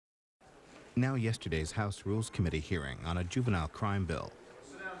Now yesterday's House Rules Committee hearing on a juvenile crime bill.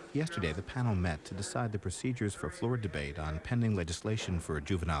 Yesterday, the panel met to decide the procedures for floor debate on pending legislation for a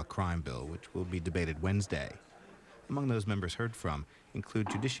juvenile crime bill, which will be debated Wednesday. Among those members heard from include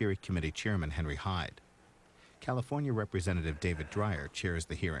Judiciary Committee Chairman Henry Hyde. California Representative David Dreyer chairs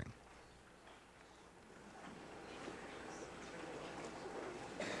the hearing.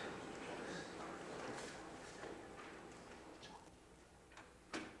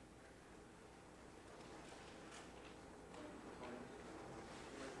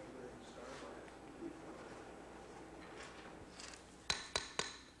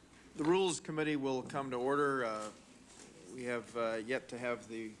 The Rules Committee will come to order. We have yet to have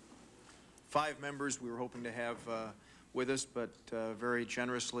the 5 members we were hoping to have with us, but very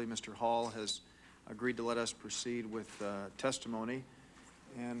generously Mr. Hall has agreed to let us proceed with testimony.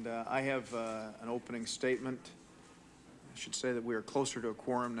 And I have an opening statement. I should say that we are closer to a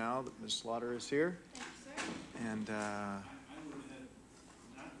quorum now that Ms. Slaughter is here. Thank you, sir. And I would have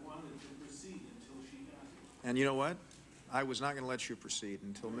not wanted to proceed until she got here. And you know what? I was not going to let you proceed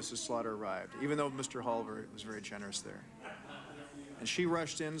until Mrs. Slaughter arrived, even though Mr. Hall was very generous there. And she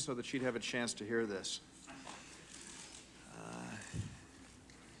rushed in so that she'd have a chance to hear this.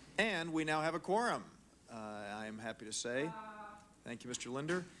 And we now have a quorum, I am happy to say. Thank you, Mr.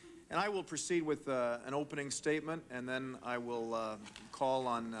 Linder. And I will proceed with an opening statement, and then I will call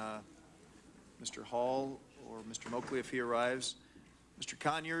on Mr. Hall or Mr. Moakley if he arrives. Mr.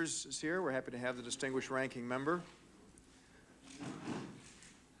 Conyers is here. We're happy to have the distinguished ranking member.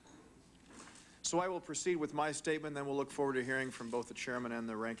 So I will proceed with my statement, then we'll look forward to hearing from both the chairman and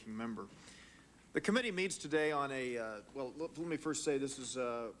the ranking member. The committee meets today on a, well, let me first say this is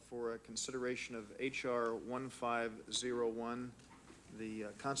for a consideration of H.R. 1501, the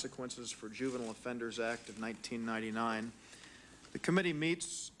Consequences for Juvenile Offenders Act of 1999. The committee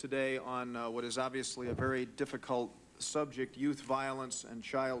meets today on what is obviously a very difficult subject, youth violence and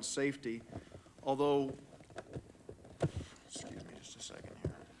child safety, although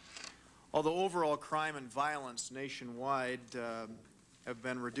overall crime and violence nationwide have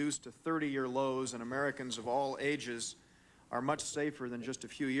been reduced to 30-year lows, and Americans of all ages are much safer than just a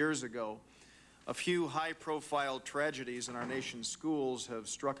few years ago, a few high-profile tragedies in our nation's schools have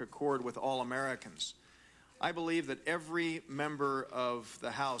struck a chord with all Americans. I believe that every member of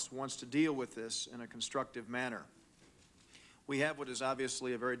the House wants to deal with this in a constructive manner. We have what is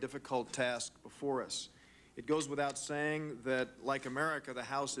obviously a very difficult task before us. It goes without saying that, like America, the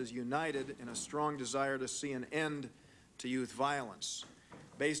House is united in a strong desire to see an end to youth violence.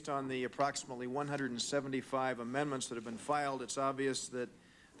 Based on the approximately 175 amendments that have been filed, it's obvious that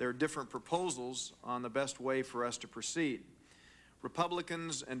there are different proposals on the best way for us to proceed.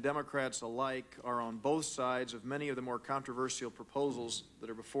 Republicans and Democrats alike are on both sides of many of the more controversial proposals that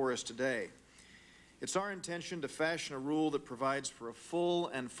are before us today. It's our intention to fashion a rule that provides for a full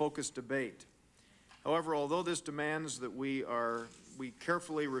and focused debate. However, although this demands that we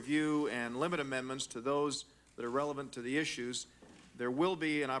carefully review and limit amendments to those that are relevant to the issues, there will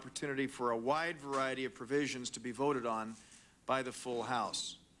be an opportunity for a wide variety of provisions to be voted on by the full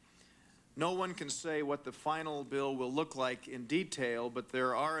House. No one can say what the final bill will look like in detail, but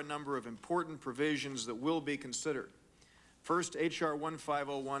there are a number of important provisions that will be considered. First, H.R.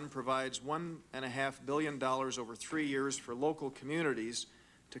 1501 provides $1.5 billion over 3 years for local communities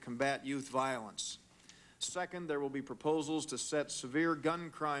to combat youth violence. Second, there will be proposals to set severe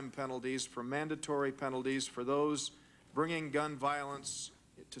gun crime penalties from mandatory penalties for those bringing gun violence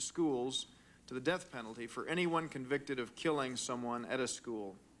to schools to the death penalty for anyone convicted of killing someone at a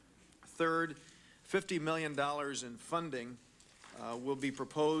school. Third, $50 million in funding will be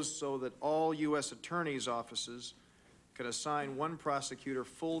proposed so that all U.S. attorneys' offices could assign one prosecutor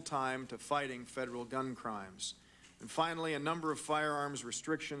full-time to fighting federal gun crimes. And finally, a number of firearms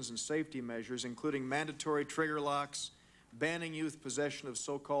restrictions and safety measures, including mandatory trigger locks, banning youth possession of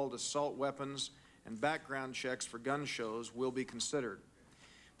so-called assault weapons, and background checks for gun shows will be considered.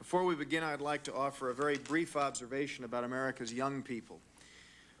 Before we begin, I'd like to offer a very brief observation about America's young people.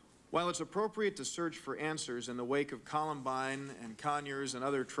 While it's appropriate to search for answers in the wake of Columbine and Conyers and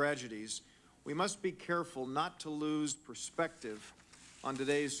other tragedies, we must be careful not to lose perspective on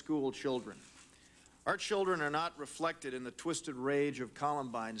today's school children. Our children are not reflected in the twisted rage of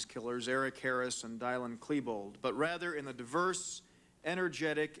Columbine's killers, Eric Harris and Dylan Klebold, but rather in the diverse,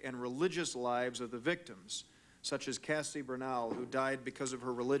 energetic, and religious lives of the victims, such as Cassie Bernal, who died because of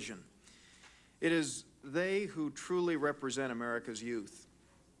her religion. It is they who truly represent America's youth.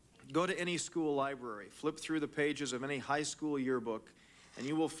 Go to any school library, flip through the pages of any high school yearbook, and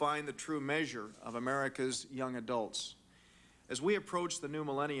you will find the true measure of America's young adults. As we approach the new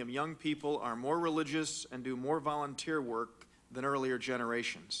millennium, young people are more religious and do more volunteer work than earlier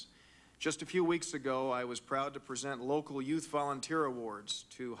generations. Just a few weeks ago, I was proud to present local youth volunteer awards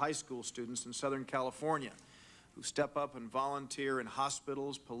to high school students in Southern California who step up and volunteer in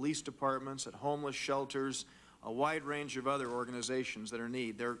hospitals, police departments, at homeless shelters, a wide range of other organizations that are in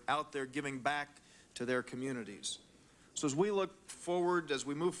need. They're out there giving back to their communities. So as we look forward, as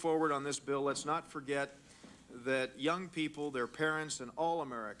we move forward on this bill, let's not forget that young people, their parents, and all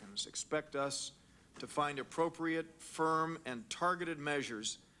Americans expect us to find appropriate, firm, and targeted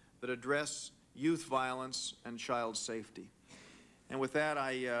measures that address youth violence and child safety. And with that,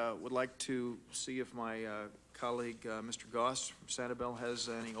 I would like to see if my colleague, Mr. Goss from Sanibel, has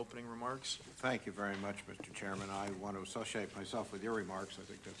any opening remarks. Thank you very much, Mr. Chairman. I want to associate myself with your remarks. I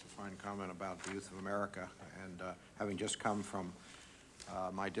think that's a fine comment about the youth of America. And having just come from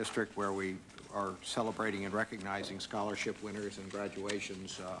my district where we are celebrating and recognizing scholarship winners and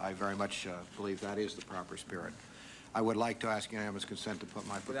graduations, I very much believe that is the proper spirit. I would like to ask unanimous consent to put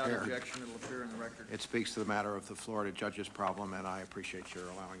my Without prepared. objection, it will appear in the record. It speaks to the matter of the Florida judges problem, and I appreciate your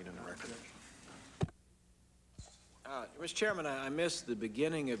allowing it in the record. Mr. Chairman, I missed the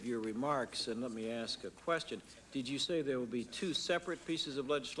beginning of your remarks, and let me ask a question. Did you say there will be two separate pieces of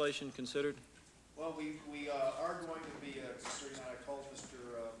legislation considered? Well, we are going to be considering that. I called Mr.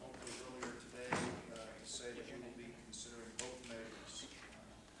 Moakley earlier today to say that we will be considering both measures.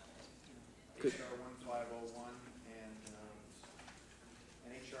 HR 1501 and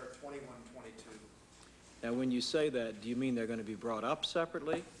HR 2122. Now, when you say that, do you mean they're going to be brought up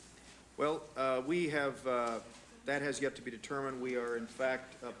separately? Well, we have, that has yet to be determined. We are, in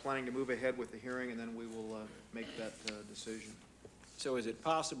fact, planning to move ahead with the hearing, and then we will make that decision. So is it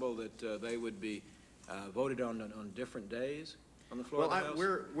possible that they would be voted on different days on the floor of the House?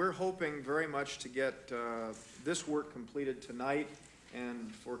 We're hoping very much to get this work completed tonight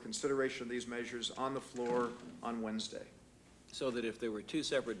and for consideration of these measures on the floor on Wednesday. So that if there were two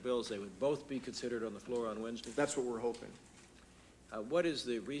separate bills, they would both be considered on the floor on Wednesday? That's what we're hoping. What is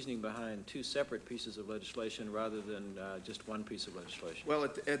the reasoning behind two separate pieces of legislation rather than just one piece of legislation? Well,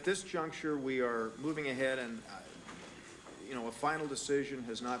 at this juncture, we are moving ahead, and you know, a final decision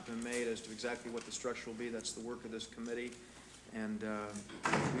has not been made as to exactly what the structure will be. That's the work of this committee, and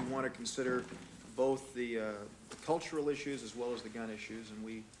we want to consider both the cultural issues as well as the gun issues, and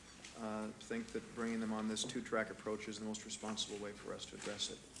we think that bringing them on this two-track approach is the most responsible way for us to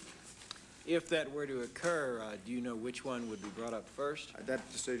address it. If that were to occur, do you know which one would be brought up first?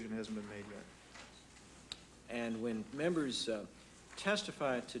 That decision hasn't been made yet. And when members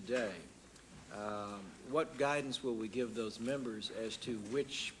testify today, what guidance will we give those members as to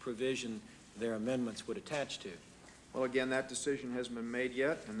which provision their amendments would attach to? Well, again, that decision hasn't been made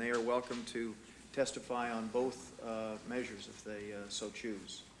yet, and they are welcome to testify on both measures if they so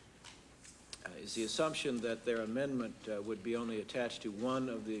choose. Is the assumption that their amendment would be only attached to one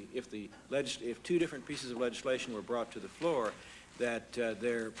of the, if two different pieces of legislation were brought to the floor, that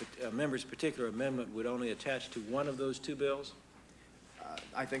their member's particular amendment would only attach to one of those two bills?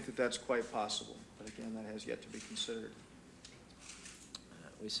 I think that that's quite possible, but again, that has yet to be considered.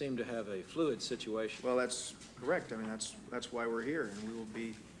 We seem to have a fluid situation. Well, that's correct. I mean, that's why we're here, and we will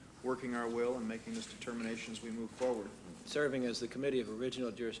be working our will and making this determination as we move forward. Serving as the committee of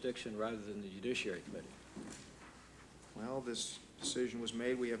original jurisdiction rather than the Judiciary Committee. Well, this decision was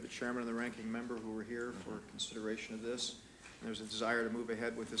made. We have the chairman and the ranking member who are here for consideration of this. And there's a desire to move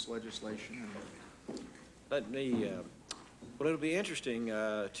ahead with this legislation. Let me, well, it'll be interesting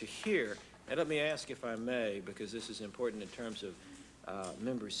to hear, and let me ask if I may, because this is important in terms of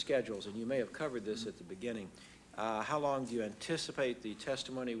members' schedules, and you may have covered this at the beginning. How long do you anticipate the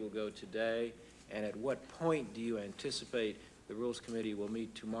testimony will go today, and at what point do you anticipate the Rules Committee will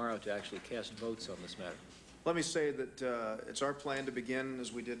meet tomorrow to actually cast votes on this matter? Let me say that it's our plan to begin,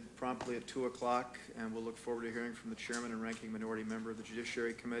 as we did promptly at 2 o'clock, and we'll look forward to hearing from the chairman and ranking minority member of the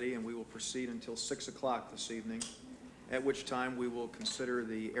Judiciary Committee, and we will proceed until 6 o'clock this evening, at which time we will consider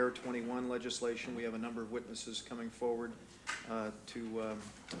the Air 21 legislation. We have a number of witnesses coming forward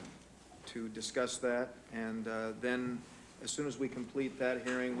to discuss that, and then as soon as we complete that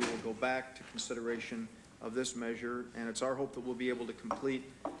hearing, we will go back to consideration of this measure, and it's our hope that we'll be able to complete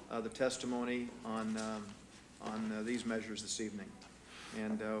the testimony on these measures this evening.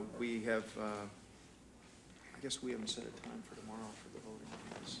 And we have, I guess we haven't set a time for tomorrow for the voting on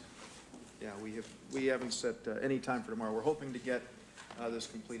this. Yeah, we haven't set any time for tomorrow. We're hoping to get this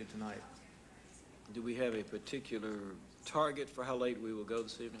completed tonight. Do we have a particular target for how late we will go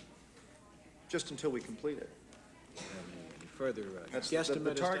this evening? Just until we complete it. Any further That's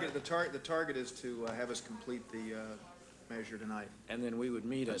guesstimate? the target is to have us complete the measure tonight. And then we would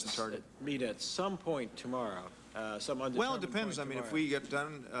meet That's the target. meet at some point tomorrow, some undetermined Well, it depends. I point mean, if tomorrow. we get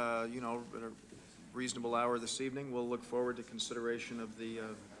done, you know, at a reasonable hour this evening, we'll look forward to consideration of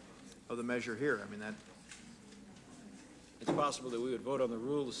the measure here. I mean, that, It's possible that we would vote on the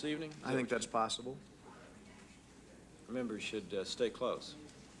rule this evening? I think that's possible. Members should stay close.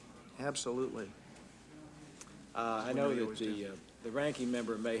 Absolutely. I We know know you that always do. the ranking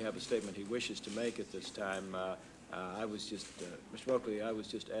member may have a statement he wishes to make at this time. I was just, Mr. Buckley, I was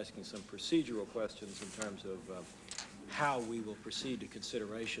just asking some procedural questions in terms of how we will proceed to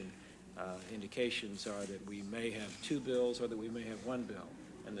consideration. Indications are that we may have two bills or that we may have one bill,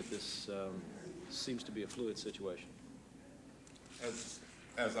 and that this seems to be a fluid situation.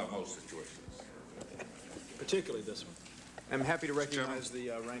 As are most situations. Particularly this one. I'm happy to recognize the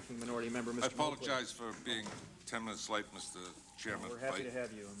ranking minority member, Mr. I Moakley. apologize for being 10 minutes late, Mr. Chairman. We're happy to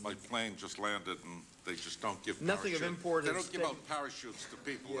have you. My plane just landed, and they just don't give Nothing of parachutes. import They has don't give out parachutes to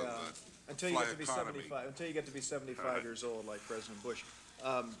people in Yeah, the until you fly get to be economy. 75, until you get to be 75 years old, like President Bush.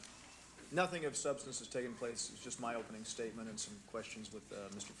 Nothing of substance has taken place. It's just my opening statement and some questions with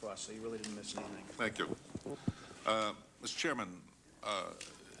Mr. Frost, so you really didn't miss anything. Thank you. Mr. Chairman,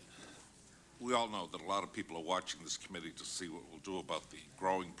 we all know that a lot of people are watching this committee to see what we'll do about the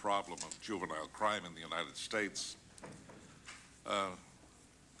growing problem of juvenile crime in the United States.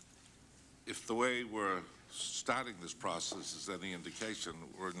 If the way we're starting this process is any indication,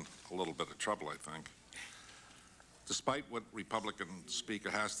 we're in a little bit of trouble, I think. Despite what Republican Speaker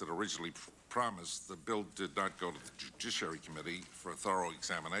Hastert originally promised, the bill did not go to the Judiciary Committee for a thorough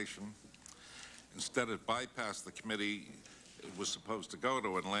examination. Instead, it bypassed the committee it was supposed to go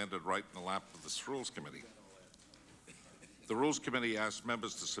to and landed right in the lap of this Rules Committee. The Rules Committee asked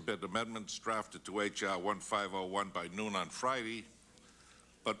members to submit amendments drafted to H.R. 1501 by noon on Friday,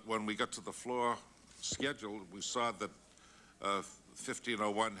 but when we got to the floor schedule, we saw that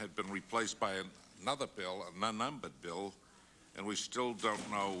 1501 had been replaced by another bill, a non-numbered bill, and we still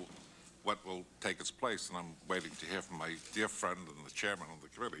don't know what will take its place, and I'm waiting to hear from my dear friend and the chairman of the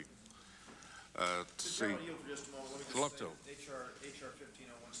committee to see. Chairman, yield for just a moment. Let me Love just to. say, HR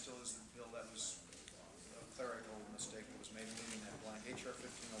 1501 still is the bill. That was a clerical mistake that was made, leaving that blank. HR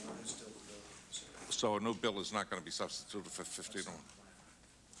 1501 is still the bill. So a new bill is not going to be substituted for 1501?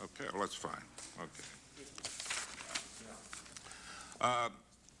 Okay, well, that's fine. Okay.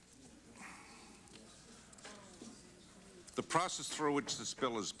 The process through which this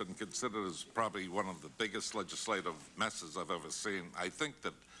bill has been considered is probably one of the biggest legislative messes I've ever seen. I think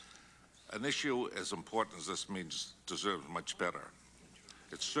that an issue as important as this deserves much better.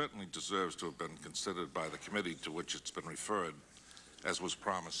 It certainly deserves to have been considered by the committee to which it's been referred, as was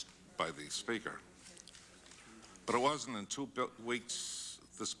promised by the Speaker. But it wasn't. In 2 weeks,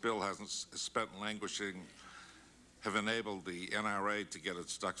 this bill hasn't spent languishing, have enabled the NRA to get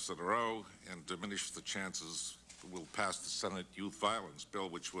its ducks in a row and diminish the chances we'll pass the Senate Youth Violence Bill,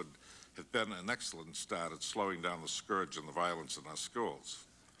 which would have been an excellent start at slowing down the scourge and the violence in our schools.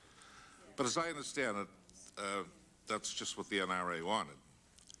 But as I understand it, that's just what the NRA wanted.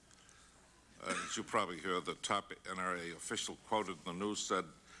 As you probably heard, the top NRA official quoted in the news said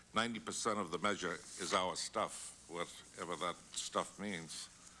 90% of the measure is our stuff, whatever that stuff means.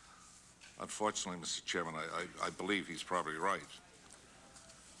 Unfortunately, Mr. Chairman, I believe he's probably right.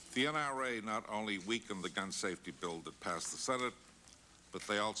 The NRA not only weakened the gun safety bill that passed the Senate, but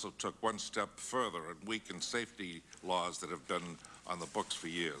they also took one step further and weakened safety laws that have been on the books for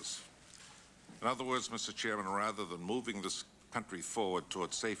years. In other words, Mr. Chairman, rather than moving this country forward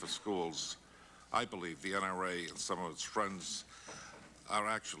towards safer schools, I believe the NRA and some of its friends are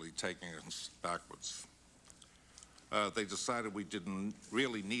actually taking us backwards. They decided we didn't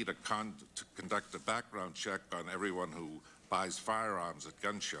really need to conduct a background check on everyone who buys firearms at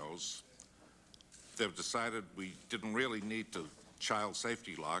gun shows. They've decided we didn't really need to child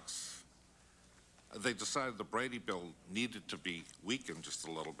safety locks. They decided the Brady bill needed to be weakened just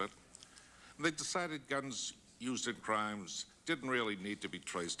a little bit. And they decided guns used in crimes didn't really need to be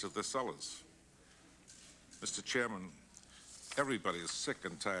traced to their sellers. Mr. Chairman, everybody is sick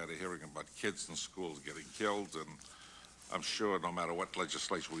and tired of hearing about kids in schools getting killed, and I'm sure no matter what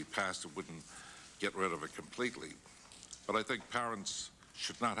legislation we passed, it wouldn't get rid of it completely. But I think parents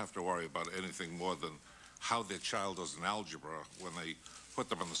should not have to worry about anything more than how their child does in algebra when they put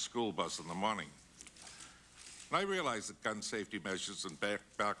them on the school bus in the morning. And I realize that gun safety measures and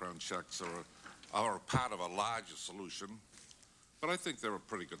background checks are a part of a larger solution, but I think they're a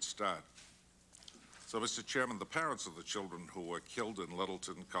pretty good start. So, Mr. Chairman, the parents of the children who were killed in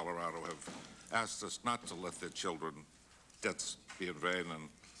Littleton, Colorado, have asked us not to let their children's deaths be in vain, and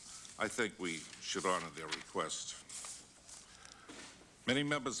I think we should honor their request. Many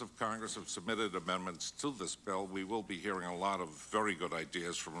members of Congress have submitted amendments to this bill. We will be hearing a lot of very good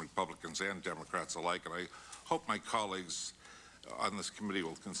ideas from Republicans and Democrats alike, and I hope my colleagues on this committee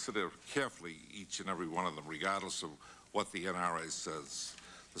will consider carefully each and every one of them, regardless of what the NRA says.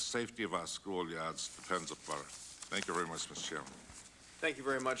 The safety of our schoolyards depends upon it. Thank you very much, Mr. Chairman. Thank you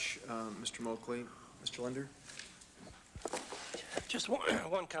very much, Mr. Moakley. Mr. Linder? Just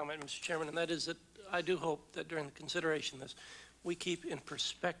one comment, Mr. Chairman, and that is that I do hope that during the consideration of this, we keep in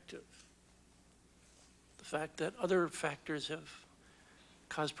perspective the fact that other factors have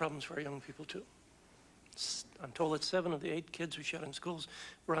caused problems for our young people too. I'm told that 7 of the 8 kids we shot in schools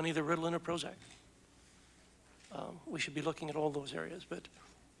were on either Ritalin or Prozac. We should be looking at all those areas, but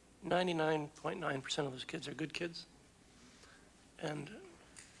 99.9% of those kids are good kids. And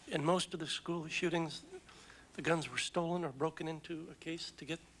in most of the school shootings, the guns were stolen or broken into a case to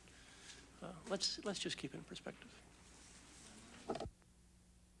get. Let's just keep it in perspective.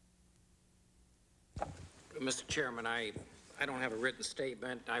 Mr. Chairman, I don't have a written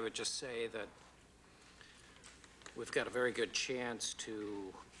statement. I would just say that we've got a very good chance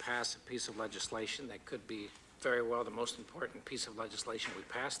to pass a piece of legislation that could be very well the most important piece of legislation we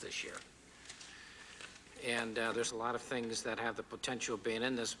passed this year. And there's a lot of things that have the potential of being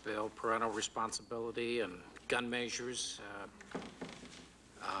in this bill: parental responsibility and gun measures,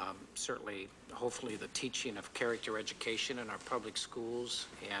 certainly, hopefully, the teaching of character education in our public schools,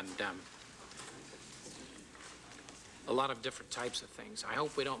 and a lot of different types of things. I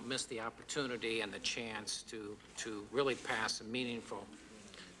hope we don't miss the opportunity and the chance to really pass a meaningful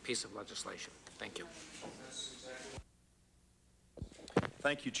piece of legislation. Thank you.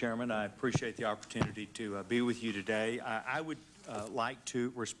 Thank you, Chairman. I appreciate the opportunity to be with you today. I would like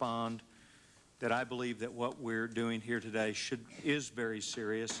to respond that I believe that what we're doing here today is very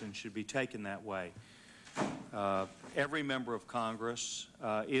serious and should be taken that way. Every member of Congress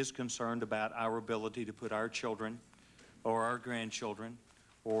is concerned about our ability to put our children or our grandchildren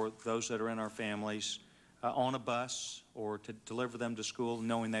or those that are in our families on a bus or to deliver them to school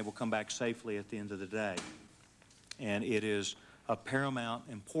knowing they will come back safely at the end of the day. And it is of paramount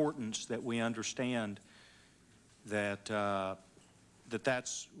importance that we understand that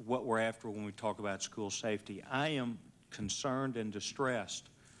that's what we're after when we talk about school safety. I am concerned and distressed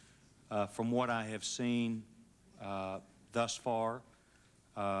from what I have seen thus far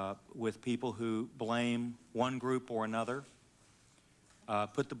with people who blame one group or another,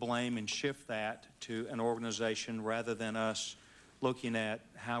 put the blame and shift that to an organization rather than us looking at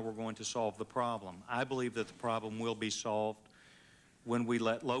how we're going to solve the problem. I believe that the problem will be solved when we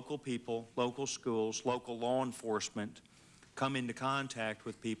let local people, local schools, local law enforcement come into contact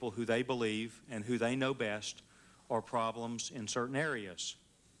with people who they believe and who they know best are problems in certain areas.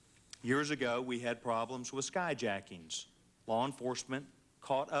 Years ago, we had problems with skyjackings. Law enforcement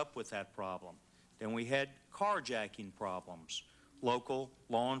caught up with that problem. Then we had carjacking problems. Local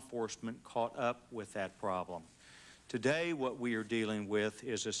law enforcement caught up with that problem. Today, what we are dealing with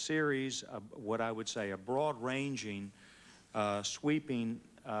is a series of what I would say a broad-ranging, sweeping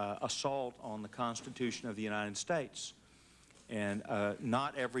assault on the Constitution of the United States. And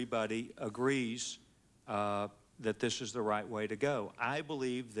not everybody agrees that this is the right way to go. I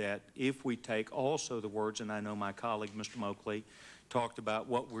believe that if we take also the words, and I know my colleague, Mr. Moakley, talked about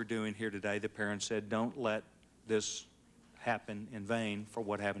what we're doing here today. The parents said, don't let this happen in vain for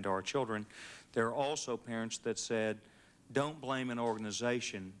what happened to our children. There are also parents that said, don't blame an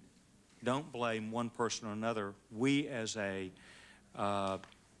organization. Don't blame one person or another. We as a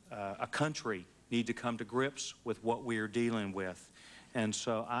country need to come to grips with what we are dealing with. And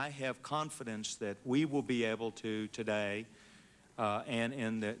so I have confidence that we will be able to today and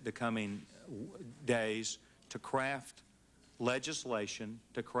in the coming days to craft legislation,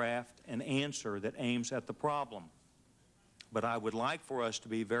 to craft an answer that aims at the problem. But I would like for us to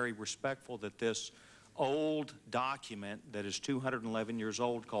be very respectful that this old document that is 211 years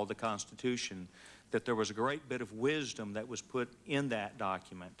old called the Constitution, that there was a great bit of wisdom that was put in that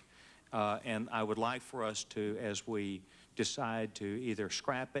document. And I would like for us to, as we decide to either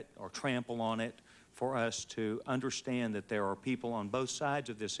scrap it or trample on it, for us to understand that there are people on both sides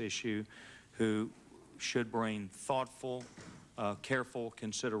of this issue who should bring thoughtful, careful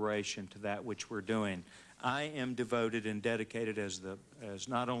consideration to that which we're doing. I am devoted and dedicated as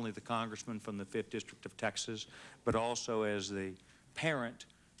not only the congressman from the 5th District of Texas, but also as the parent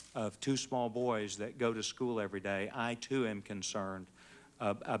of 2 small boys that go to school every day. I too am concerned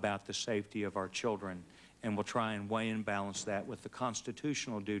about the safety of our children, and we'll try and weigh and balance that with the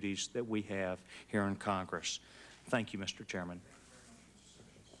constitutional duties that we have here in Congress. Thank you, Mr. Chairman.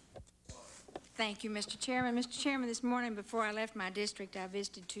 Thank you, Mr. Chairman. Mr. Chairman, this morning before I left my district, I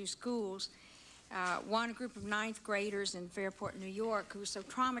visited 2 schools. One, a group of 9th graders in Fairport, New York, who were so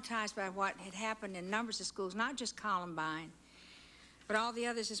traumatized by what had happened in numbers of schools, not just Columbine, but all the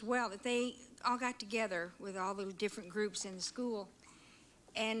others as well, that they all got together with all the different groups in the school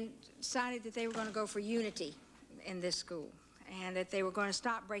and decided that they were going to go for unity in this school, and that they were going to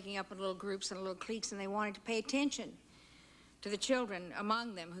stop breaking up in little groups and little cliques, and they wanted to pay attention to the children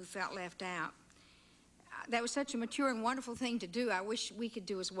among them who felt left out. That was such a mature and wonderful thing to do. I wish we could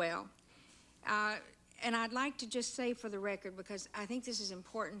do as well. And I'd like to just say for the record, because I think this is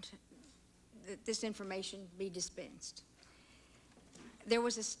important, that this information be dispensed. There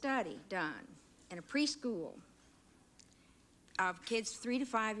was a study done in a preschool of kids 3 to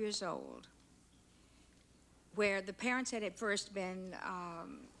 5 years old, where the parents had at first been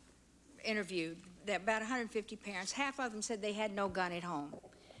interviewed. That about 150 parents, half of them said they had no gun at home.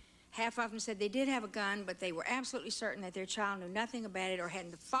 Half of them said they did have a gun, but they were absolutely certain that their child knew nothing about it or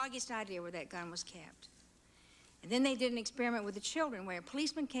hadn't the foggiest idea where that gun was kept. And then they did an experiment with the children where a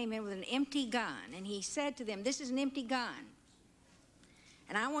policeman came in with an empty gun, and he said to them, "This is an empty gun,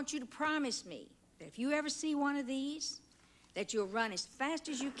 and I want you to promise me that if you ever see one of these, that you'll run as fast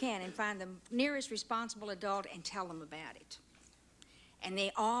as you can and find the nearest responsible adult and tell them about it." And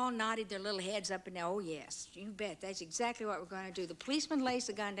they all nodded their little heads up and down. "Oh, yes, you bet. That's exactly what we're going to do." The policeman lays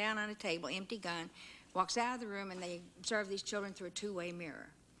the gun down on a table, empty gun, walks out of the room, and they observe these children through a 2-way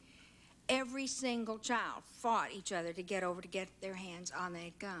mirror. Every single child fought each other to get over to get their hands on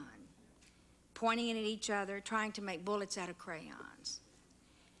that gun, pointing it at each other, trying to make bullets out of crayons.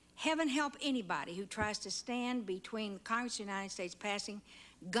 Heaven help anybody who tries to stand between the Congress of the United States passing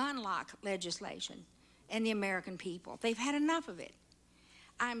gun lock legislation and the American people. They've had enough of it.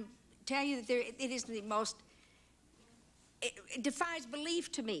 I'm telling you that it is the most, it defies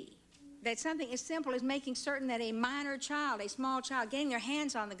belief to me that something as simple as making certain that a minor child, a small child, getting their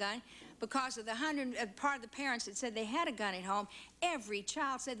hands on the gun because of the part of the parents that said they had a gun at home, every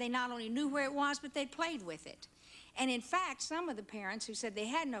child said they not only knew where it was, but they played with it. And in fact, some of the parents who said they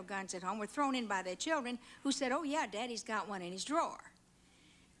had no guns at home were thrown in by their children who said, "Oh yeah, Daddy's got one in his drawer."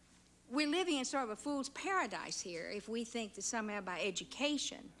 We're living in sort of a fool's paradise here if we think that somehow by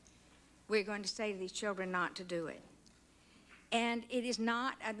education we're going to say to these children not to do it. And it is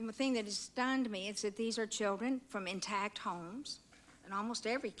not, the thing that has stunned me is that these are children from intact homes in almost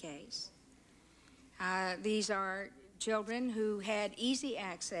every case. These are children who had easy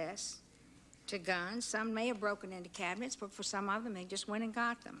access to guns. Some may have broken into cabinets, but for some of them they just went and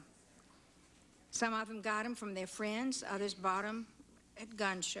got them. Some of them got them from their friends, others bought them at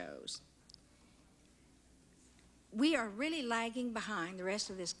gun shows. We are really lagging behind the rest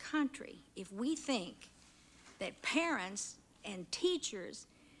of this country if we think that parents and teachers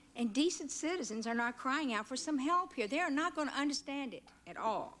and decent citizens are not crying out for some help here. They are not going to understand it at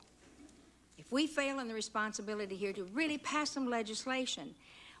all. If we fail in the responsibility here to really pass some legislation,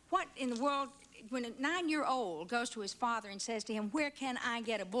 what in the world, when a 9-year-old goes to his father and says to him, "Where can I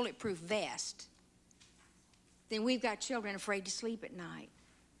get a bulletproof vest?" then we've got children afraid to sleep at night.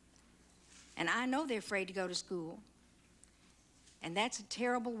 And I know they're afraid to go to school. And that's a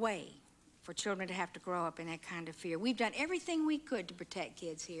terrible way for children to have to grow up in that kind of fear. We've done everything we could to protect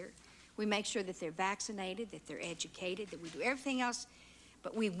kids here. We make sure that they're vaccinated, that they're educated, that we do everything else,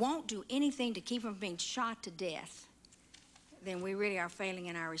 but we won't do anything to keep them from being shot to death. Then we really are failing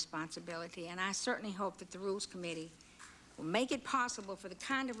in our responsibility. And I certainly hope that the Rules Committee will make it possible for the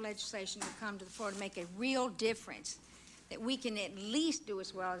kind of legislation to come to the floor to make a real difference, that we can at least do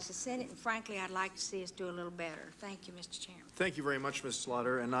as well as the Senate, and frankly, I'd like to see us do a little better. Thank you, Mr. Chairman. Thank you very much, Ms.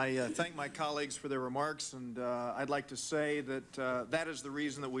 Slaughter, and I thank my colleagues for their remarks, and I'd like to say that that is the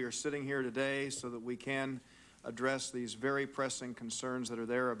reason that we are sitting here today, so that we can address these very pressing concerns that are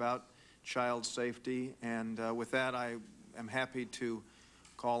there about child safety. And with that, I am happy to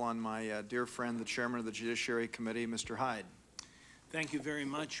call on my dear friend, the Chairman of the Judiciary Committee, Mr. Hyde. Thank you very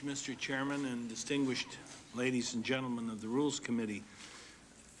much, Mr. Chairman, and distinguished ladies and gentlemen of the Rules Committee.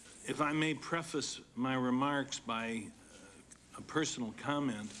 If I may preface my remarks by a personal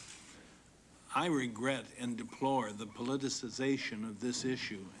comment, I regret and deplore the politicization of this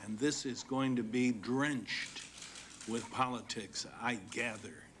issue, and this is going to be drenched with politics, I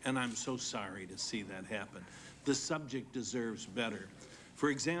gather, and I'm so sorry to see that happen. The subject deserves better. For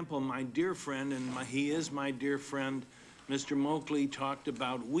example, my dear friend, and he is my dear friend, Mr. Moakley, talked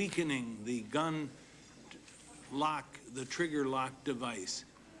about weakening the gun lock, the trigger lock device.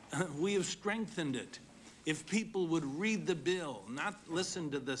 We have strengthened it. If people would read the bill, not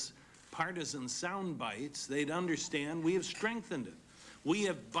listen to this partisan sound bites, they'd understand we have strengthened it. We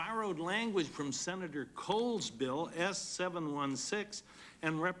have borrowed language from Senator Cole's bill, S-716,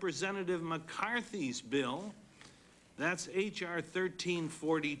 and Representative McCarthy's bill, that's H.R.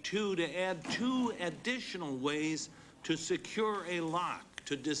 1342, to add 2 additional ways to secure a lock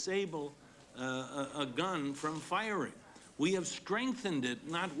to disable a gun from firing. We have strengthened it,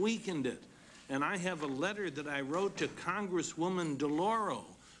 not weakened it. And I have a letter that I wrote to Congresswoman DeLauro,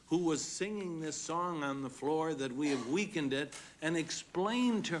 who was singing this song on the floor, that we have weakened it, and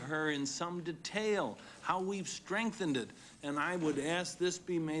explained to her in some detail how we've strengthened it. And I would ask this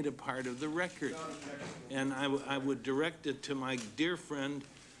be made a part of the record. And I would direct it to my dear friend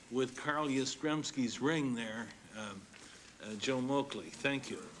with Carl Yastrzemski's ring there, Joe Moakley. Thank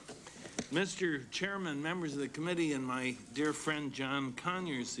you. Mr. Chairman, members of the committee, and my dear friend John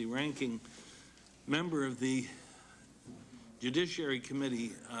Conyers, the ranking member of the Judiciary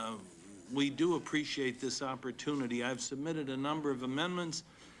Committee, we do appreciate this opportunity. I've submitted a number of amendments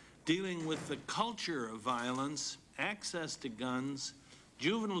dealing with the culture of violence, access to guns,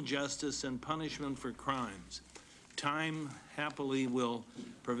 juvenile justice, and punishment for crimes. Time, happily, will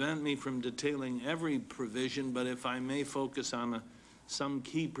prevent me from detailing every provision, but if I may focus on some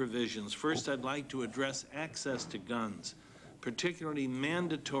key provisions. First, I'd like to address access to guns, particularly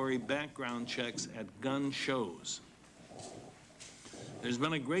mandatory background checks at gun shows. There's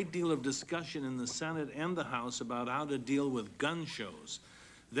been a great deal of discussion in the Senate and the House about how to deal with gun shows.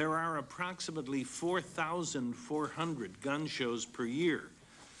 There are approximately 4,400 gun shows per year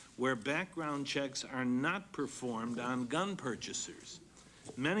where background checks are not performed on gun purchasers.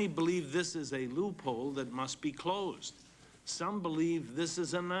 Many believe this is a loophole that must be closed. Some believe this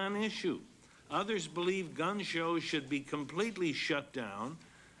is a non-issue. Others believe gun shows should be completely shut down,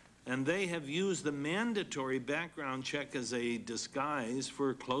 and they have used the mandatory background check as a disguise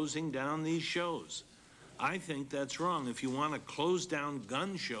for closing down these shows. I think that's wrong. If you want to close down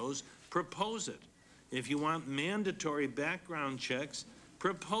gun shows, propose it. If you want mandatory background checks,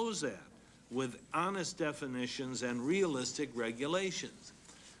 propose that with honest definitions and realistic regulations.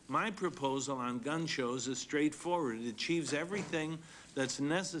 My proposal on gun shows is straightforward. It achieves everything that's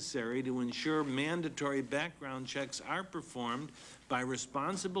necessary to ensure mandatory background checks are performed by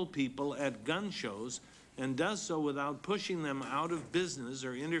responsible people at gun shows, and does so without pushing them out of business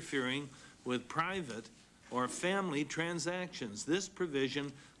or interfering with private or family transactions. This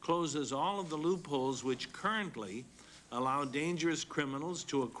provision closes all of the loopholes which currently allow dangerous criminals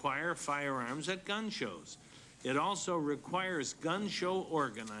to acquire firearms at gun shows. It also requires gun show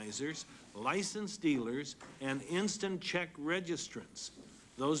organizers, licensed dealers, and instant check registrants.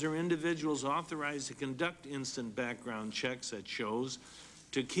 Those are individuals authorized to conduct instant background checks at shows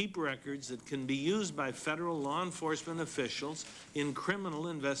to keep records that can be used by federal law enforcement officials in criminal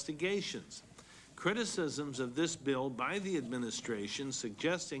investigations. Criticisms of this bill by the administration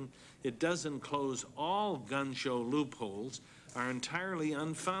suggesting it doesn't close all gun show loopholes are entirely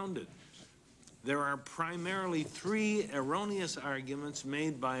unfounded. There are primarily 3 erroneous arguments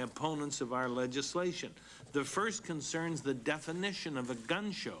made by opponents of our legislation. The first concerns the definition of a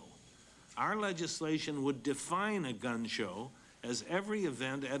gun show. Our legislation would define a gun show as every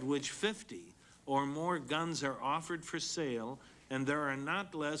event at which 50 or more guns are offered for sale and there are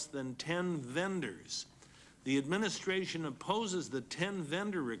not less than 10 vendors. The administration opposes the 10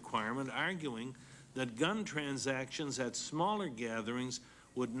 vendor requirement, arguing that gun transactions at smaller gatherings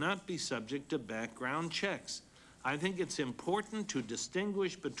would not be subject to background checks. I think it's important to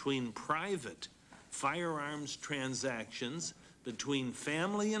distinguish between private firearms transactions between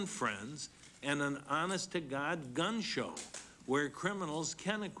family and friends and an honest-to-God gun show where criminals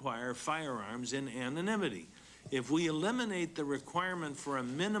can acquire firearms in anonymity. If we eliminate the requirement for a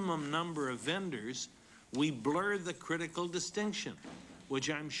minimum number of vendors, we blur the critical distinction, which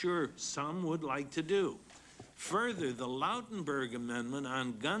I'm sure some would like to do. Further, the Lautenberg Amendment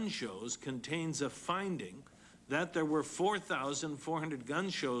on gun shows contains a finding that there were 4,400 gun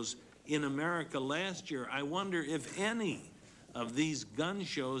shows in America last year. I wonder if any of these gun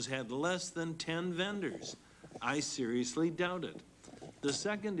shows had less than 10 vendors. I seriously doubt it. The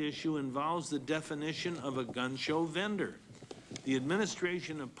second issue involves the definition of a gun show vendor. The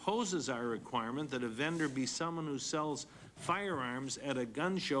administration opposes our requirement that a vendor be someone who sells firearms at a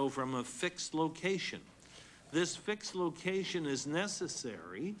gun show from a fixed location. This fixed location is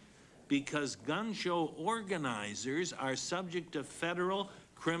necessary because gun show organizers are subject to federal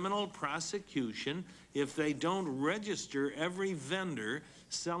criminal prosecution if they don't register every vendor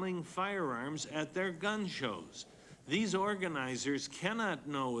selling firearms at their gun shows. These organizers cannot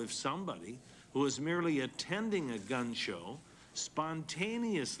know if somebody who is merely attending a gun show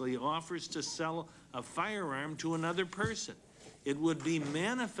spontaneously offers to sell a firearm to another person. It would be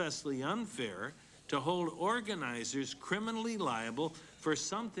manifestly unfair to hold organizers criminally liable for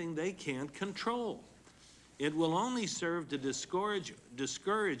something they can't control. It will only serve to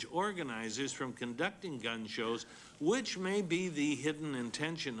discourage organizers from conducting gun shows, which may be the hidden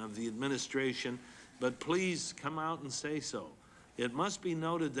intention of the administration, but please come out and say so. It must be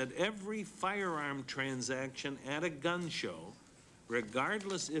noted that every firearm transaction at a gun show,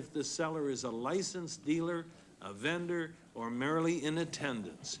 regardless if the seller is a licensed dealer, a vendor, or merely in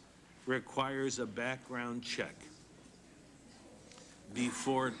attendance, requires a background check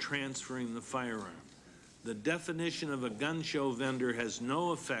before transferring the firearm. The definition of a gun show vendor has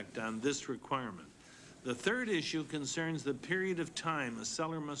no effect on this requirement. The third issue concerns the period of time a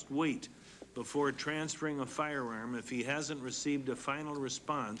seller must wait before transferring a firearm if he hasn't received a final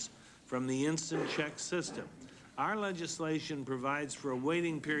response from the instant check system. Our legislation provides for a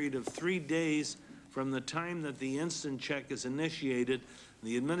waiting period of 3 days from the time that the instant check is initiated.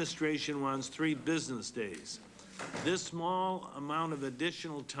 The administration wants 3 business days. This small amount of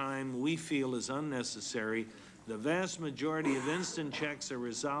additional time we feel is unnecessary. The vast majority of instant checks are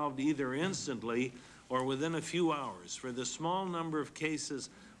resolved either instantly or within a few hours. For the small number of cases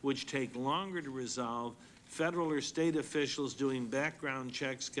which take longer to resolve, federal or state officials doing background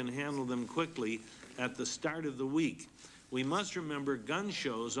checks can handle them quickly at the start of the week. We must remember gun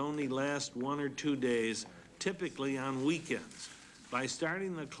shows only last 1 or 2 days, typically on weekends. By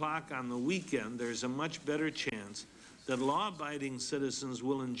starting the clock on the weekend, there's a much better chance that law-abiding citizens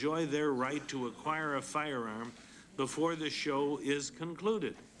will enjoy their right to acquire a firearm before the show is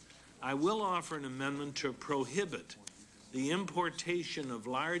concluded. I will offer an amendment to prohibit the importation of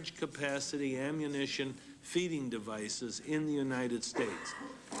large-capacity ammunition feeding devices in the United States.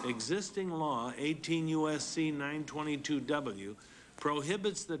 Existing law, 18 U.S.C. 922W,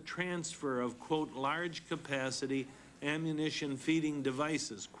 prohibits the transfer of, quote, large-capacity ammunition feeding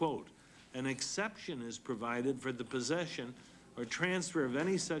devices, quote. An exception is provided for the possession or transfer of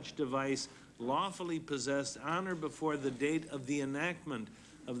any such device lawfully possessed on or before the date of the enactment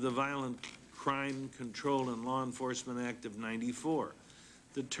of the Violent Crime Control and Law Enforcement Act of '94.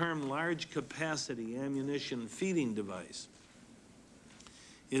 The term large capacity ammunition feeding device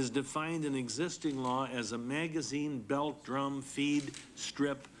is defined in existing law as a magazine, belt, drum, feed,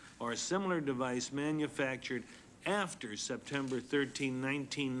 strip, or similar device manufactured after September 13,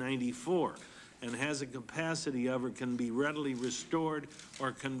 1994, and has a capacity of or can be readily restored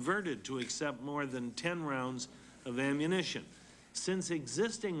or converted to accept more than 10 rounds of ammunition. Since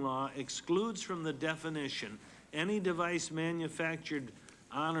existing law excludes from the definition any device manufactured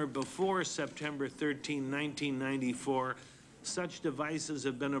on or before September 13, 1994, such devices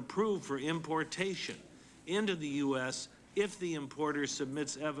have been approved for importation into the U.S. if the importer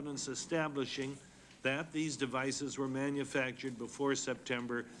submits evidence establishing that these devices were manufactured before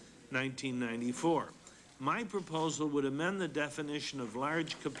September 1994. My proposal would amend the definition of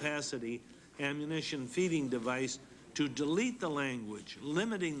large capacity ammunition feeding device to delete the language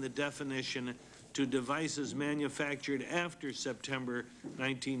limiting the definition to devices manufactured after September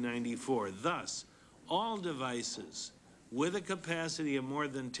 1994. Thus, all devices with a capacity of more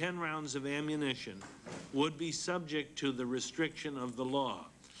than 10 rounds of ammunition would be subject to the restriction of the law.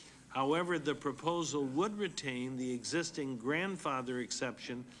 However, the proposal would retain the existing grandfather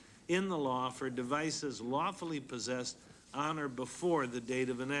exception in the law for devices lawfully possessed on or before the date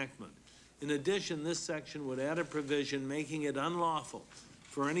of enactment. In addition, this section would add a provision making it unlawful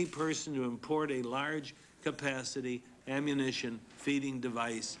for any person to import a large capacity ammunition feeding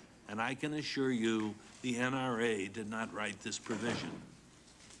device, and I can assure you the NRA did not write this provision.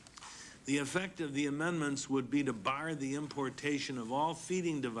 The effect of the amendments would be to bar the importation of all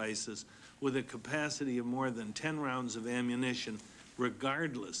feeding devices with a capacity of more than 10 rounds of ammunition,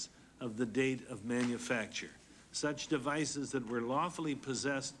 regardless of the date of manufacture. Such devices that were lawfully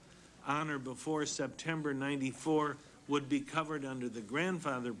possessed on or before September 94 would be covered under the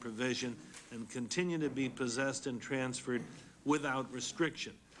grandfather provision and continue to be possessed and transferred without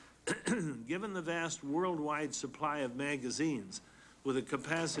restriction. Given the vast worldwide supply of magazines with a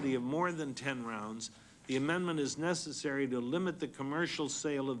capacity of more than 10 rounds, the amendment is necessary to limit the commercial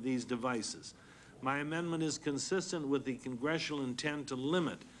sale of these devices. My amendment is consistent with the congressional intent to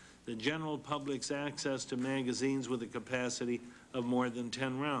limit the general public's access to magazines with a capacity of more than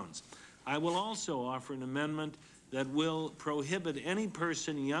 10 rounds. I will also offer an amendment that will prohibit any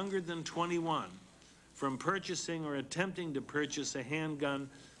person younger than 21 from purchasing or attempting to purchase a handgun,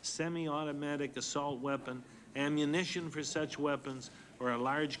 semi-automatic assault weapon, ammunition for such weapons, or a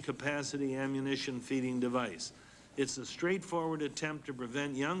large capacity ammunition feeding device. It's a straightforward attempt to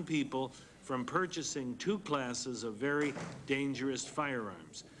prevent young people from purchasing two classes of very dangerous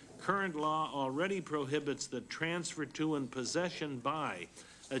firearms. Current law already prohibits the transfer to and possession by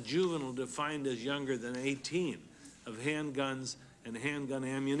a juvenile defined as younger than 18 of handguns and handgun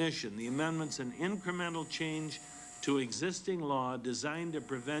ammunition. The amendment's an incremental change to existing law designed to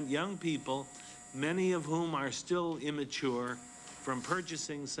prevent young people, many of whom are still immature, from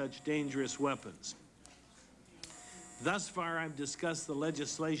purchasing such dangerous weapons. Thus far, I've discussed the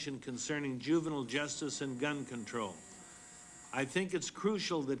legislation concerning juvenile justice and gun control. I think it's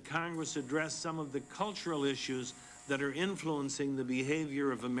crucial that Congress address some of the cultural issues that are influencing the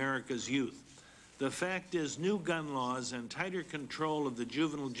behavior of America's youth. The fact is, new gun laws and tighter control of the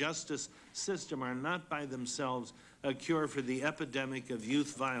juvenile justice system are not by themselves a cure for the epidemic of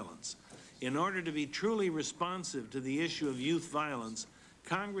youth violence. In order to be truly responsive to the issue of youth violence,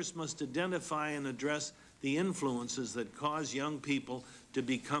 Congress must identify and address the influences that cause young people to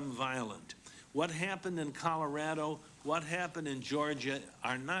become violent. What happened in Colorado, what happened in Georgia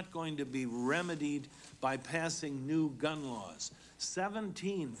are not going to be remedied by passing new gun laws.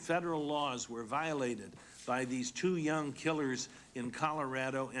 17 federal laws were violated by these two young killers in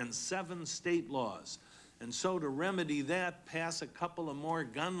Colorado and 7 state laws. And so to remedy that, pass a couple of more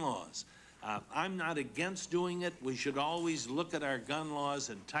gun laws. I'm not against doing it. We should always look at our gun laws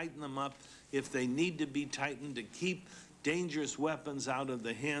and tighten them up if they need to be tightened to keep dangerous weapons out of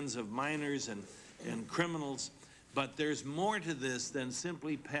the hands of minors and criminals. But there's more to this than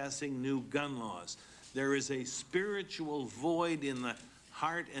simply passing new gun laws. There is a spiritual void in the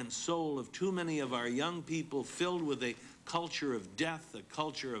heart and soul of too many of our young people, filled with a culture of death, a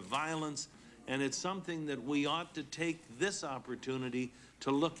culture of violence, and it's something that we ought to take this opportunity to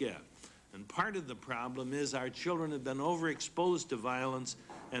look at. And part of the problem is our children have been overexposed to violence,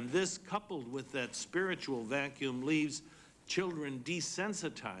 and this, coupled with that spiritual vacuum, leaves children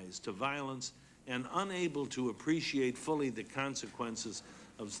desensitized to violence and unable to appreciate fully the consequences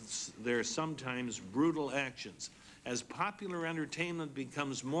of their sometimes brutal actions. As popular entertainment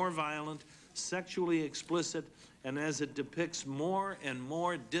becomes more violent, sexually explicit, and as it depicts more and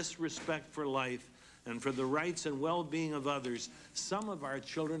more disrespect for life and for the rights and well-being of others, some of our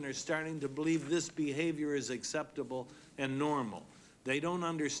children are starting to believe this behavior is acceptable and normal. They don't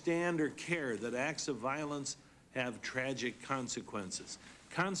understand or care that acts of violence have tragic consequences.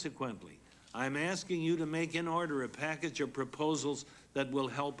 Consequently, I'm asking you to make in order a package of proposals that will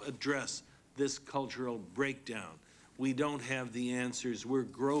help address this cultural breakdown. We don't have the answers. We're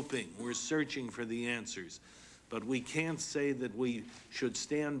groping. We're searching for the answers. But we can't say that we should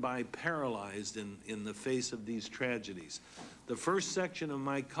stand by paralyzed in the face of these tragedies. The first section of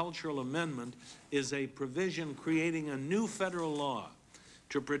my cultural amendment is a provision creating a new federal law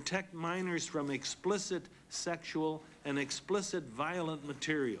to protect minors from explicit sexual and explicit violent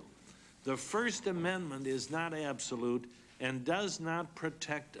material. The First Amendment is not absolute and does not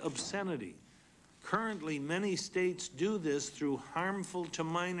protect obscenity. Currently, many states do this through harmful to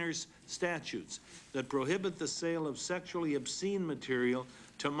minors statutes that prohibit the sale of sexually obscene material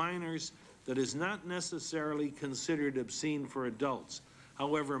to minors that is not necessarily considered obscene for adults.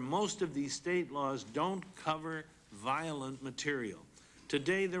 However, most of these state laws don't cover violent material.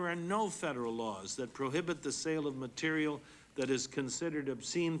 Today, there are no federal laws that prohibit the sale of material that is considered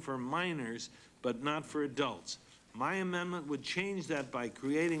obscene for minors, but not for adults. My amendment would change that by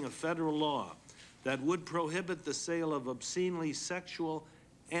creating a federal law that would prohibit the sale of obscenely sexual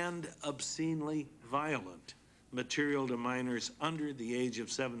and obscenely violent material to minors under the age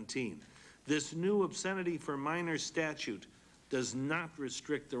of 17. This new obscenity for minors statute does not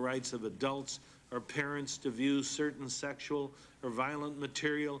restrict the rights of adults or parents to view certain sexual or violent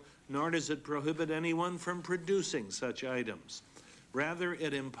material, nor does it prohibit anyone from producing such items. Rather,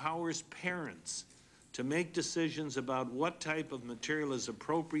 it empowers parents to make decisions about what type of material is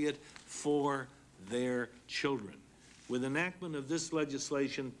appropriate for their children. With enactment of this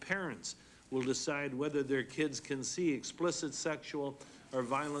legislation, parents will decide whether their kids can see explicit sexual or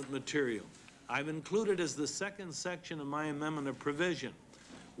violent material. I've included as the second section of my amendment a provision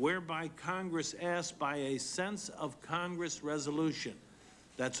whereby Congress asks by a sense of Congress resolution.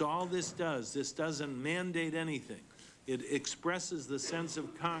 That's all this does. This doesn't mandate anything. It expresses the sense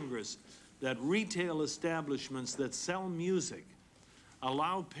of Congress that retail establishments that sell music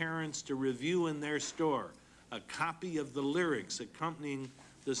allow parents to review in their store a copy of the lyrics accompanying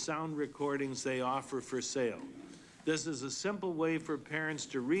the sound recordings they offer for sale. This is a simple way for parents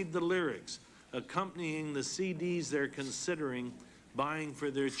to read the lyrics accompanying the CDs they're considering buying for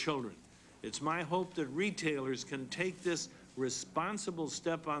their children. It's my hope that retailers can take this responsible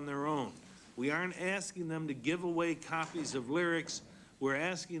step on their own. We aren't asking them to give away copies of lyrics. We're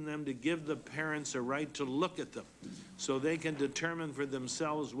asking them to give the parents a right to look at them so they can determine for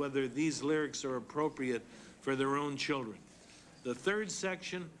themselves whether these lyrics are appropriate for their own children. The third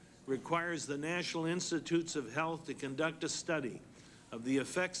section requires the National Institutes of Health to conduct a study of the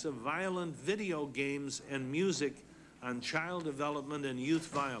effects of violent video games and music on child development and youth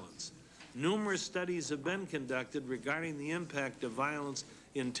violence. Numerous studies have been conducted regarding the impact of violence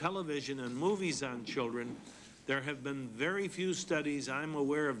in television and movies on children. There have been very few studies, I'm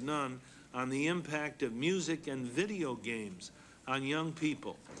aware of none, on the impact of music and video games on young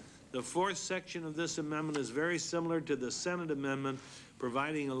people. The fourth section of this amendment is very similar to the Senate amendment,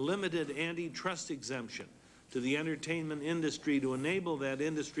 providing a limited antitrust exemption to the entertainment industry to enable that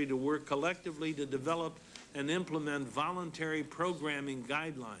industry to work collectively to develop and implement voluntary programming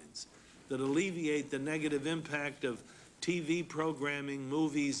guidelines that alleviate the negative impact of TV programming,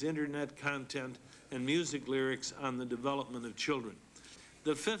 movies, internet content, and music lyrics on the development of children.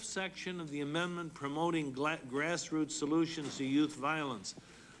 The fifth section of the amendment, promoting grassroots solutions to youth violence,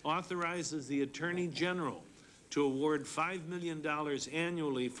 authorizes the Attorney General to award $5 million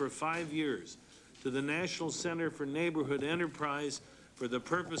annually for 5 years to the National Center for Neighborhood Enterprise for the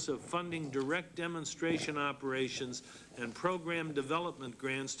purpose of funding direct demonstration operations and program development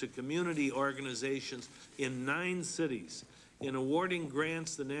grants to community organizations in 9 cities. In awarding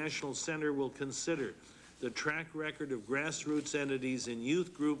grants, the National Center will consider the track record of grassroots entities in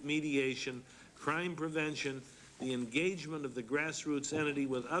youth group mediation, crime prevention, the engagement of the grassroots entity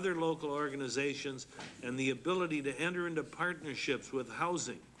with other local organizations, and the ability to enter into partnerships with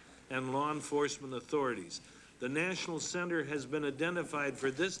housing and law enforcement authorities. The National Center has been identified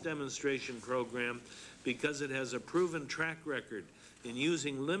for this demonstration program because it has a proven track record in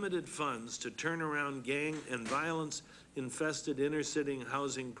using limited funds to turn around gang and violence-infested inner-city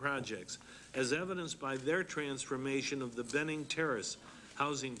housing projects, as evidenced by their transformation of the Benning Terrace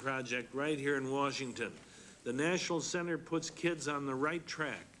housing project right here in Washington. The National Center puts kids on the right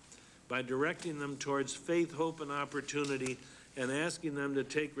track by directing them towards faith, hope, and opportunity, and asking them to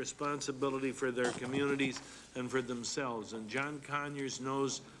take responsibility for their communities and for themselves. And John Conyers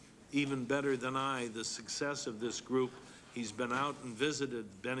knows even better than I the success of this group. He's been out and visited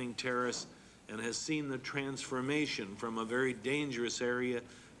Benning Terrace and has seen the transformation from a very dangerous area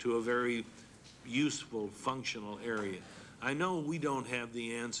to a very useful, functional area. I know we don't have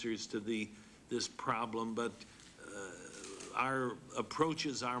the answers to this problem, but our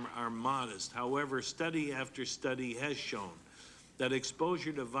approaches are modest. However, study after study has shown that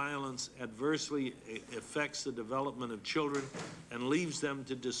exposure to violence adversely affects the development of children and leaves them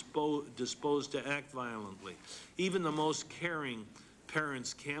to disposed to act violently. Even the most caring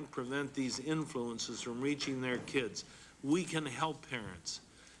parents can't prevent these influences from reaching their kids. We can help parents,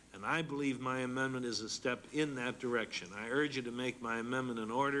 and I believe my amendment is a step in that direction. I urge you to make my amendment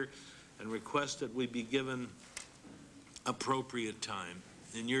in order and request that we be given appropriate time,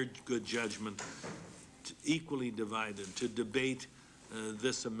 in your good judgment, equally divided to debate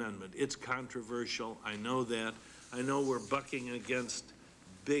this amendment. It's controversial. I know that. I know we're bucking against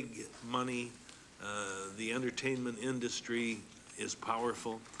big money. The entertainment industry is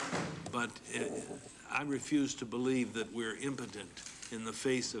powerful, but I refuse to believe that we're impotent in the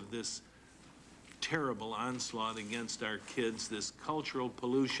face of this terrible onslaught against our kids, this cultural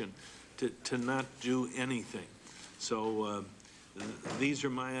pollution, to not do anything. So these are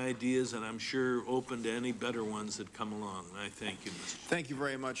my ideas, and I'm sure open to any better ones that come along. And I thank you, Mr. Thank you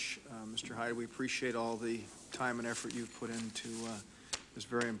very much, Mr. Hyde. We appreciate all the time and effort you've put into this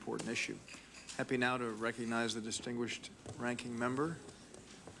very important issue. Happy now to recognize the distinguished ranking member,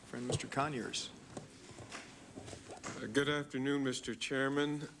 friend Mr. Conyers. Good afternoon, Mr.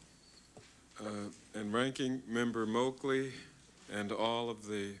 Chairman and Ranking Member Moakley, and all of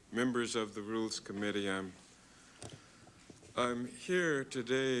the members of the Rules Committee. I'm here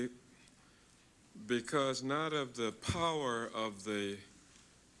today because not of the power of the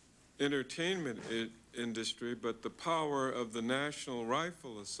entertainment industry, but the power of the National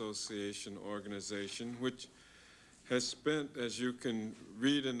Rifle Association organization, which has spent, as you can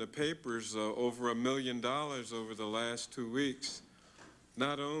read in the papers, over $1 million over the last 2 weeks,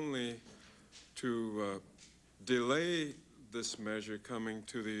 not only to delay this measure coming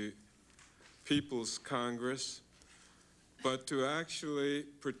to the People's Congress, but to actually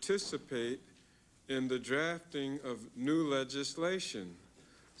participate in the drafting of new legislation.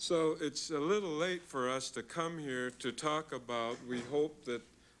 So it's a little late for us to come here to talk about, we hope that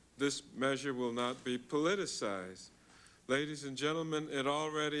this measure will not be politicized. Ladies and gentlemen, it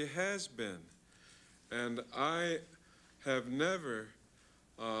already has been. And I have never,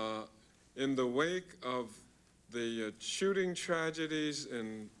 in the wake of the shooting tragedies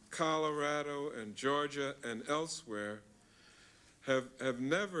in Colorado and Georgia and elsewhere, have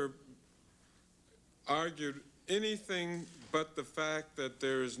never argued anything but the fact that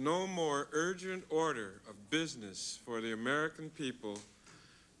there is no more urgent order of business for the American people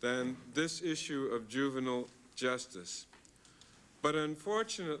than this issue of juvenile justice. But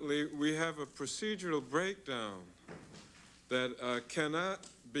unfortunately, we have a procedural breakdown that cannot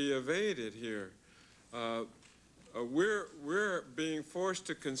be evaded here. We're being forced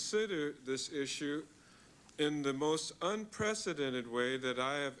to consider this issue in the most unprecedented way that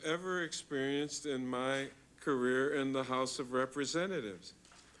I have ever experienced in my career in the House of Representatives.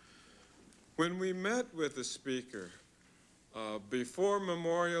 When we met with the Speaker before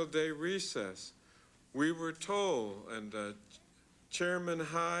Memorial Day recess, we were told, and Chairman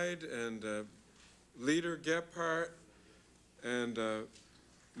Hyde and Leader Gephardt and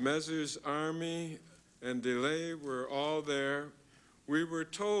Measures Army and DeLay were all there. We were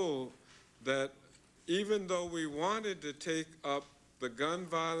told that even though we wanted to take up the gun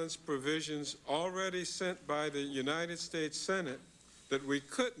violence provisions already sent by the United States Senate, that we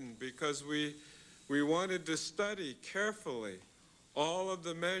couldn't because we wanted to study carefully all of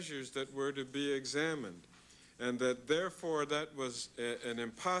the measures that were to be examined, and that therefore that was an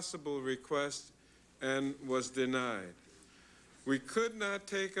impossible request and was denied. We could not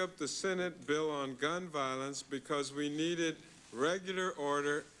take up the Senate bill on gun violence because we needed regular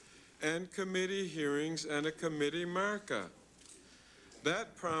order and committee hearings and a committee markup.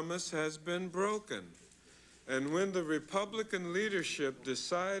 That promise has been broken. And when the Republican leadership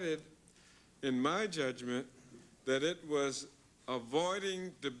decided, in my judgment, that it was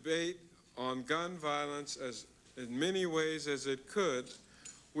avoiding debate on gun violence as in many ways as it could,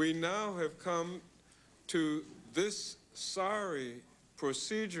 we now have come to this sorry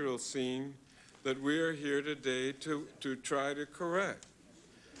procedural scene that we are here today to try to correct.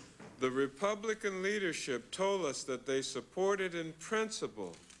 The Republican leadership told us that they supported in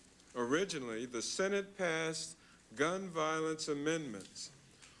principle, originally, the Senate-passed gun violence amendments,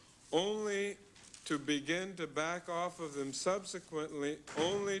 only to begin to back off of them subsequently,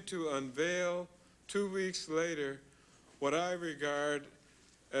 only to unveil 2 weeks later what I regard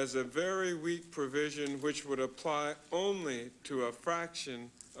as a very weak provision which would apply only to a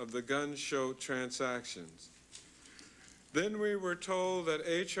fraction of the gun show transactions. Then we were told that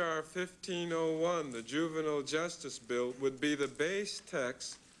H.R. 1501, the Juvenile Justice Bill, would be the base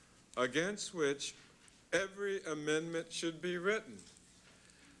text against which every amendment should be written.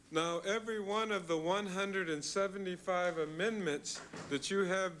 Now, every one of the 175 amendments that you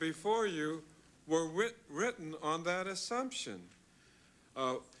have before you were written on that assumption.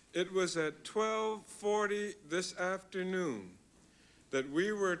 It was at 12:40 this afternoon that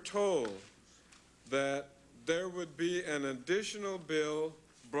we were told that there would be an additional bill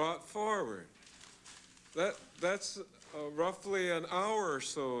brought forward. That's roughly an hour or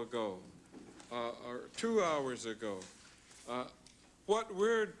so ago, or 2 hours ago. What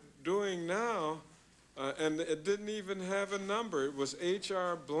we're doing now, and it didn't even have a number, it was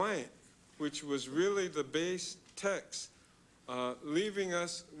H.R. blank, which was really the base text, leaving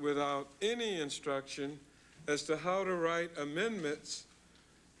us without any instruction as to how to write amendments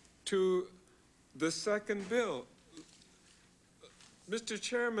to the second bill. Mr.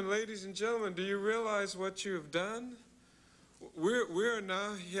 Chairman, ladies and gentlemen, do you realize what you have done? We're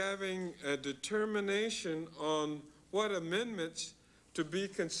now having a determination on what amendments to be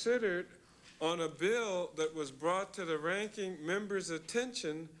considered on a bill that was brought to the ranking member's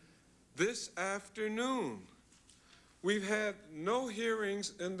attention this afternoon. We've had no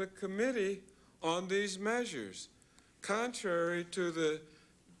hearings in the committee on these measures, contrary to the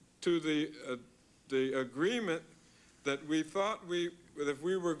agreement that we thought if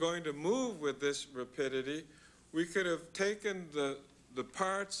we were going to move with this rapidity, we could have taken the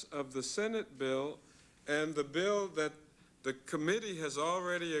parts of the Senate bill and the bill that the committee has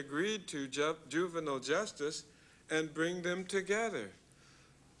already agreed to, juvenile justice, and bring them together.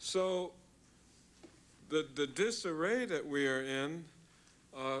 So the disarray that we are in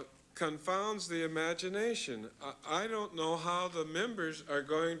confounds the imagination. I don't know how the members are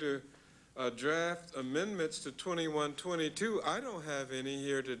going to draft amendments to 2122. I don't have any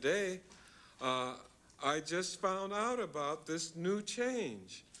here today. I just found out about this new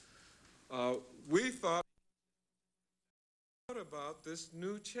change. We thought about this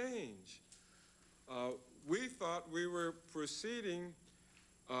new change. We thought we were proceeding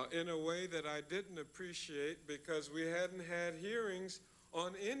in a way that I didn't appreciate because we hadn't had hearings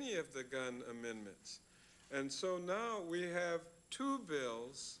on any of the gun amendments. And so now we have two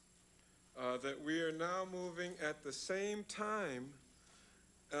bills that we are now moving at the same time,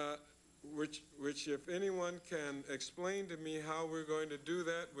 which if anyone can explain to me how we're going to do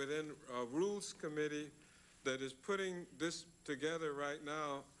that within a Rules Committee that is putting this together right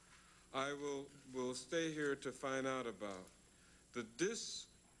now, I will stay here to find out about. The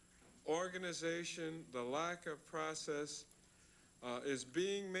disorganization, the lack of process is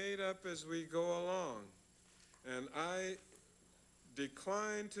being made up as we go along, and I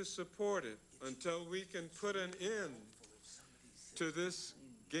decline to support it until we can put an end to this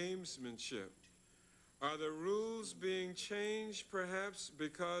gamesmanship. Are the rules being changed perhaps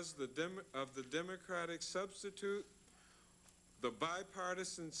because of the Democratic substitute? The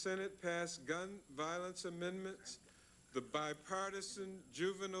bipartisan Senate passed gun violence amendments, the bipartisan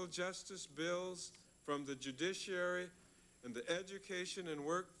juvenile justice bills from the Judiciary and the Education and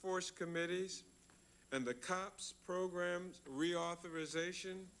Workforce Committees, and the COPS program's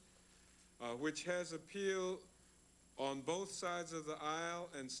reauthorization, which has appeal on both sides of the aisle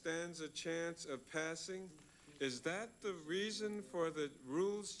and stands a chance of passing. Is that the reason for the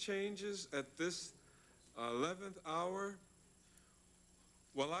rules changes at this 11th hour?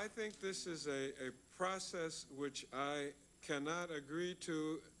 Well, I think this is a process which I cannot agree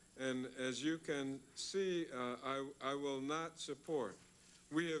to, and as you can see, I will not support.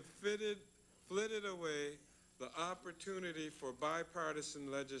 We have flitted away the opportunity for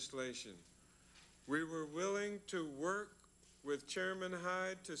bipartisan legislation. We were willing to work with Chairman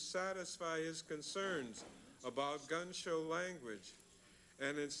Hyde to satisfy his concerns about gun show language,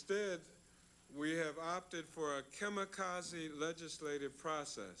 and instead we have opted for a kamikaze legislative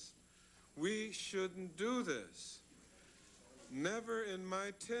process. We shouldn't do this. Never in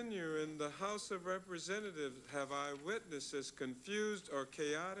my tenure in the House of Representatives have I witnessed this confused or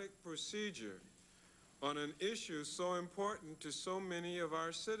chaotic procedure on an issue so important to so many of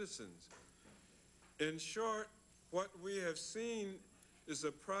our citizens. In short, what we have seen is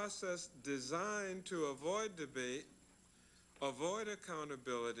a process designed to avoid debate, avoid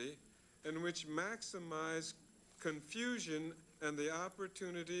accountability, and which maximize confusion and the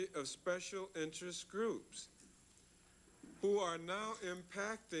opportunity of special interest groups who are now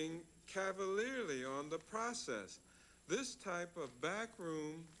impacting cavalierly on the process. This type of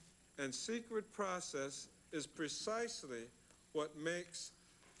backroom and secret process is precisely what makes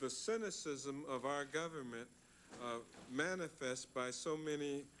the cynicism of our government manifest by so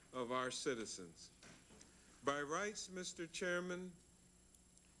many of our citizens. By rights, Mr. Chairman,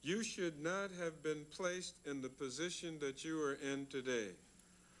 you should not have been placed in the position that you are in today.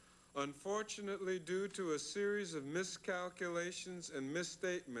 Unfortunately, due to a series of miscalculations and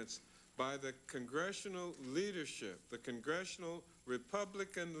misstatements by the congressional leadership, the congressional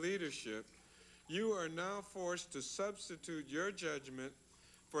Republican leadership, you are now forced to substitute your judgment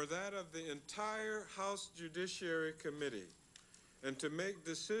for that of the entire House Judiciary Committee and to make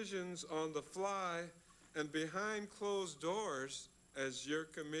decisions on the fly and behind closed doors, as your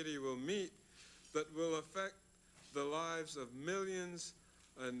committee will meet, that will affect the lives of millions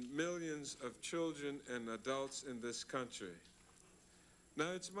and millions of children and adults in this country.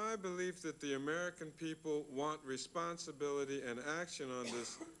 Now, it's my belief that the American people want responsibility and action on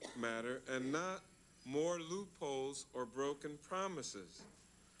this matter and not more loopholes or broken promises.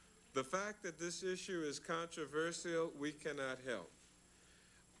 The fact that this issue is controversial, we cannot help.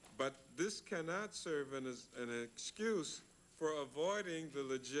 But this cannot serve as an excuse for avoiding the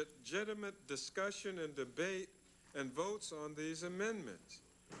legitimate discussion and debate and votes on these amendments.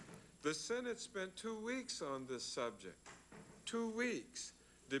 The Senate spent 2 weeks on this subject, 2 weeks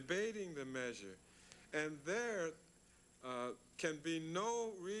debating the measure, and there can be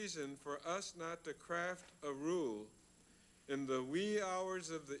no reason for us not to craft a rule in the wee hours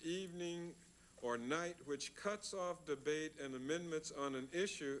of the evening or night which cuts off debate and amendments on an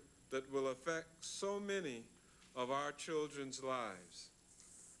issue that will affect so many of our children's lives.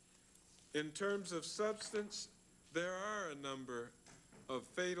 In terms of substance, there are a number of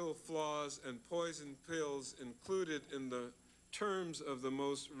fatal flaws and poison pills included in the terms of the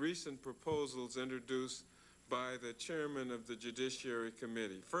most recent proposals introduced by the chairman of the Judiciary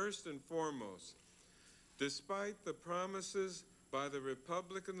Committee. First and foremost, despite the promises by the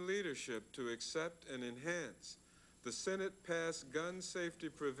Republican leadership to accept and enhance the Senate-passed gun safety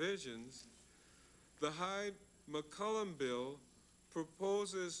provisions, the Hyde-McCollum bill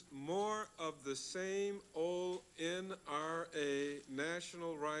proposes more of the same old NRA,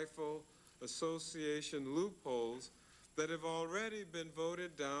 National Rifle Association loopholes that have already been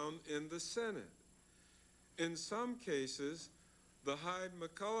voted down in the Senate. In some cases, the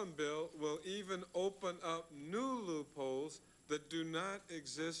Hyde-McCollum bill will even open up new loopholes that do not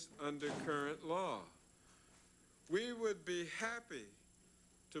exist under current law. We would be happy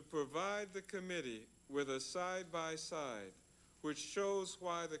to provide the committee with a side-by-side which shows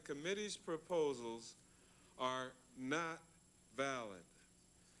why the committee's proposals are not valid.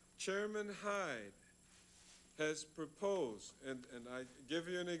 Chairman Hyde has proposed, and I give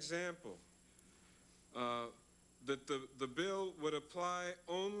you an example, that the bill would apply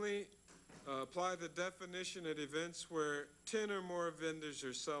the definition at events where 10 or more vendors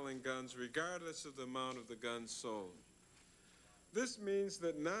are selling guns, regardless of the amount of the guns sold. This means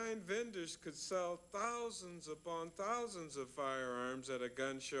that 9 vendors could sell thousands upon thousands of firearms at a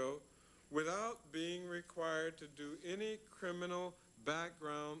gun show without being required to do any criminal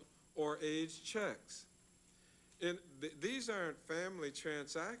background or age checks. These aren't family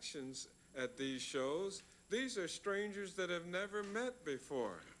transactions at these shows. These are strangers that have never met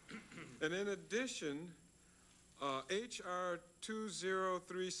before. And in addition, H.R.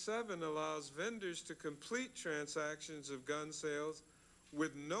 2037 allows vendors to complete transactions of gun sales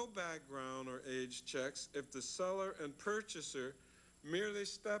with no background or age checks if the seller and purchaser merely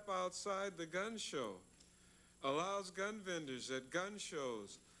step outside the gun show. Allows gun vendors at gun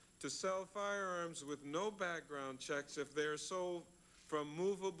shows to sell firearms with no background checks if they are sold from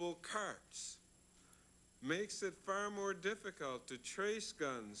movable carts. Makes it far more difficult to trace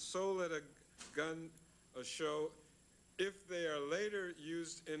guns sold at a show if they are later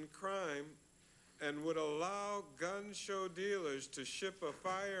used in crime, and would allow gun show dealers to ship a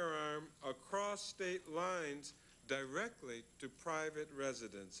firearm across state lines directly to private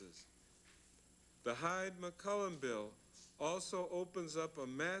residences. The Hyde-McCullum bill also opens up a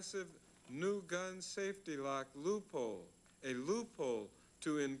massive new gun safety lock loophole, a loophole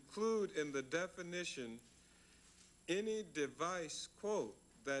to include in the definition any device, quote,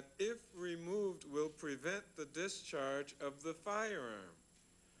 that if removed will prevent the discharge of the firearm.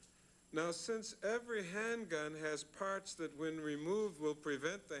 Now, since every handgun has parts that when removed will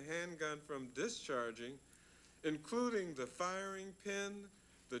prevent the handgun from discharging, including the firing pin,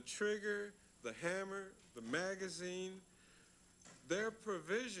 the trigger, the hammer, the magazine, their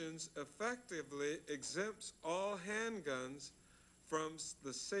provisions effectively exempts all handguns from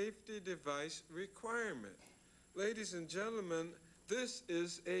the safety device requirement. Ladies and gentlemen, this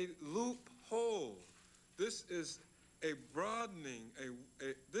is a loophole. This is a broadening,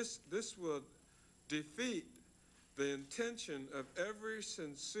 this will defeat the intention of every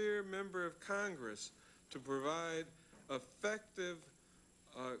sincere member of Congress to provide effective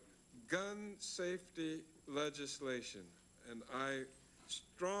gun safety legislation. And I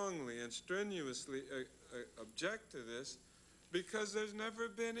strongly and strenuously object to this because there's never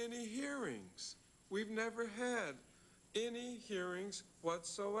been any hearings. We've never had any hearings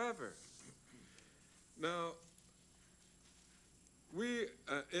whatsoever. Now, we,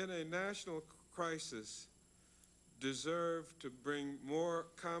 in a national crisis, deserve to bring more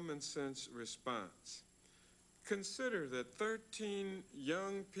common sense response. Consider that 13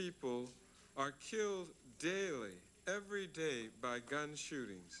 young people are killed daily, every day, by gun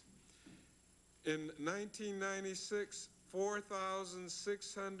shootings. In 1996,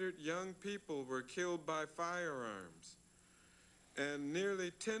 4,600 young people were killed by firearms, and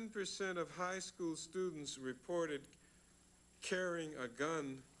nearly 10% of high school students reported carrying a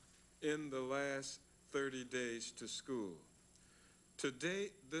gun in the last 30 days to school. To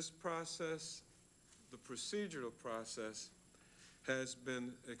date, this process, the procedural process, has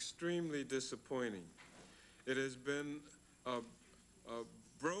been extremely disappointing. It has been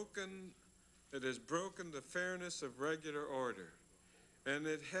it has broken the fairness of regular order, and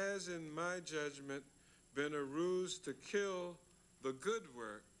it has, in my judgment, been a ruse to kill the good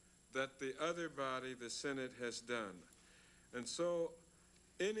work that the other body, the Senate, has done. And so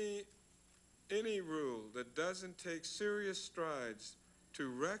any rule that doesn't take serious strides to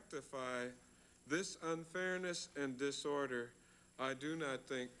rectify this unfairness and disorder, I do not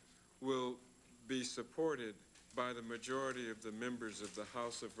think will be supported by the majority of the members of the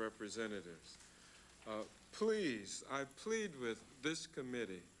House of Representatives. Please, I plead with this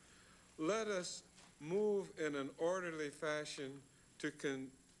committee, let us move in an orderly fashion to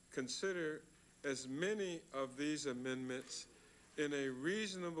consider as many of these amendments in a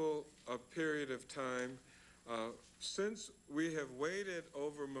reasonable period of time. Since we have waited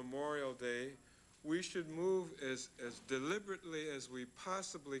over Memorial Day, we should move as deliberately as we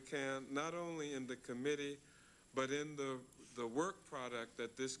possibly can, not only in the committee, but in the work product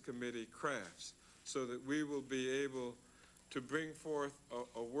that this committee crafts, so that we will be able to bring forth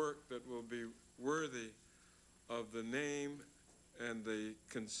a work that will be worthy of the name and the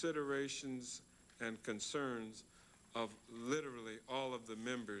considerations and concerns of literally all of the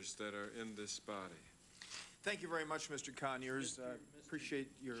members that are in this body. Thank you very much, Mr. Conyers.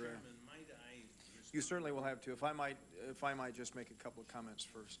 Appreciate your. Chairman, might I You certainly will have to. If I might just make a couple of comments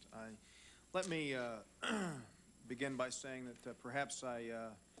first. Let me begin by saying that perhaps I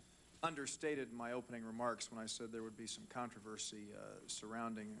understated my opening remarks when I said there would be some controversy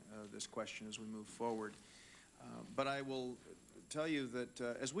surrounding this question as we move forward. But I will tell you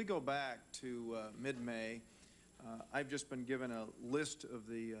that as we go back to mid-May, I've just been given a list of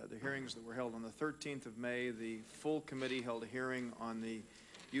the hearings that were held. On the 13th of May, the full committee held a hearing on the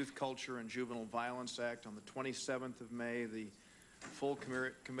Youth Culture and Juvenile Violence Act. On the 27th of May, the full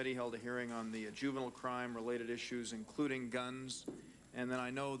committee held a hearing on the juvenile crime-related issues, including guns. And then I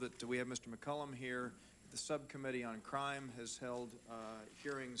know that we have Mr. McCullum here. The subcommittee on crime has held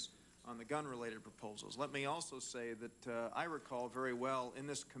hearings on the gun-related proposals. Let me also say that I recall very well in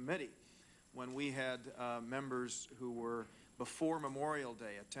this committee when we had members who were before Memorial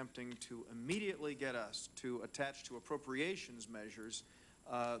Day attempting to immediately get us to attach to appropriations measures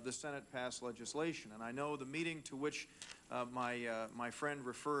the Senate-passed legislation. And I know the meeting to which my friend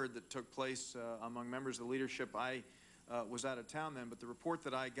referred that took place among members of the leadership, I was out of town then, but the report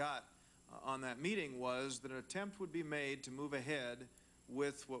that I got on that meeting was that an attempt would be made to move ahead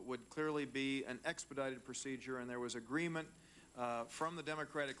with what would clearly be an expedited procedure, and there was agreement from the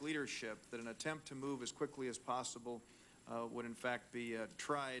Democratic leadership that an attempt to move as quickly as possible would in fact be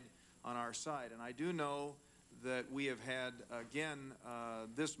tried on our side. And I do know that we have had, again,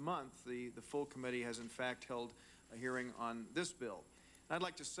 this month, the full committee has in fact held a hearing on this bill. And I'd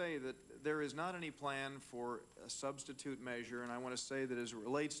like to say that there is not any plan for a substitute measure, and I want to say that as it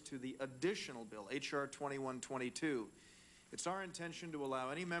relates to the additional bill, H.R. 2122, it's our intention to allow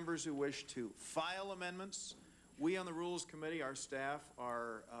any members who wish to file amendments. We on the Rules Committee, our staff,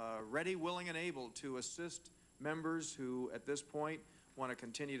 are ready, willing, and able to assist members who, at this point, want to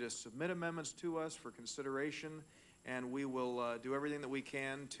continue to submit amendments to us for consideration, and we will do everything that we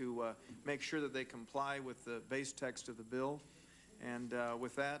can to make sure that they comply with the base text of the bill. And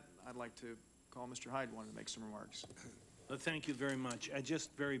with that, I'd like to call Mr. Hyde wanted to make some remarks. Well, thank you very much. I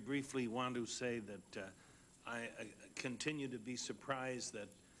just very briefly want to say that I continue to be surprised that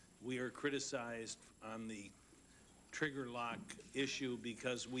we are criticized on the trigger lock issue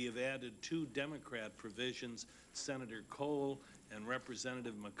because we have added 2 Democrat provisions, Senator Cole and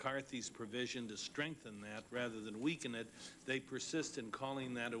Representative McCarthy's provision, to strengthen that rather than weaken it. They persist in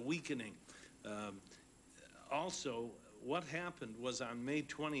calling that a weakening. Also, what happened was on May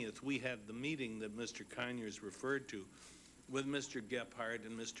 20th, we had the meeting that Mr. Conyers referred to with Mr. Gephardt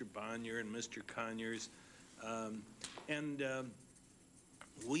and Mr. Bonnier and Mr. Conyers.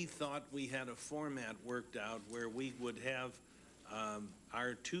 We thought we had a format worked out where we would have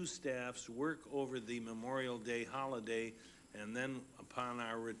our 2 staffs work over the Memorial Day holiday, and then upon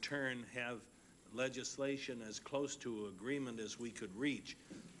our return have legislation as close to agreement as we could reach.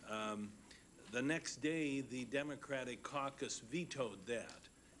 The next day, the Democratic caucus vetoed that,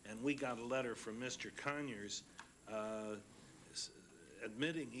 and we got a letter from Mr. Conyers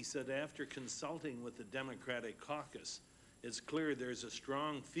admitting, he said, after consulting with the Democratic caucus, it's clear there's a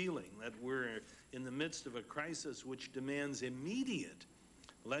strong feeling that we're in the midst of a crisis which demands immediate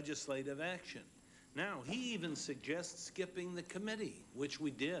legislative action. Now, he even suggests skipping the committee, which we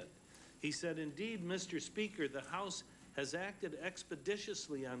did. He said, indeed, Mr. Speaker, the House has acted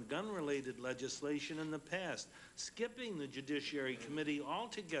expeditiously on gun-related legislation in the past, skipping the Judiciary Committee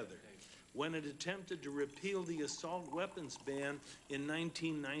altogether when it attempted to repeal the assault weapons ban in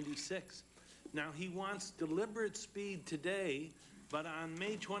 1996. Now, he wants deliberate speed today, but on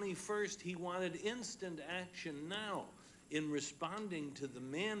May 21st, he wanted instant action now in responding to the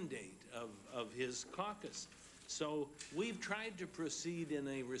mandate of his caucus. So we've tried to proceed in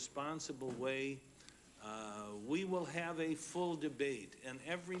a responsible way. We will have a full debate, and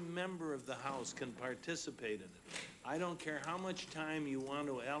every member of the House can participate in it. I don't care how much time you want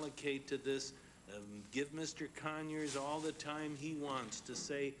to allocate to this. Give Mr. Conyers all the time he wants to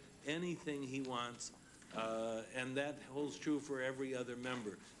say anything he wants, and that holds true for every other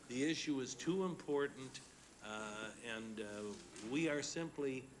member. The issue is too important, and we are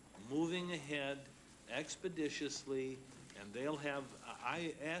simply moving ahead expeditiously, and they'll have,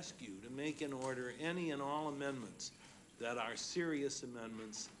 I ask you to make in order any and all amendments that are serious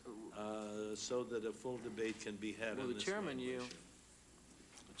amendments so that a full debate can be had on this Chairman, issue.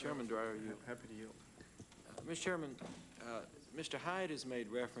 Chairman Dreyer, you. Happy to yield. Mr. Chairman, Mr. Hyde has made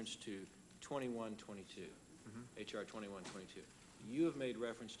reference to 2122, H.R. 2122. You have made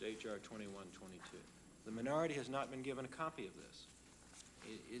reference to H.R. 2122. The minority has not been given a copy of this.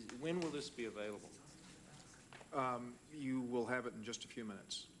 When will this be available? You will have it in just a few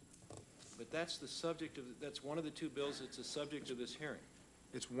minutes. But that's the subject of, that's one of the two bills that's the subject of this hearing.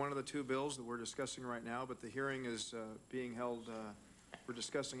 It's one of the two bills that we're discussing right now, but the hearing is being held, we're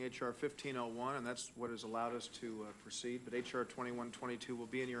discussing H.R. 1501, and that's what has allowed us to proceed, but H.R. 2122 will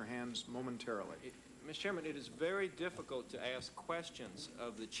be in your hands momentarily. Mr. Chairman, it is very difficult to ask questions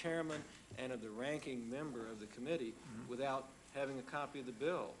of the chairman and of the ranking member of the committee without having a copy of the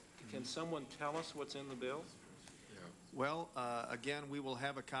bill. Can someone tell us what's in the bill? Well, again, we will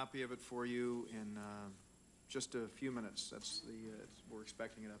have a copy of it for you in just a few minutes. That's the, we're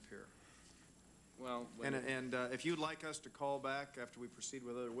expecting it up here. Well, And if you'd like us to call back after we proceed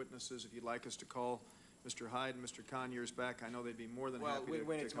with other witnesses, if you'd like us to call Mr. Hyde and Mr. Conyers back, I know they'd be more than happy to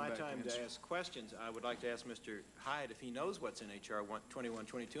when it's come my back time and to answer. ask questions, I would like to ask Mr. Hyde if he knows what's in H.R.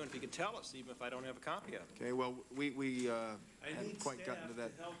 2122, and if he could tell us, even if I don't have a copy of it. Okay, well, we I hadn't need quite staff gotten to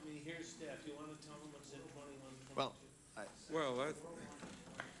that. to help me. Here's staff. Do you want to tell them what's in 2122? Well, Well,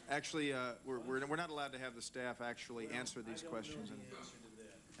 actually, we're not allowed to have the staff actually answer these questions. I don't know the answer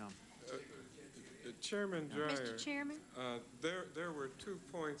to that. Chairman Dreyer. Mr. Chairman? There were 2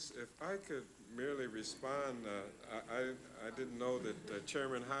 points. If I could merely respond, I didn't know that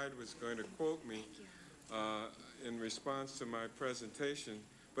Chairman Hyde was going to quote me in response to my presentation,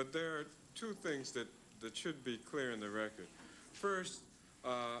 but there are 2 things that should be clear in the record. First,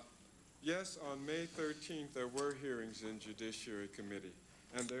 yes, on May 13th, there were hearings in Judiciary Committee,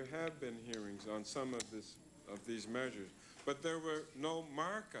 and there have been hearings on some of these measures, but there were no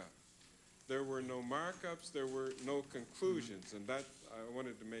markup. There were no markups, there were no conclusions, and that I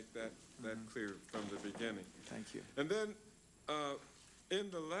wanted to make that clear from the beginning. Thank you. And then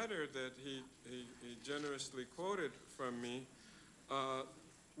in the letter that he generously quoted from me,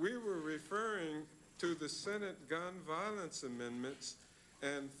 we were referring to the Senate gun violence amendments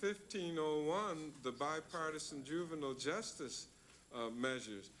and 1501, the bipartisan juvenile justice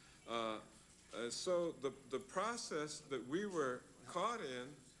measures. So the process that we were caught in,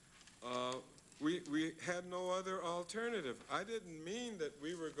 we had no other alternative. I didn't mean that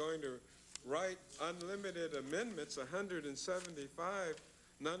we were going to write unlimited amendments, 175,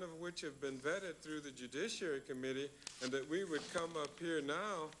 none of which have been vetted through the Judiciary Committee, and that we would come up here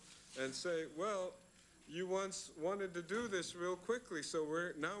now and say, well, you once wanted to do this real quickly, so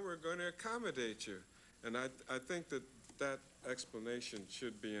now we're going to accommodate you. And I think that explanation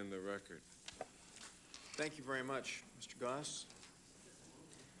should be in the record. Thank you very much, Mr. Goss.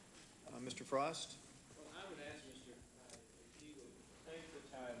 Mr. Frost? Well, I would ask Mr. Hyde if he would take the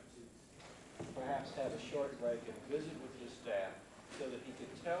time to perhaps have a short break and visit with his staff so that he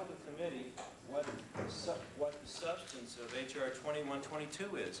could tell the committee what the substance of H.R.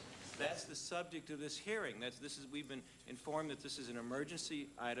 2122 is. That's the subject of this hearing. We've been informed that this is an emergency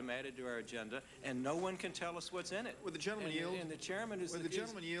item added to our agenda, and no one can tell us what's in it. Would the gentleman yield? And the chairman is... Would the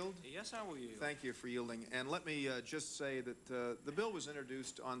gentleman yield? Yes, I will yield. Thank you for yielding. And let me just say that the bill was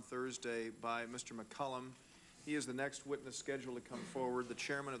introduced on Thursday by Mr. McCullum. He is the next witness scheduled to come forward, the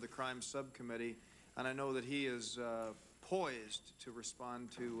chairman of the Crime Subcommittee, and I know that he is poised to respond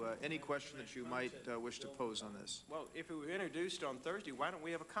to any question that you might wish to pose on this. Well, if it were introduced on Thursday, why don't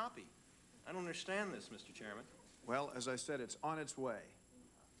we have a copy? I don't understand this, Mr. Chairman. Well, as I said, it's on its way.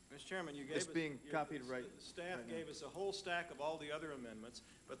 Mr. Chairman, you gave It's us... being copied right... The staff right now. gave us a whole stack of all the other amendments,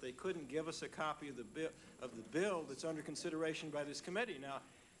 but they couldn't give us a copy of the bill that's under consideration by this committee. Now,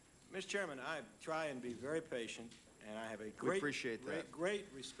 Mr. Chairman, I try and be very patient, and I have a great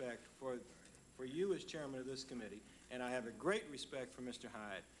respect for you as chairman of this committee, and I have a great respect for Mr.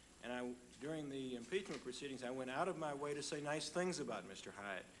 Hyde. And during the impeachment proceedings, I went out of my way to say nice things about Mr.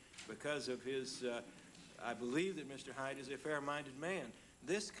 Hyde because of his, I believe that Mr. Hyde is a fair-minded man.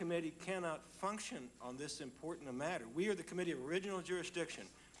 This committee cannot function on this important a matter. We are the committee of original jurisdiction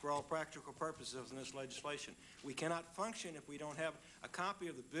for all practical purposes in this legislation. We cannot function if we don't have a copy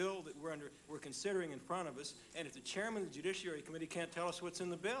of the bill that we're considering in front of us, and if the chairman of the Judiciary Committee can't tell us what's in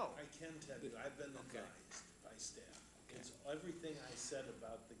the bill. I can tell you, I've been advised by staff. It's everything I said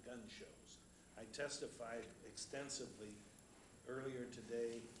about the gun shows. I testified extensively earlier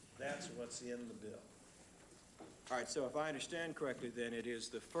today. That's what's in the bill. All right, so if I understand correctly, then it is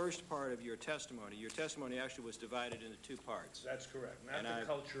the first part of your testimony. Your testimony actually was divided into 2 parts. That's correct. Not the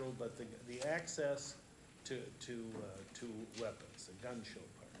cultural, but the access to weapons, the gun show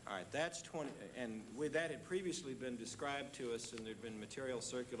part. All right, that's 20, and that had previously been described to us, and there'd been material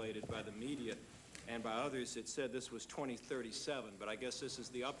circulated by the media and by others that said this was 2037, but I guess this is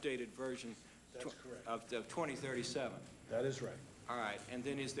the updated version of 2037. That is right. All right, and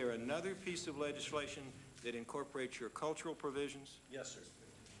then is there another piece of legislation that incorporates your cultural provisions? Yes, sir.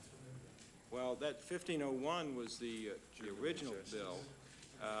 Well, that 1501 was the original bill.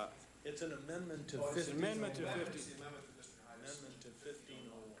 It's an amendment to 1501. It's an amendment to 15. Amendment to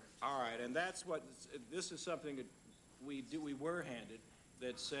 1501. All right, and that's what, this is something that we were handed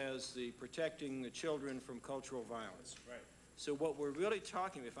that says the protecting the children from cultural violence. Right. So what we're really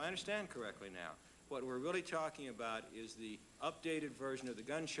talking, if I understand correctly now, what we're really talking about is the updated version of the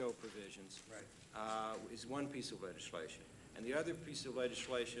gun show provisions. Right. Is one piece of legislation. And the other piece of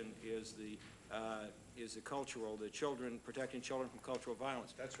legislation is the cultural, the children, protecting children from cultural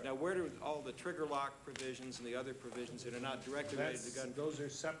violence. That's right. Now, where do all the trigger lock provisions and the other provisions that are not directly related to gun? Those are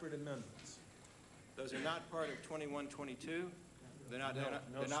separate amendments. Those are not part of 2122? They're not, No,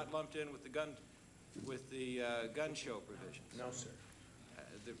 they're sir. not lumped in with the gun show provisions? No, sir.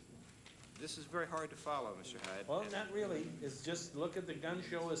 This is very hard to follow, Mr. Hyde. Well, not really. It's just look at the gun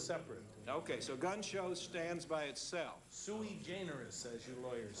show as separate. Okay, so gun show stands by itself. Sui generis, as you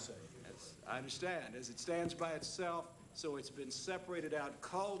lawyers say. I understand, as it stands by itself, so it's been separated out,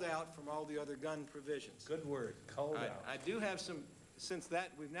 culled out from all the other gun provisions. Good word, culled out. I do have some, since that,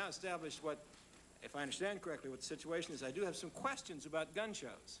 we've now established what, if I understand correctly, what the situation is, I do have some questions about gun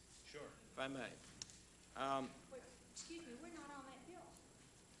shows. Sure. If I may. Wait, excuse me, we're not on that bill.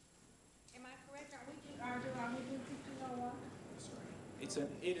 Am I correct? Are we doing 1501?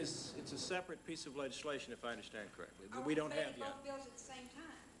 It's a separate piece of legislation, if I understand correctly, that we don't have yet. Both bills at the same time?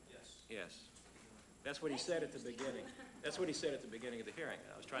 Yes. That's what he said at the beginning. That's what he said at the beginning of the hearing.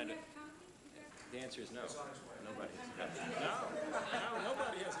 I was trying to, the answer is no. Nobody has a copy. No,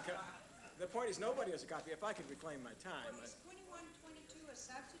 nobody has a copy. The point is nobody has a copy. If I could reclaim my time. Is 2122 a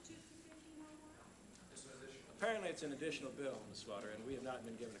substitute for 1501? Apparently it's an additional bill, Ms. Slaughter, and we have not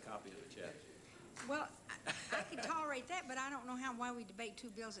been given a copy of it yet. Well, I could tolerate that, but I don't know why we debate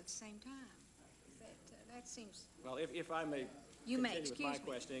two bills at the same time. That seems... Well, if I may You may, continue with my excuse me,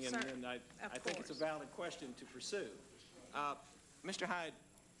 questioning, sir. and I Of think it's a course. valid question to pursue. Mr. Hyde,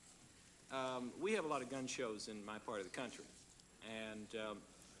 we have a lot of gun shows in my part of the country, and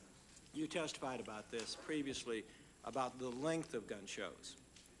you testified about this previously, about the length of gun shows.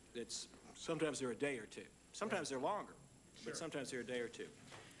 Sometimes they're a day or two. Sometimes they're longer, but sometimes they're a day or two.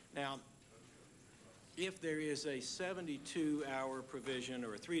 Now, if there is a 72-hour provision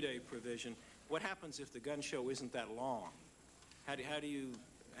or a 3-day provision, what happens if the gun show isn't that long? How do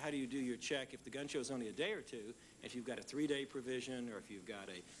you do your check if the gun show is only a day or two? If you've got a 3-day provision, or if you've got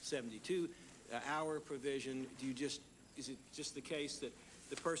a 72-hour provision, is it just the case that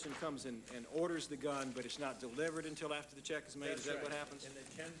the person comes and orders the gun, but it's not delivered until after the check is made? That's is that right. what happens? And it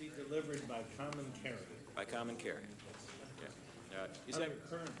can be delivered by common carrier. By common carrier. Yeah. Is Under that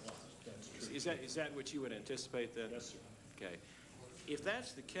current law, that's true. is that what you would anticipate then? Yes, sir. Okay. If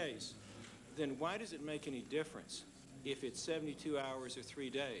that's the case, then why does it make any difference if it's 72 hours or 3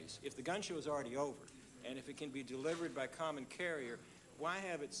 days? If the gun show is already over, and if it can be delivered by common carrier, why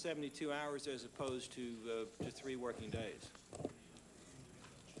have it 72 hours as opposed to 3 working days?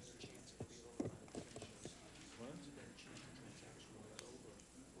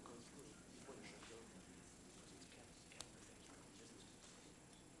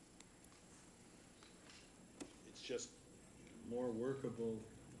 It's just more workable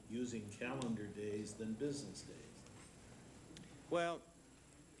using calendar days than business days. Well,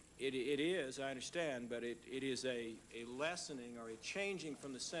 it is, I understand, but it is a lessening or a changing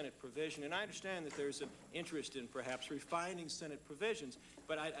from the Senate provision. And I understand that there's an interest in perhaps refining Senate provisions,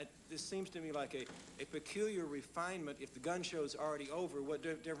 but this seems to me like a peculiar refinement. If the gun show is already over, what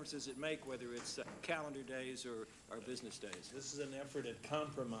difference does it make whether it's calendar days or business days? This is an effort at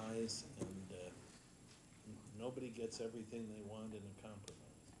compromise, and nobody gets everything they want in a compromise.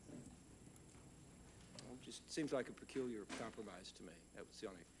 Well, it just seems like a peculiar compromise to me. That was the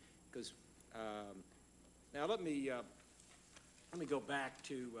only, because now let me go back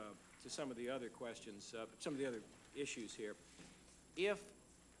to some of the other questions, some of the other issues here.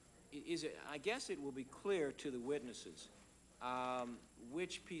 I guess it will be clear to the witnesses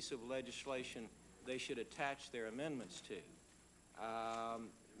which piece of legislation they should attach their amendments to.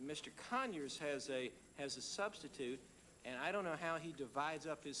 Mr. Conyers has a substitute, and I don't know how he divides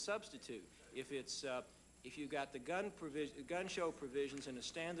up his substitute. If you've got the gun show provisions in a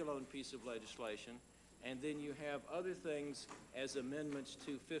standalone piece of legislation, and then you have other things as amendments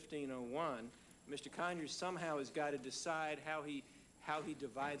to 1501, Mr. Conyers somehow has got to decide how he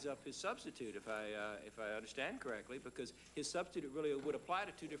divides up his substitute, if I understand correctly, because his substitute really would apply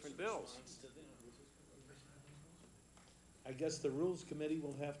to 2 different bills. I guess the Rules Committee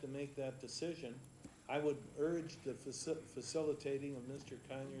will have to make that decision. I would urge the facilitating of Mr.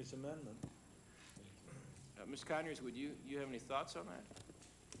 Conyers' amendment. Mr. Conyers, would you have any thoughts on that?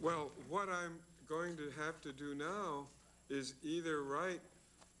 Well, what I'm going to have to do now is either write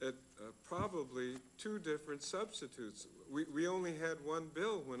at probably two different substitutes. We only had one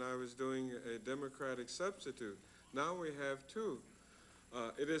bill when I was doing a Democratic substitute. Now we have two.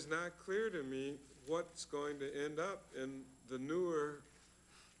 It is not clear to me what's going to end up in the newer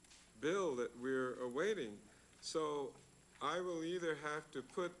bill that we're awaiting. So I will either have to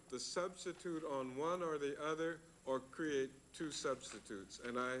put the substitute on one or the other, or create two substitutes.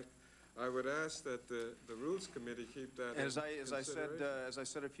 And I would ask that the Rules Committee keep that in consideration. As I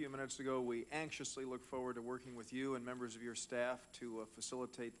said a few minutes ago, we anxiously look forward to working with you and members of your staff to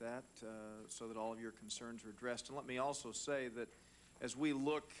facilitate that so that all of your concerns are addressed. And let me also say that as we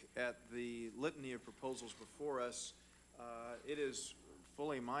look at the litany of proposals before us, it is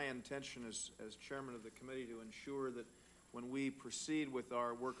fully my intention as chairman of the committee to ensure that when we proceed with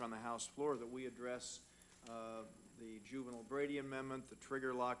our work on the House floor, that we address the Juvenile Brady Amendment, the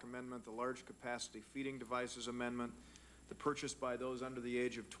Trigger Lock Amendment, the Large Capacity Feeding Devices Amendment, the purchase by those under the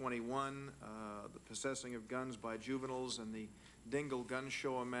age of 21, the possessing of guns by juveniles, and the Dingell Gun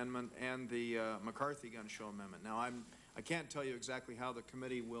Show Amendment, and the McCarthy Gun Show Amendment. Now, I can't tell you exactly how the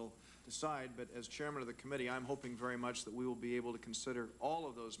committee will decide, but as chairman of the committee, I'm hoping very much that we will be able to consider all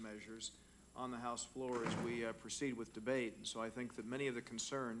of those measures on the House floor as we proceed with debate. And so I think that many of the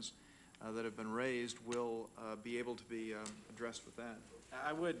concerns that have been raised will be able to be addressed with that.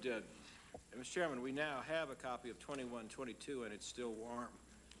 I would, Mr. Chairman, we now have a copy of 2122, and it's still warm.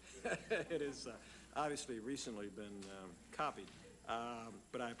 It has obviously recently been copied,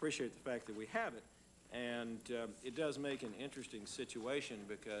 but I appreciate the fact that we have it. And it does make an interesting situation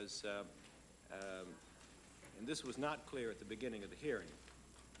because, and this was not clear at the beginning of the hearing,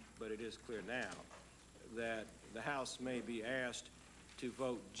 but it is clear now, that the House may be asked to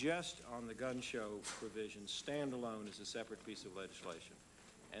vote just on the gun show provision standalone as a separate piece of legislation.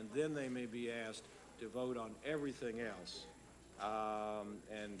 And then they may be asked to vote on everything else.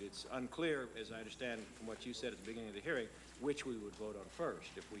 And it's unclear, as I understand from what you said at the beginning of the hearing, which we would vote on first,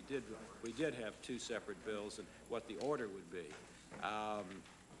 if we did have two separate bills, and what the order would be.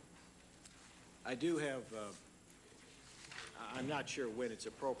 I do have, I'm not sure when it's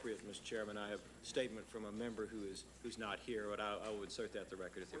appropriate, Mr. Chairman. I have a statement from a member who's not here, but I will insert that to the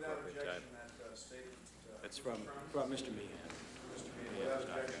record at the appropriate time. That statement, that's from Mr. Meehan. Mr. Meehan, without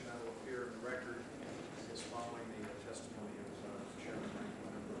objection, that will appear in the record as following the testimony of Chairman.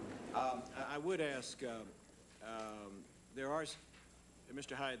 I would ask,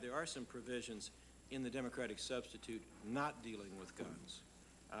 Mr. Hyde, there are some provisions in the Democratic substitute not dealing with guns.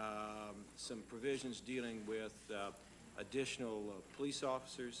 Some provisions dealing with additional police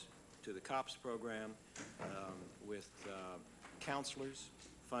officers to the COPS program, with counselors,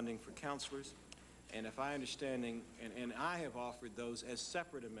 funding for counselors. And if I understanding, and I have offered those as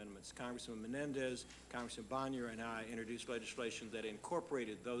separate amendments. Congressman Menendez, Congressman Bonnier, and I introduced legislation that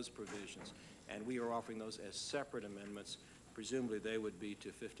incorporated those provisions. And we are offering those as separate amendments. Presumably they would be to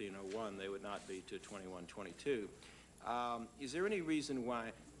 1501. They would not be to 2122. Is there any reason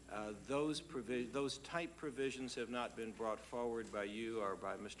why those type provisions have not been brought forward by you or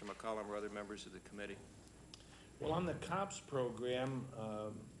by Mr. McCollum or other members of the committee? Well, on the COPS program,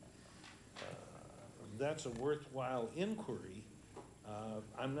 that's a worthwhile inquiry.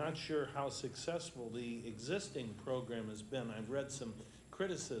 I'm not sure how successful the existing program has been. I've read some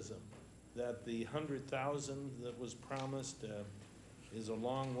criticism that the 100,000 that was promised is a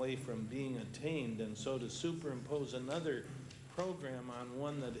long way from being attained, and so to superimpose another program on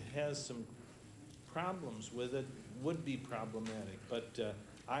one that has some problems with it would be problematic. But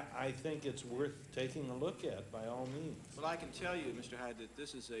I think it's worth taking a look at by all means. Well, I can tell you, Mr. Hyde, that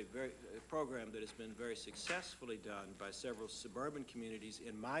this is a program that has been very successfully done by several suburban communities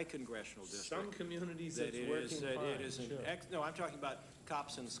in my congressional district. Some communities it's working fine. No, I'm talking about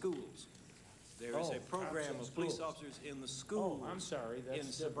cops in schools. There is a program of police officers in the schools. Oh, I'm sorry, that's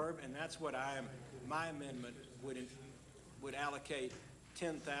in suburban, and that's what my amendment would allocate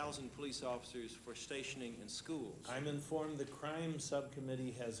 10,000 police officers for stationing in schools. I'm informed the crime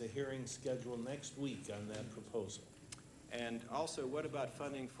subcommittee has a hearing scheduled next week on that proposal. And also, what about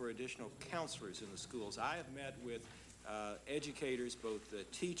funding for additional counselors in the schools? I have met with educators, both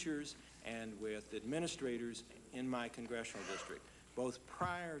teachers and with administrators in my congressional district, both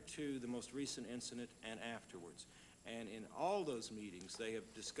prior to the most recent incident and afterwards. And in all those meetings, they have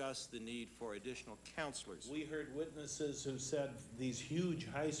discussed the need for additional counselors. We heard witnesses who said these huge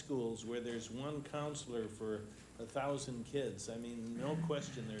high schools where there's one counselor for 1,000 kids. I mean, no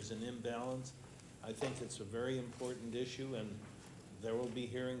question there's an imbalance. I think it's a very important issue, and there will be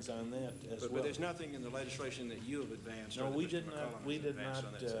hearings on that as well. But there's nothing in the legislation that you have advanced or No, that we Mr. did McCollum not, we has did advanced not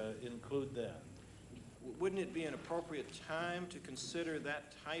on that subject. include that. Wouldn't it be an appropriate time to consider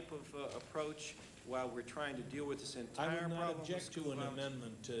that type of approach while we're trying to deal with this entire I would problem? not of object school to an violence?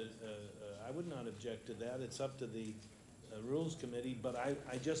 amendment to, I would not object to that. It's up to the Rules Committee, but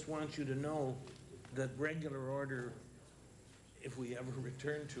I just want you to know that regular order, if we ever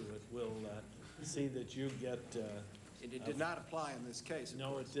return to it, will see that you get... It did not apply in this case.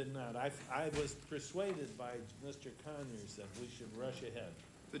 No, it did not. I was persuaded by Mr. Conyers that we should rush ahead.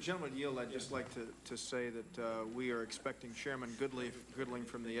 The gentleman yield, I'd just like to say that we are expecting Chairman Goodling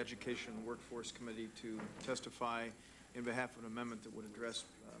from the Education and Workforce Committee to testify in behalf of an amendment that would address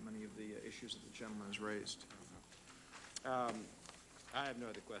many of the issues that the gentleman has raised. I have no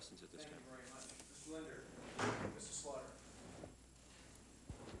other questions at this time. Thank you very much. Mr. Linder. Mrs. Slaughter.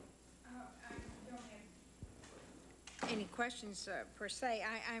 I don't have any questions per se.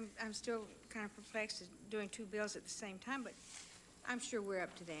 I'm still kind of perplexed at doing two bills at the same time, but I'm sure we're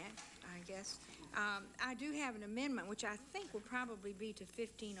up to that, I guess. I do have an amendment, which I think will probably be to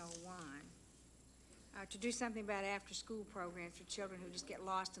 1501, to do something about after-school programs for children who just get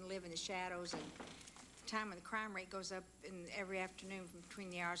lost and live in the shadows, and the time when the crime rate goes up every afternoon from between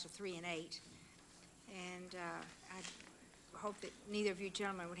the hours of 3 and 8. And I hope that neither of you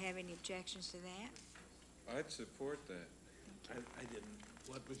gentlemen would have any objections to that. I'd support that. I didn't.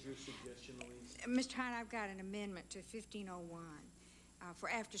 What was your suggestion, Louise? Mr. Hyde, I've got an amendment to 1501 for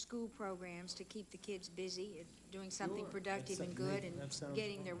after-school programs to keep the kids busy, doing something productive and good, and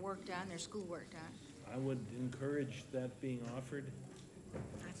getting their work done, their schoolwork done. I would encourage that being offered.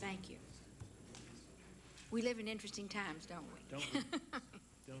 I thank you. We live in interesting times, don't we? Don't we?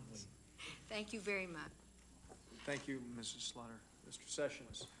 Don't we? Thank you very much. Thank you, Mrs. Slaughter. Mr.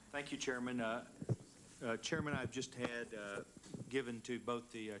 Sessions. Thank you, Chairman. Chairman, I've just had given to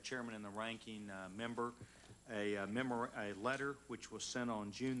both the chairman and the ranking member a letter which was sent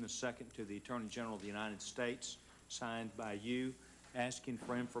on June the 2nd to the Attorney General of the United States, signed by you, asking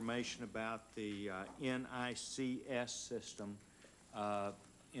for information about the NICS system.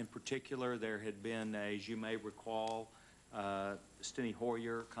 In particular, there had been, as you may recall, Steny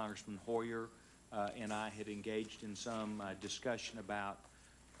Hoyer, Congressman Hoyer, and I had engaged in some discussion about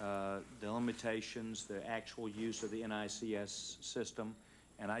the limitations, the actual use of the NICS system.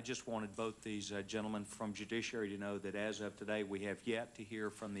 And I just wanted both these gentlemen from Judiciary to know that as of today, we have yet to hear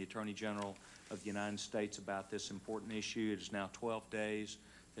from the Attorney General of the United States about this important issue. It is now 12 days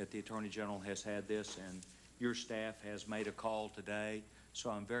that the Attorney General has had this, and your staff has made a call today. So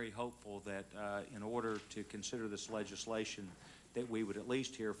I'm very hopeful that in order to consider this legislation, that we would at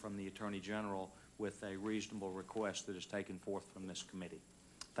least hear from the Attorney General with a reasonable request that is taken forth from this committee.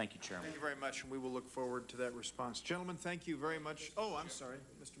 Thank you, Chairman. Thank you very much, and we will look forward to that response. Gentlemen, thank you very much. Oh, I'm sorry,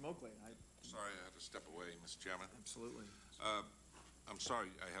 Mr. Moakley. Sorry, I had to step away, Mr. Chairman. Absolutely. I'm sorry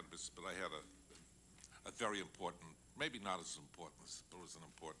I had this, but I had a very important, maybe not as important, but it was an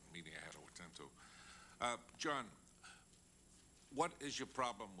important meeting I had to attend to. John, what is your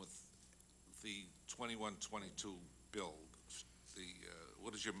problem with the 2122 bill?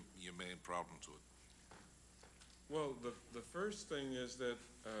 What is your main problem to it? Well, the first thing is that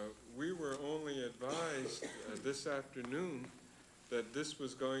we were only advised this afternoon that this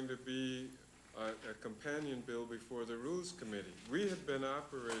was going to be a companion bill before the Rules Committee. We had been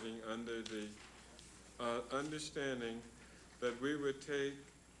operating under the understanding that we would take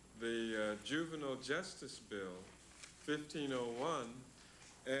the Juvenile Justice Bill, 1501,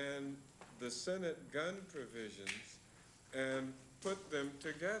 and the Senate gun provisions and put them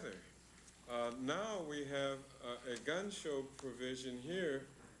together. Now we have a gun show provision here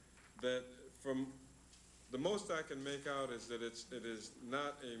that, from the most I can make out, is that it is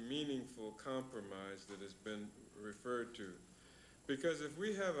not a meaningful compromise that has been referred to. Because if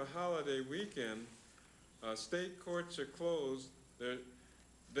we have a holiday weekend, state courts are closed,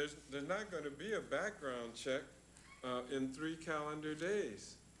 there's not going to be a background check in 3 calendar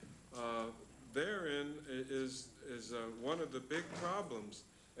days. Therein is one of the big problems.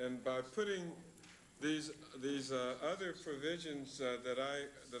 And by putting these other provisions that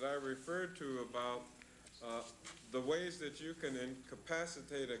I referred to about the ways that you can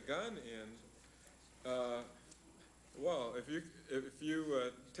incapacitate a gun in, well, if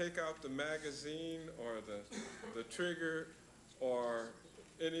you take out the magazine or the trigger or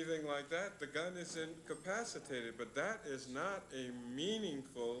anything like that, the gun is incapacitated. But that is not a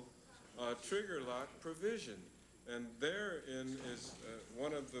meaningful trigger lock provision. And therein is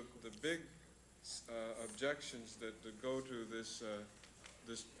one of the big objections that go to this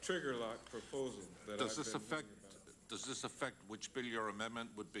trigger lock proposal that Does I've this been affect? does this affect which bill your amendment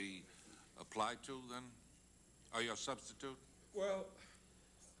would be applied to then? Or your substitute? Well,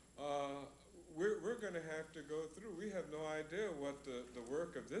 we're going to have to go through. We have no idea what the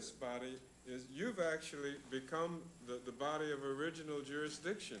work of this body is. You've actually become the body of original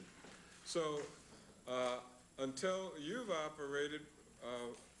jurisdiction. So until you've operated,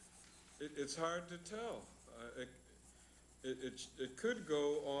 it's hard to tell. It could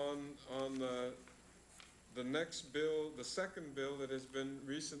go on the next bill, the second bill that has been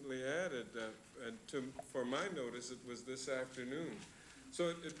recently added, and for my notice, it was this afternoon. So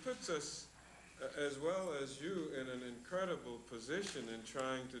it puts us, as well as you, in an incredible position in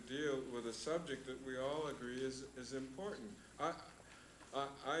trying to deal with a subject that we all agree is important.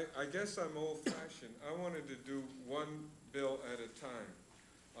 I guess I'm old-fashioned. I wanted to do one bill at a time.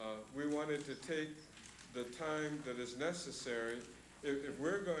 We wanted to take the time that is necessary. If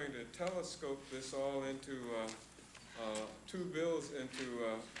we're going to telescope this all into two bills into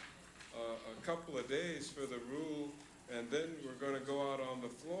a couple of days for the rule, and then we're going to go out on the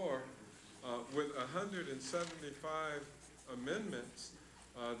floor with 175 amendments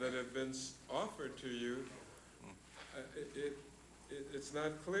that have been offered to you, it's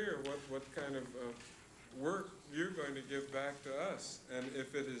not clear what kind of work you're going to give back to us. And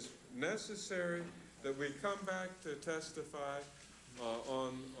if it is necessary that we come back to testify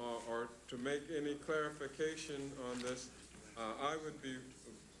on or to make any clarification on this, I would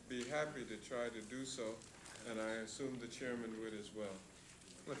be happy to try to do so, and I assume the chairman would as well.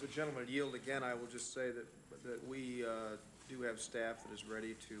 If the gentleman would yield again, I will just say that we do have staff that is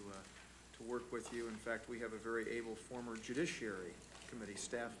ready to work with you. In fact, we have a very able former Judiciary Committee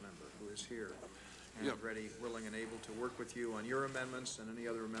staff member who is here and ready, willing, and able to work with you on your amendments and any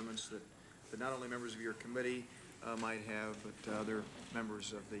other amendments that not only members of your committee might have, but other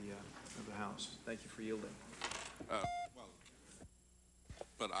members of the House. Thank you for yielding.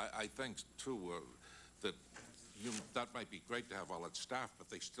 But I think, too, that might be great to have all that staff, but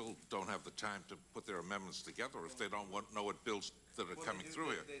they still don't have the time to put their amendments together if they don't know what bills that are coming through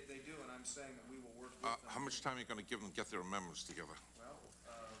here. They do, and I'm saying that we will work with them. How much time are you going to give them to get their amendments together? Well,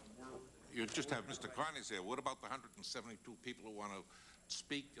 You just have Mr. Carney's here. What about the 172 people who want to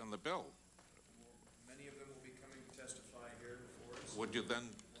speak on the bill? many of them will be coming to testify here before us.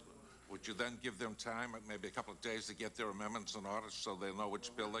 Would you then give them time, maybe a couple of days, to get their amendments in order so they know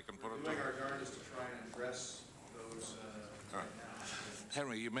which bill they can put into? We're doing our darndest to try and address those right now.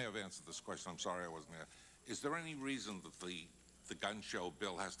 Henry, you may have answered this question. I'm sorry I wasn't there. Is there any reason that the gun show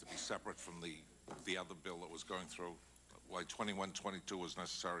bill has to be separate from the other bill that was going through? Why 2122 was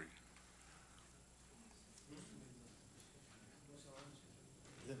necessary?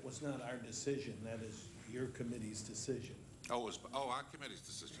 That was not our decision. That is your committee's decision. Oh, our committee's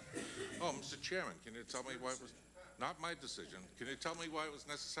decision. Oh, Mr. Chairman, can you tell me why it was not my decision? Can you tell me why it was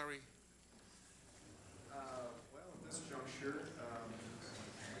necessary? Well, in this juncture,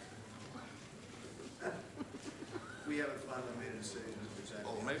 we haven't finally made a decision exactly.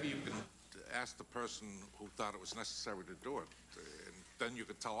 Well, maybe you can ask the person who thought it was necessary to do it, and then you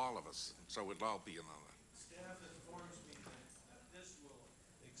could tell all of us, so we'd all be in on it. Staff informs me that this will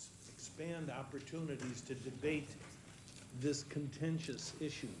expand opportunities to debate this contentious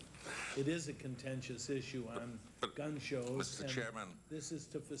issue. It is a contentious issue on gun shows. Mr. Chairman. This is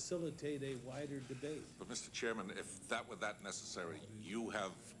to facilitate a wider debate. But, Mr. Chairman, if that were that necessary, you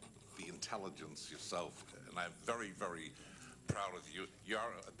have the intelligence yourself, and I'm very, very proud of your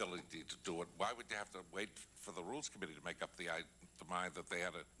ability to do it. Why would you have to wait for the Rules Committee to make up the mind that they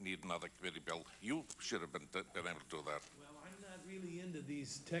had to need another committee bill? You should have been able to do that. Well, I'm not really into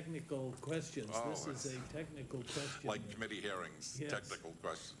these technical questions. Oh, this is a technical question. Like committee hearings, yes. Technical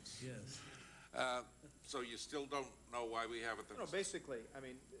questions. Yes. So you still don't know why we have it? No, basically, I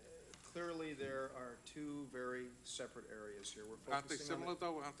mean, clearly there are two very separate areas here. We're focusing Aren't they similar,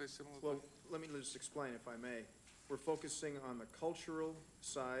 though? Aren't they similar? Well, let me just explain, if I may. We're focusing on the cultural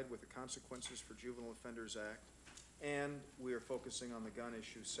side with the Consequences for Juvenile Offenders Act, and we are focusing on the gun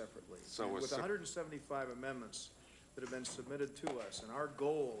issue separately. So and with 175 amendments that have been submitted to us, and our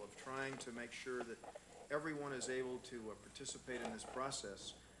goal of trying to make sure that everyone is able to participate in this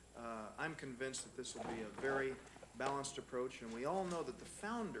process, I'm convinced that this will be a very balanced approach, and we all know that the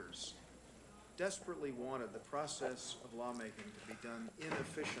founders desperately wanted the process of lawmaking to be done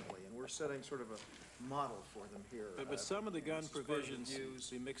inefficiently, and we're setting sort of a model for them here. But some of the gun provisions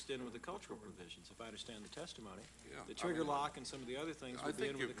be mixed in with the cultural provisions, if I understand the testimony. Yeah, The trigger lock and some of the other things will be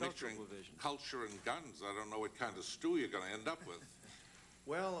in with the cultural provisions. Culture and guns. I don't know what kind of stew you're going to end up with.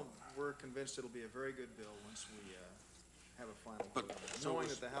 Well, we're convinced it'll be a very good bill once we have a final vote. So Knowing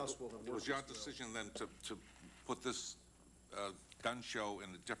that the House will have it was worked your this bill. decision then to put this gun show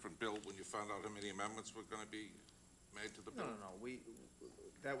in a different bill when you found out how many amendments were going to be made to the bill? No.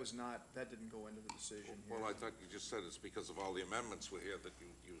 That didn't go into the decision here. Well, I thought you just said it's because of all the amendments were here that you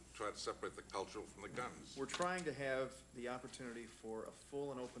try to separate the cultural from the guns. We're trying to have the opportunity for a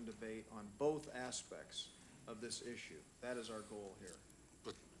full and open debate on both aspects of this issue. That is our goal here.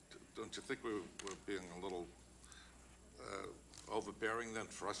 But don't you think we're being a little overbearing then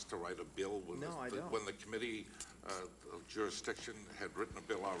for us to write a bill when, No, I don't. when the committee of jurisdiction had written a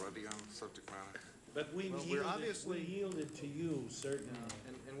bill already on the subject matter? But we Well, we yielded to you, certainly.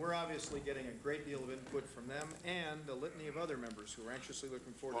 And we're obviously getting a great deal of input from them and a litany of other members who are anxiously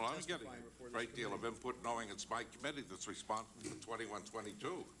looking forward Well, to I'm getting testifying before a this great deal of committee. input knowing it's my committee that's responsible for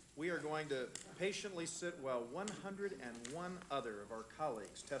 2122. We are going to patiently sit while 101 other of our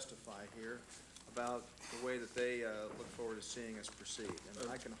colleagues testify here about the way that they look forward to seeing us proceed,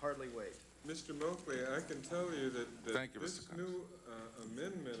 and I can hardly wait. Mr. Moakley, I can tell you that Thank you, this Mr. Cox. new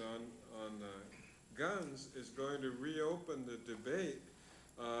amendment on guns is going to reopen the debate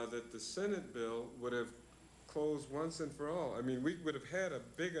that the Senate bill would have closed once and for all. I mean, we would have had a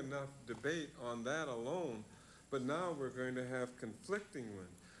big enough debate on that alone, but now we're going to have conflicting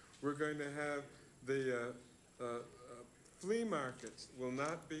ones. We're going to have the flea markets will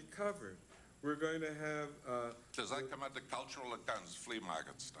not be covered. We're going to have... Does that come under cultural or guns, flea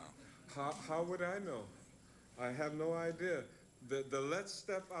markets now? How would I know? I have no idea. The let's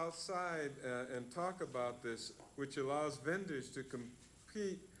step outside and talk about this, which allows vendors to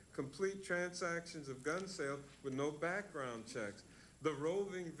complete transactions of gun sales with no background checks. The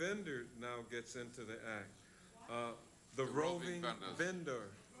roving vendor now gets into the act. The roving vendor.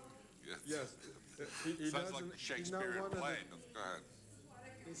 Yes. He Sounds like doesn't. a Shakespearean play. Go ahead.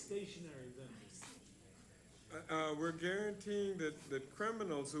 The stationary vendors. We're guaranteeing that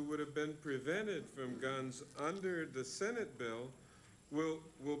criminals who would have been prevented from guns under the Senate bill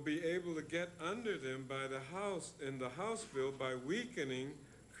will be able to get under them by the House, in the House bill, by weakening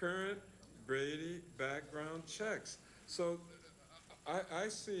current Brady background checks. So I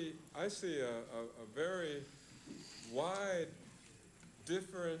see a very wide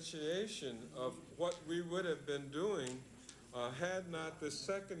differentiation of what we would have been doing had not the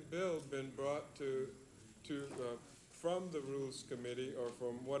second bill been brought from the Rules Committee or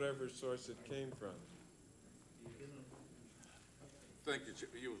from whatever source it came from. Thank you.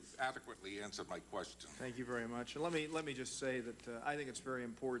 You've adequately answered my question. Thank you very much. And let me just say that I think it's very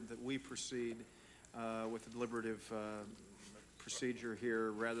important that we proceed with the deliberative procedure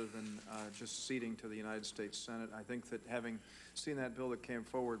here rather than just ceding to the United States Senate. I think that having seen that bill that came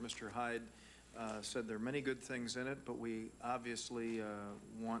forward, Mr. Hyde said there are many good things in it, but we obviously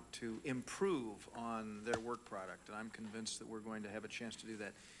want to improve on their work product, and I'm convinced that we're going to have a chance to do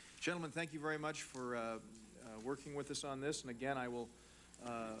that. Gentlemen, thank you very much for working with us on this, and again, I will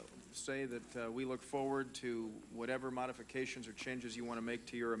say that we look forward to whatever modifications or changes you want to make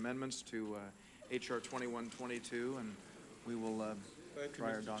to your amendments to H.R. 2122, and we will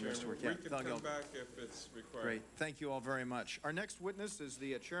try our darndest to work. We can come back if it's required. Great. Thank you all very much. Our next witness is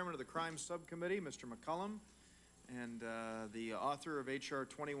the chairman of the Crime Subcommittee, Mr. McCullum, and the author of H.R.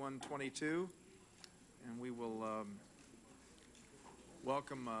 2122. And we will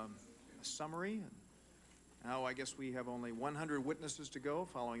welcome a summary. Now I guess we have only 100 witnesses to go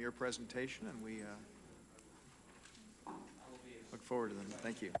following your presentation, and we look forward to them.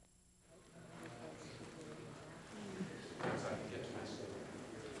 Thank you.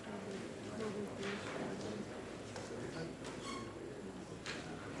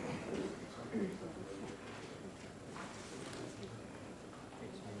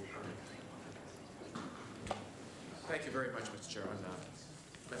 Thank you very much, Mr. Chairman.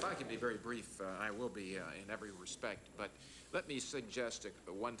 If I can be very brief, I will be in every respect, but let me suggest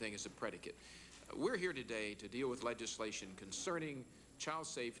one thing as a predicate. We're here today to deal with legislation concerning child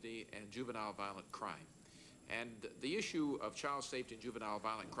safety and juvenile violent crime. And the issue of child safety and juvenile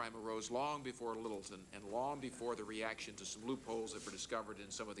violent crime arose long before Littleton and long before the reaction to some loopholes that were discovered in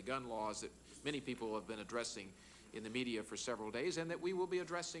some of the gun laws that many people have been addressing in the media for several days and that we will be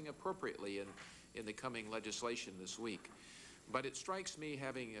addressing appropriately in the coming legislation this week. But it strikes me,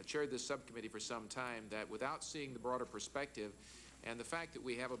 having chaired this subcommittee for some time, that without seeing the broader perspective and the fact that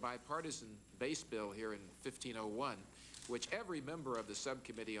we have a bipartisan base bill here in 1501, which every member of the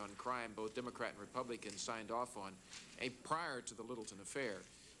subcommittee on crime, both Democrat and Republican, signed off on prior to the Littleton affair,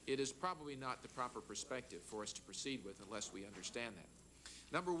 it is probably not the proper perspective for us to proceed with unless we understand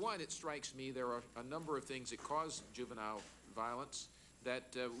that. Number one, it strikes me there are a number of things that cause juvenile violence that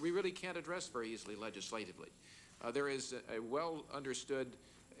we really can't address very easily legislatively. There is a well-understood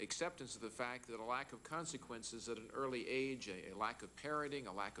acceptance of the fact that a lack of consequences at an early age, a lack of parenting,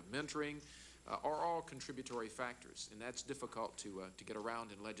 a lack of mentoring, are all contributory factors, and that's difficult to get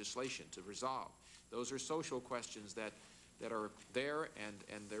around in legislation, to resolve. Those are social questions that are there,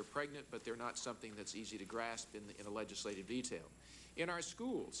 and they're pregnant, but they're not something that's easy to grasp in a legislative detail. In our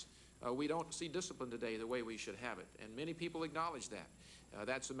schools, we don't see discipline today the way we should have it, and many people acknowledge that.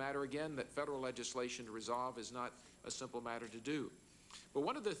 That's a matter, again, that federal legislation to resolve is not a simple matter to do. But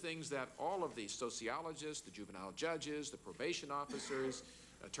one of the things that all of the sociologists, the juvenile judges, the probation officers,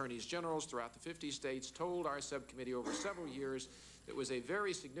 attorneys generals throughout the 50 states told our subcommittee over several years that was a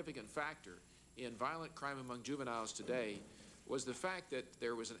very significant factor in violent crime among juveniles today was the fact that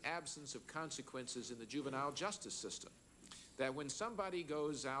there was an absence of consequences in the juvenile justice system. That when somebody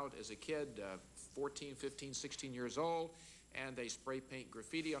goes out as a kid, 14, 15, 16 years old, and they spray paint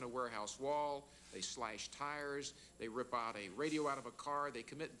graffiti on a warehouse wall, they slash tires, they rip out a radio out of a car, they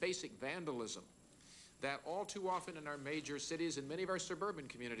commit basic vandalism, that all too often in our major cities and many of our suburban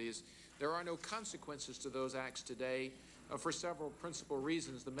communities, there are no consequences to those acts today for several principal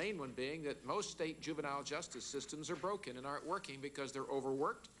reasons, the main one being that most state juvenile justice systems are broken and aren't working because they're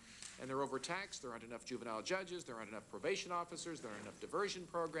overworked and they're overtaxed, there aren't enough juvenile judges, there aren't enough probation officers, there aren't enough diversion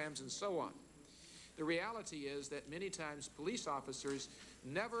programs, and so on. The reality is that many times police officers,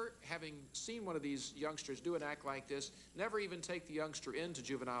 never having seen one of these youngsters do an act like this, never even take the youngster into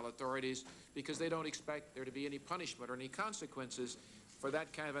juvenile authorities because they don't expect there to be any punishment or any consequences for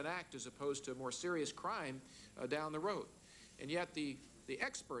that kind of an act as opposed to a more serious crime down the road. And yet the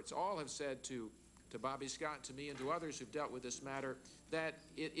experts all have said to Bobby Scott, to me, and to others who've dealt with this matter, that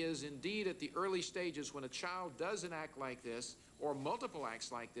it is indeed at the early stages when a child does an act like this, or multiple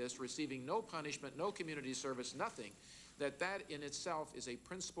acts like this, receiving no punishment, no community service, nothing, that in itself is a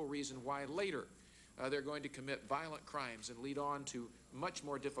principal reason why later they're going to commit violent crimes and lead on to much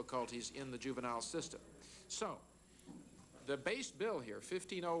more difficulties in the juvenile system. So, the base bill here,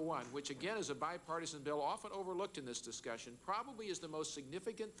 1501, which again is a bipartisan bill, often overlooked in this discussion, probably is the most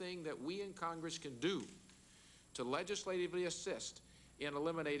significant thing that we in Congress can do to legislatively assist in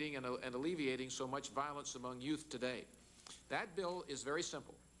eliminating and alleviating so much violence among youth today. That bill is very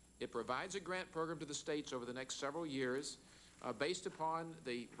simple. It provides a grant program to the states over the next several years based upon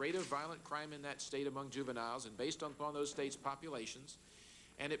the rate of violent crime in that state among juveniles and based upon those states' populations.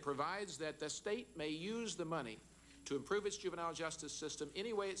 And it provides that the state may use the money to improve its juvenile justice system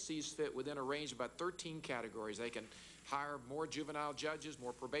any way it sees fit within a range of about 13 categories. They can hire more juvenile judges,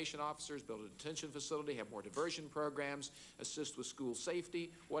 more probation officers, build a detention facility, have more diversion programs, assist with school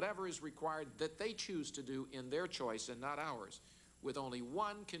safety, whatever is required that they choose to do in their choice and not ours, with only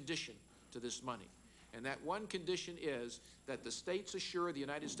one condition to this money. And that one condition is that the states assure the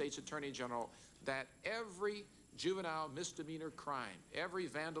United States Attorney General that every juvenile misdemeanor crime, every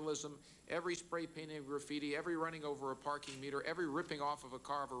vandalism, every spray painting of graffiti, every running over a parking meter, every ripping off of a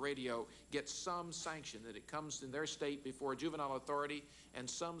car of a radio gets some sanction, that it comes in their state before a juvenile authority and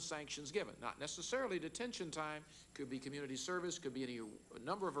some sanctions given. Not necessarily detention time, could be community service, could be a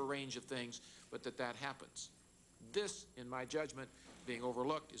number of a range of things, but that happens. This, in my judgment, being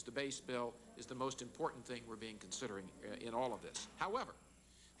overlooked is the base bill, is the most important thing we're being considering in all of this. However,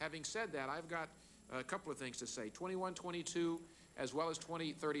 having said that, I've got a couple of things to say. 2122 as well as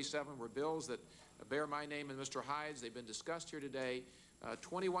 2037 were bills that bear my name and Mr. Hyde's. They've been discussed here today.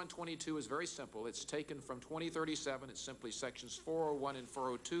 2122 is very simple. It's taken from 2037. It's simply sections 401 and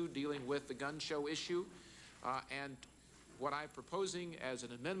 402 dealing with the gun show issue. And what I'm proposing as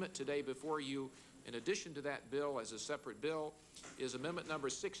an amendment today before you, in addition to that bill as a separate bill, is amendment number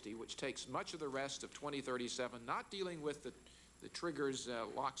 60, which takes much of the rest of 2037, not dealing with the triggers,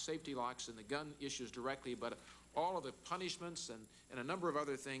 locks, safety locks, and the gun issues directly, but all of the punishments and a number of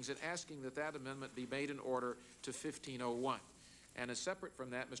other things, and asking that amendment be made in order to 1501. And as separate from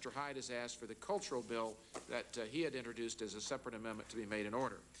that, Mr. Hyde has asked for the cultural bill that he had introduced as a separate amendment to be made in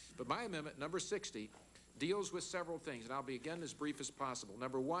order. But my amendment, number 60, deals with several things, and I'll be again as brief as possible.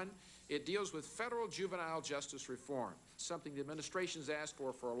 Number one, it deals with federal juvenile justice reform, something the administration's asked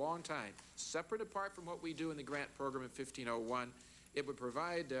for a long time. Separate apart from what we do in the grant program in 1501, it would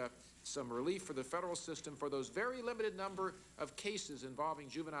provide some relief for the federal system for those very limited number of cases involving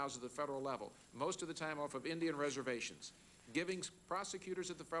juveniles at the federal level, most of the time off of Indian reservations, giving prosecutors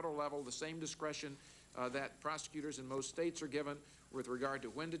at the federal level the same discretion that prosecutors in most states are given with regard to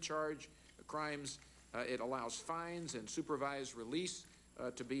when to charge crimes. It allows fines and supervised release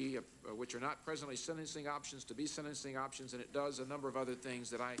to be, which are not presently sentencing options, to be sentencing options, and it does a number of other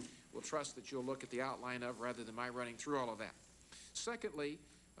things that I will trust that you'll look at the outline of rather than my running through all of that. Secondly,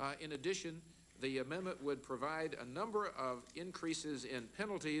 in addition, the amendment would provide a number of increases in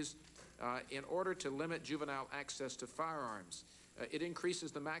penalties in order to limit juvenile access to firearms. It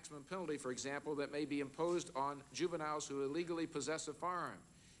increases the maximum penalty, for example, that may be imposed on juveniles who illegally possess a firearm.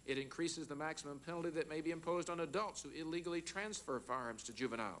 It increases the maximum penalty that may be imposed on adults who illegally transfer firearms to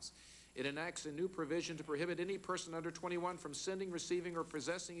juveniles. It enacts a new provision to prohibit any person under 21 from sending, receiving, or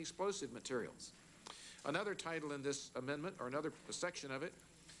possessing explosive materials. Another title in this amendment, or another section of it,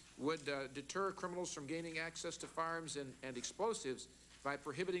 would deter criminals from gaining access to firearms and explosives by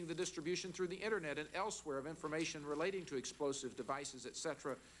prohibiting the distribution through the internet and elsewhere of information relating to explosive devices,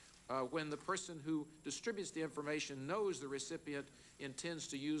 etc., when the person who distributes the information knows the recipient intends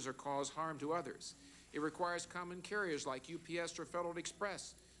to use or cause harm to others. It requires common carriers like UPS or Federal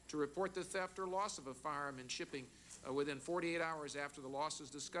Express to report the theft or loss of a firearm in shipping within 48 hours after the loss is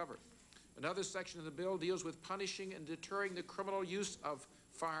discovered. Another section of the bill deals with punishing and deterring the criminal use of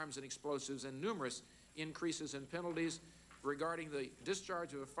firearms and explosives, and numerous increases in penalties regarding the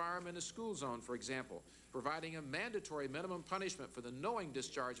discharge of a firearm in a school zone, for example, providing a mandatory minimum punishment for the knowing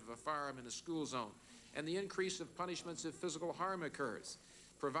discharge of a firearm in a school zone, and the increase of punishments if physical harm occurs.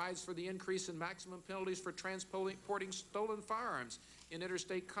 Provides for the increase in maximum penalties for transporting stolen firearms in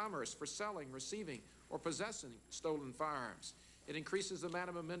interstate commerce for selling, receiving, or possessing stolen firearms. It increases the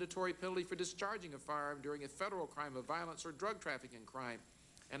minimum mandatory penalty for discharging a firearm during a federal crime of violence or drug trafficking crime,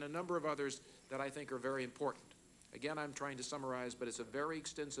 and a number of others that I think are very important. Again, I'm trying to summarize, but it's a very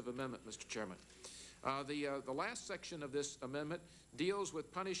extensive amendment, Mr. Chairman. The last section of this amendment deals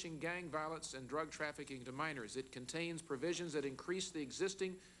with punishing gang violence and drug trafficking to minors. It contains provisions that increase the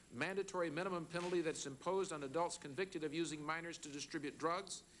existing mandatory minimum penalty that's imposed on adults convicted of using minors to distribute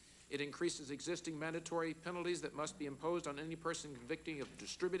drugs. It increases existing mandatory penalties that must be imposed on any person convicted of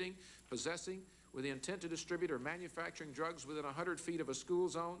distributing, possessing, with the intent to distribute or manufacturing drugs within 100 feet of a school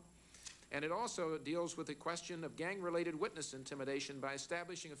zone. And it also deals with the question of gang-related witness intimidation by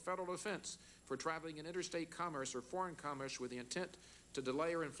establishing a federal offense for traveling in interstate commerce or foreign commerce with the intent to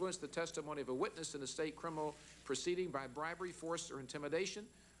delay or influence the testimony of a witness in a state criminal proceeding by bribery, force, or intimidation,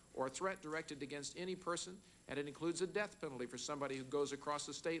 or threat directed against any person. And it includes a death penalty for somebody who goes across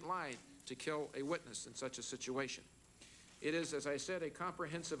the state line to kill a witness in such a situation. It is, as I said, a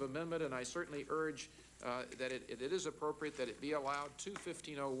comprehensive amendment, and I certainly urge that it is appropriate that it be allowed to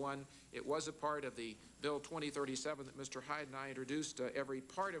 1501. It was a part of the Bill 2037 that Mr. Hyde and I introduced, every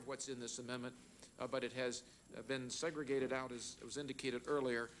part of what's in this amendment, but it has been segregated out, as was indicated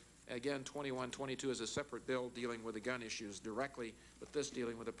earlier. Again, 2122 is a separate bill dealing with the gun issues directly, but this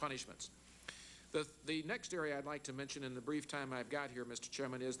dealing with the punishments. The next area I'd like to mention in the brief time I've got here, Mr.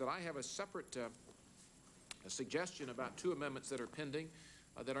 Chairman, is that I have a separate a suggestion about two amendments that are pending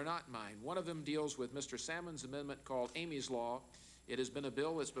that are not mine. One of them deals with Mr. Salmon's amendment called Amy's Law. It has been a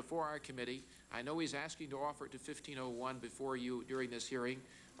bill that's before our committee. I know he's asking to offer it to 1501 before you during this hearing.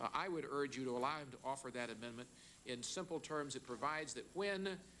 I would urge you to allow him to offer that amendment. In simple terms, it provides that when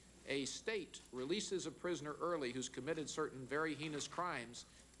a state releases a prisoner early who's committed certain very heinous crimes,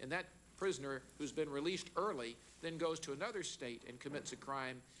 and that prisoner who's been released early then goes to another state and commits a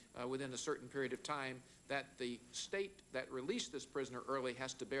crime within a certain period of time, that the state that released this prisoner early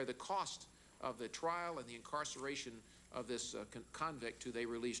has to bear the cost of the trial and the incarceration of this convict who they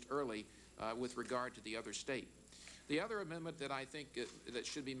released early with regard to the other state. The other amendment that I think that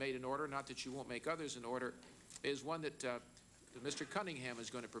should be made in order, not that you won't make others in order, is one that Mr. Cunningham is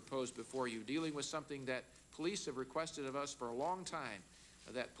going to propose before you, dealing with something that police have requested of us for a long time,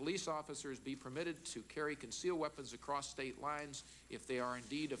 that police officers be permitted to carry concealed weapons across state lines if they are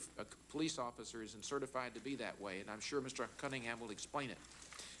indeed police officers and certified to be that way. And I'm sure Mr. Cunningham will explain it.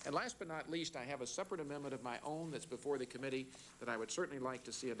 And last but not least, I have a separate amendment of my own that's before the committee that I would certainly like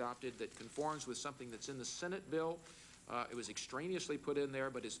to see adopted that conforms with something that's in the Senate bill. It was extraneously put in there,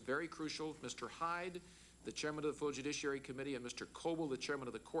 but it's very crucial. Mr. Hyde, the chairman of the Full Judiciary Committee, and Mr. Coble, the chairman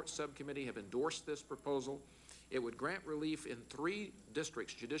of the Court Subcommittee, have endorsed this proposal. It would grant relief in 3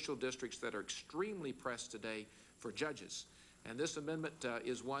 districts, judicial districts, that are extremely pressed today for judges. And this amendment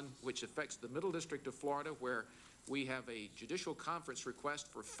is one which affects the Middle District of Florida, where we have a judicial conference request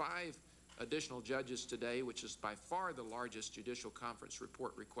for 5 additional judges today, which is by far the largest judicial conference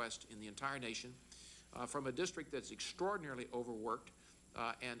report request in the entire nation, from a district that's extraordinarily overworked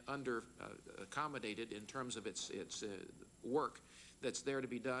and under accommodated in terms of its work that's there to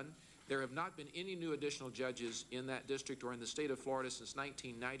be done. There have not been any new additional judges in that district or in the state of Florida since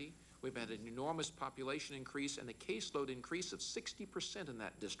 1990. We've had an enormous population increase and a caseload increase of 60% in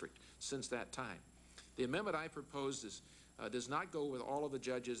that district since that time. The amendment I propose is does not go with all of the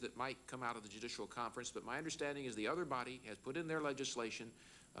judges that might come out of the judicial conference, but my understanding is the other body has put in their legislation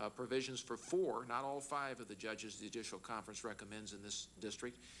provisions for 4, not all 5 of the judges the judicial conference recommends in this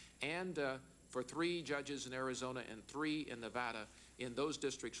district, and for 3 judges in Arizona and 3 in Nevada, in those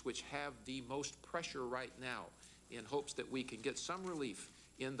districts which have the most pressure right now, in hopes that we can get some relief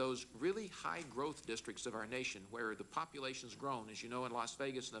in those really high growth districts of our nation where the population's grown. As you know, in Las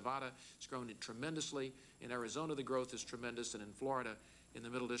Vegas, Nevada, it's grown tremendously. In Arizona, the growth is tremendous. And in Florida, in the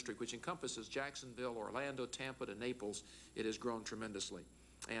Middle District, which encompasses Jacksonville, Orlando, Tampa, to Naples, it has grown tremendously.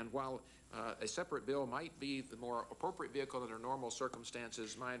 And while a separate bill might be the more appropriate vehicle under normal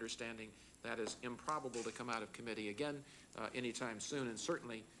circumstances, my understanding that is improbable to come out of committee again anytime soon, and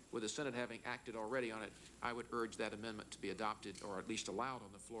certainly with the Senate having acted already on it, I would urge that amendment to be adopted, or at least allowed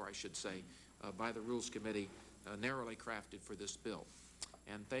on the floor, I should say, by the Rules Committee, narrowly crafted for this bill.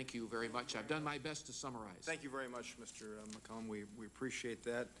 And thank you very much. I've done my best to summarize. Thank you very much, Mr. McCollum. We appreciate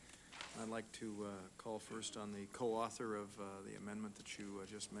that. I'd like to call first on the co-author of the amendment that you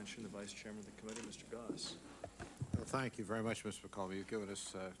just mentioned, the Vice Chairman of the Committee, Mr. Goss. Well, thank you very much, Mr. McCollum. You've given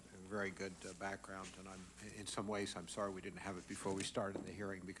us a very good background, and in some ways, I'm sorry we didn't have it before we started the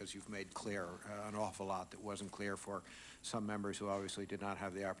hearing, because you've made clear an awful lot that wasn't clear for some members who obviously did not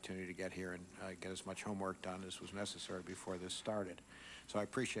have the opportunity to get here and get as much homework done as was necessary before this started. So I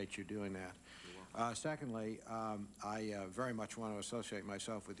appreciate you doing that. Secondly, I very much want to associate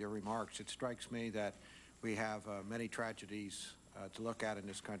myself with your remarks. It strikes me that we have many tragedies to look at in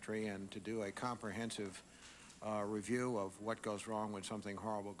this country, and to do a comprehensive review of what goes wrong when something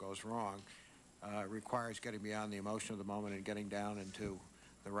horrible goes wrong requires getting beyond the emotion of the moment and getting down into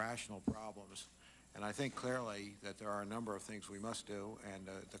the rational problems. And I think clearly that there are a number of things we must do, and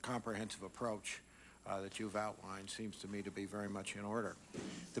the comprehensive approach that you've outlined seems to me to be very much in order.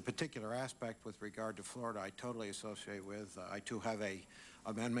 The particular aspect with regard to Florida I totally associate with. I too have a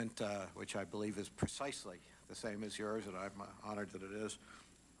amendment which I believe is precisely the same as yours, and I'm honored that it is.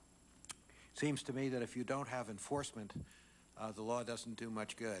 Seems to me that if you don't have enforcement, the law doesn't do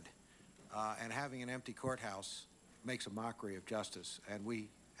much good. And having an empty courthouse makes a mockery of justice. And we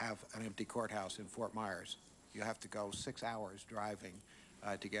have an empty courthouse in Fort Myers. You have to go 6 hours driving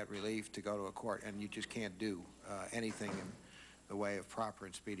to get relief, to go to a court, and you just can't do anything in the way of proper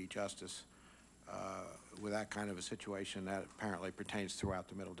and speedy justice with that kind of a situation. That apparently pertains throughout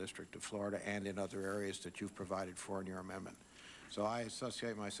the Middle District of Florida and in other areas that you've provided for in your amendment. So I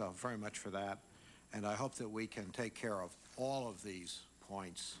associate myself very much for that, and I hope that we can take care of all of these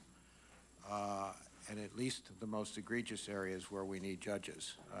points, and at least the most egregious areas where we need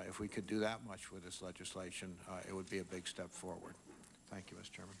judges. If we could do that much with this legislation, it would be a big step forward. Thank you,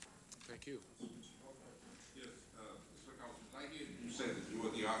 Mr. Chairman. Thank you. Yes, Mr. Council, did I hear you say that you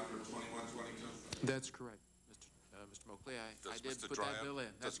were the author of 2122? That's correct, Mr. Moakley. I did put that bill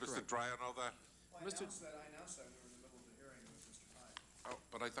in. That's correct. Does Mr. Dreyer know that? Well, I announced that we were in the middle of the hearing with Mr. Hyde. Oh,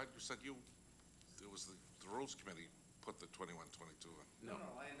 but I thought you said it was the Rules Committee put the 2122 in. No,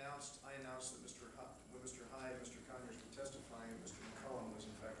 I announced that when Mr. Hyde and Mr. Conyers were testifying, Mr. McCollum was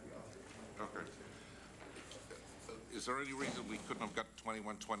in fact the author of 2122. Okay. Is there any reason we couldn't have got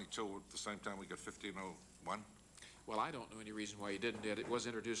 2122 at the same time we got 1501? Well, I don't know any reason why you didn't. It was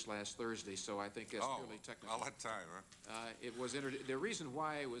introduced last Thursday, so I think that's purely technical. All that time, huh? It was the reason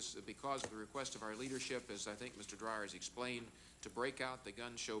why was because of the request of our leadership, as I think Mr. Dreyer has explained, to break out the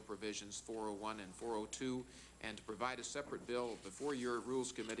gun show provisions 401 and 402, and to provide a separate bill before your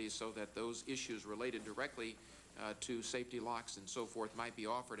Rules Committee so that those issues related directly to safety locks and so forth might be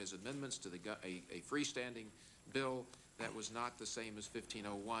offered as amendments to a freestanding bill that was not the same as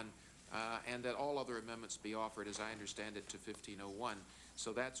 1501, and that all other amendments be offered, as I understand it, to 1501.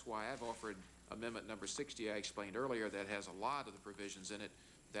 So that's why I've offered amendment number 60, I explained earlier, that has a lot of the provisions in it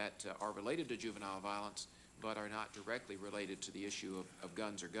that are related to juvenile violence, but are not directly related to the issue of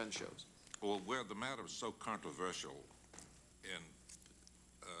guns or gun shows. Well, where the matter is so controversial and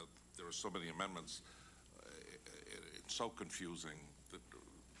there are so many amendments, it's so confusing that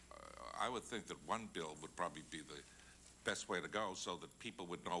I would think that one bill would probably be the best way to go so that people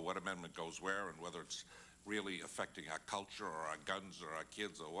would know what amendment goes where and whether it's really affecting our culture or our guns or our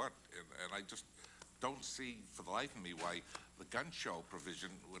kids or what. And I just don't see for the life of me why the gun show provision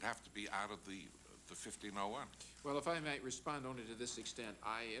would have to be out of the 1501. Well, if I might respond only to this extent,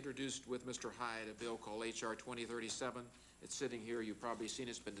 I introduced with Mr. Hyde a bill called H.R. 2037. It's sitting here. You've probably seen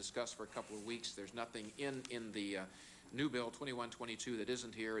it's been discussed for a couple of weeks. There's nothing in the new bill 2122 that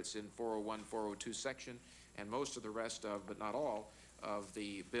isn't here. It's in 401, 402 section, and most of the rest of, but not all, of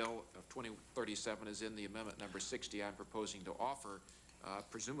the bill of 2037 is in the amendment number 60 I'm proposing to offer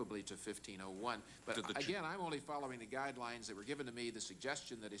presumably to 1501. But again, I'm only following the guidelines that were given to me, the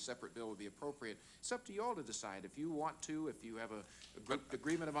suggestion that a separate bill would be appropriate. It's up to you all to decide. If you want to, if you have a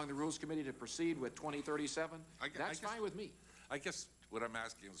agreement among the Rules Committee to proceed with 2037, that's fine with me. I guess what I'm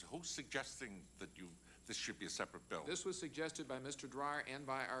asking is, who's suggesting that this should be a separate bill? This was suggested by Mr. Dreyer and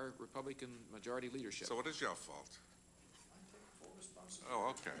by our Republican majority leadership. So it is your fault. Oh,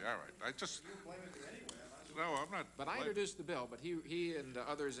 okay, all right. I just... No, I'm not... But I introduced the bill, but he and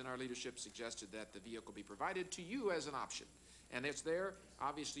others in our leadership suggested that the vehicle be provided to you as an option. And it's there.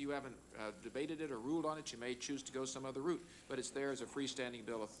 Obviously, you haven't debated it or ruled on it. You may choose to go some other route, but it's there as a freestanding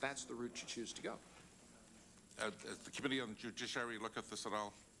bill if that's the route you choose to go. Has the Committee on Judiciary looked at this at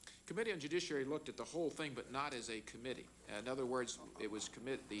all? Committee on Judiciary looked at the whole thing, but not as a committee. In other words, it was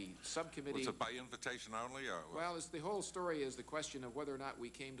the subcommittee... Was it by invitation only? Or? Well, the whole story is the question of whether or not we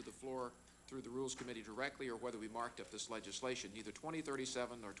came to the floor through the Rules Committee directly or whether we marked up this legislation. Neither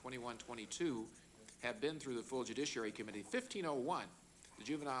 2037 nor 2122 have been through the full Judiciary Committee. 1501, the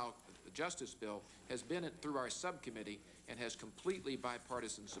Juvenile Justice Bill, has been through our subcommittee and has completely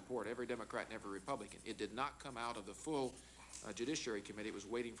bipartisan support, every Democrat and every Republican. It did not come out of the full Judiciary Committee. It was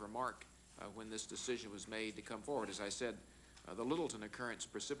waiting for Mark when this decision was made to come forward. As I said, the Littleton occurrence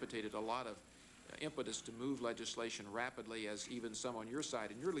precipitated a lot of impetus to move legislation rapidly, as even some on your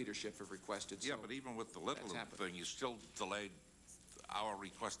side and your leadership have requested. Yeah, but even with the Littleton thing, you still delayed our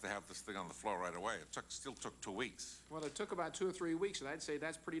request to have this thing on the floor right away. It still took 2 weeks. Well, it took about 2 or 3 weeks, and I'd say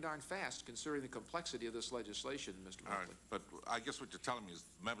that's pretty darn fast considering the complexity of this legislation, Mr. Moakley. All right, but I guess what you're telling me is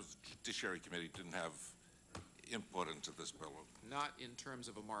the members of the Judiciary Committee didn't have input into this bill. Not in terms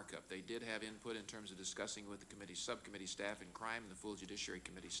of a markup. They did have input in terms of discussing with the committee, subcommittee staff in crime and the full Judiciary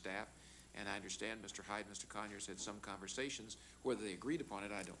Committee staff. And I understand Mr. Hyde, Mr. Conyers had some conversations. Whether they agreed upon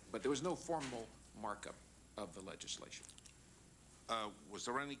it, I don't. But there was no formal markup of the legislation. Was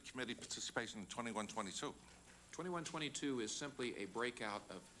there any committee participation in 2122? 2122 is simply a breakout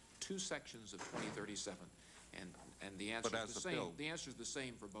of 2 sections of 2037. And the answer is the same. The answer is the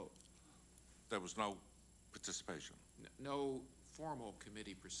same for both. There was no participation? No formal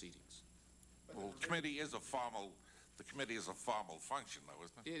committee proceedings. Well, the committee is a formal function, though,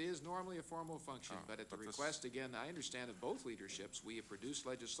 isn't it? It is normally a formal function, but at the request, again, I understand of both leaderships, we have produced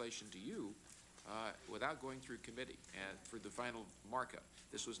legislation to you without going through committee and through the final markup.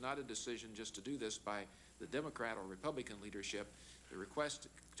 This was not a decision just to do this by the Democrat or Republican leadership. The request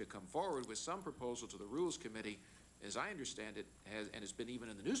to come forward with some proposal to the Rules Committee, as I understand it, and has been even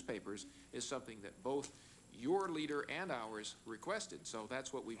in the newspapers, is something that both your leader and ours requested. So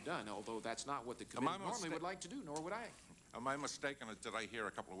that's what we've done, although that's not what the committee normally would like to do, nor would I. Am I mistaken, or did I hear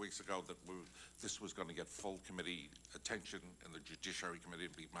a couple of weeks ago that this was going to get full committee attention in the Judiciary Committee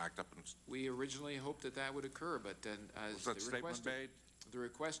and be marked up? And we originally hoped that that would occur, but then was that statement made? The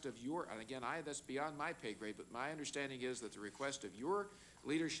request of your, and again, that's beyond my pay grade, but my understanding is that the request of your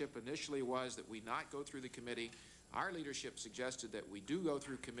leadership initially was that we not go through the committee. Our leadership suggested that we do go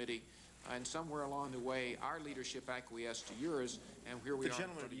through committee, and somewhere along the way, our leadership acquiesced to yours, and here we are in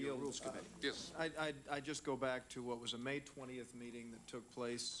front of your Rules Committee. Yes. I just go back to what was a May 20th meeting that took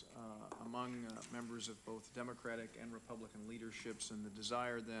place among members of both Democratic and Republican leaderships, and the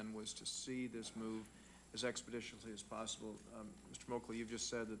desire then was to see this move as expeditiously as possible. Mr. Moakley, you've just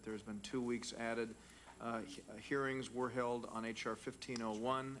said that there's been 2 weeks added. Hearings were held on H.R.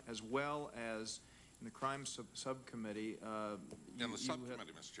 1501, as well as in the crime subcommittee. In the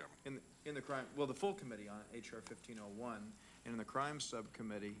subcommittee, Mr. Chairman. In the crime, well, the full committee on H.R. 1501, and in the crime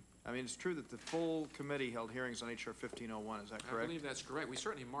subcommittee. I mean, it's true that the full committee held hearings on H.R. 1501. Is that correct? I believe that's correct. We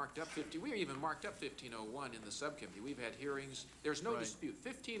certainly marked up we even marked up 1501 in the subcommittee. We've had hearings. There's no dispute.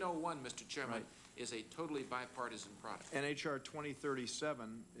 1501, Mr. Chairman, is a totally bipartisan product. And H.R.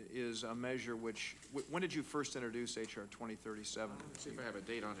 2037 is a measure which, when did you first introduce H.R. 2037? Let's see if I have a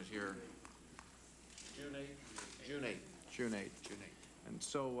date on it here. June 8th. June 8th. June 8th. June 8th. And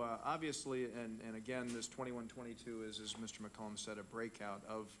so obviously, and again, this 2122 is, as Mr. McCollum said, a breakout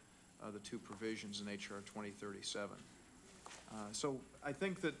of the 2 provisions in H.R. 2037. So I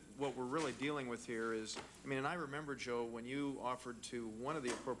think that what we're really dealing with here is, I mean, and I remember, Joe, when you offered to one of the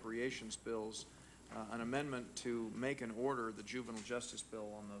appropriations bills an amendment to make an order the juvenile justice bill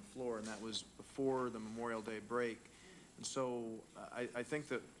on the floor, and that was before the Memorial Day break. And so I think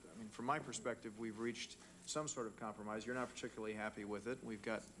that, I mean, from my perspective, we've reached some sort of compromise. You're not particularly happy with it. We've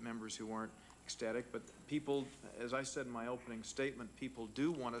got members who aren't ecstatic, but people, as I said in my opening statement, people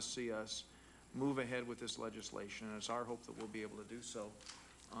do want to see us move ahead with this legislation, and it's our hope that we'll be able to do so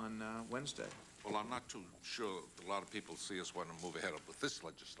on Wednesday. Well, I'm not too sure a lot of people see us want to move ahead with this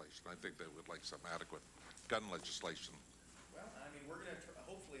legislation. I think they would like some adequate gun legislation. Well, I mean, we're going to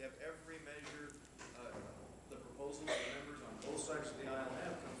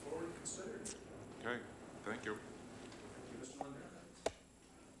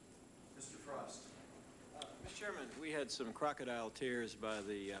we had some crocodile tears by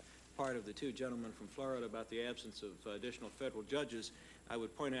the part of the two gentlemen from Florida about the absence of additional federal judges. I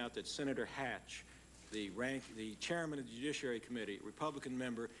would point out that Senator Hatch, the chairman of the Judiciary Committee, Republican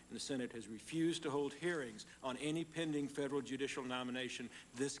member in the Senate, has refused to hold hearings on any pending federal judicial nomination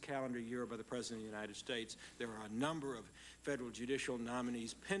this calendar year by the President of the United States. There are a number of federal judicial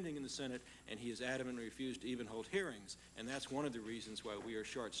nominees pending in the Senate, and he has adamantly refused to even hold hearings. And that's one of the reasons why we are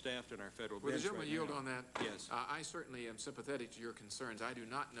short-staffed in our federal bench. Would the gentleman yield on that? Yes. I certainly am sympathetic to your concerns. I do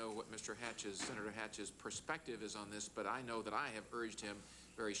not know what Senator Hatch's perspective is on this, but I know that I have urged him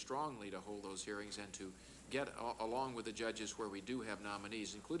very strongly to hold those hearings and to get along with the judges where we do have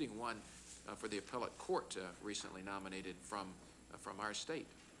nominees, including one for the appellate court recently nominated from our state.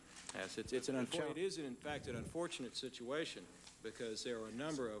 Yes, it is in fact an unfortunate situation, because there are a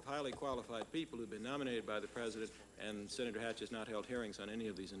number of highly qualified people who've been nominated by the President, and Senator Hatch has not held hearings on any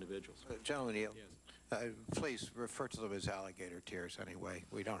of these individuals. Gentleman yield. Yes. Please refer to them as alligator tears anyway.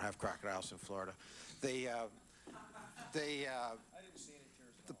 We don't have crocodiles in Florida.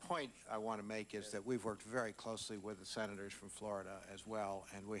 The point I want to make is that we've worked very closely with the senators from Florida as well,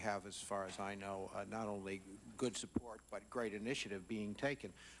 and we have, as far as I know, not only good support but great initiative being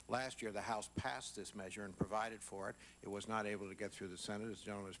taken. Last year, the House passed this measure and provided for it. It was not able to get through the Senate, as the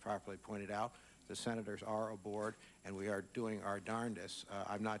gentleman has properly pointed out. The senators are aboard, and we are doing our darndest.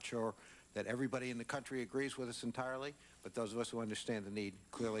 I'm not sure that everybody in the country agrees with us entirely, but those of us who understand the need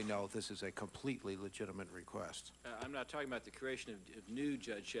clearly know this is a completely legitimate request. I'm not talking about the creation of new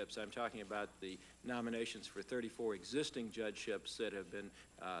judgeships. I'm talking about the nominations for 34 existing judgeships that have been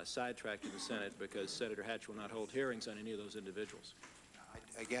sidetracked in the Senate because Senator Hatch will not hold hearings on any of those individuals.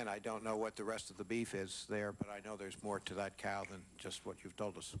 Again, I don't know what the rest of the beef is there, but I know there's more to that cow than just what you've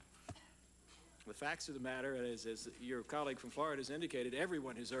told us. The facts of the matter is, as your colleague from Florida has indicated,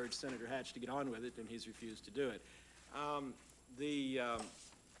 everyone has urged Senator Hatch to get on with it, and he's refused to do it. I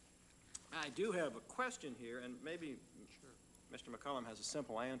do have a question here, and maybe Mr. McCollum has a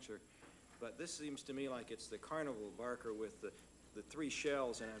simple answer, but this seems to me like it's the carnival barker with the three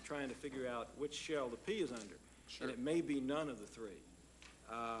shells, and I'm trying to figure out which shell the P is under. Sure. And it may be none of the three.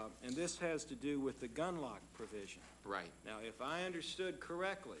 And this has to do with the gun lock provision. Right. Now, if I understood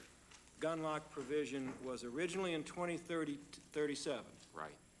correctly, gun lock provision was originally in 2037.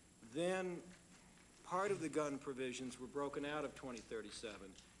 Right. Then part of the gun provisions were broken out of 2037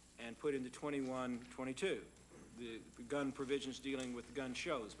 and put into 2122. The gun provisions dealing with gun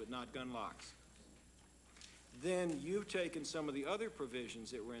shows, but not gun locks. Then you've taken some of the other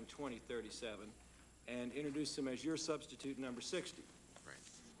provisions that were in 2037 and introduced them as your substitute number 60. Right.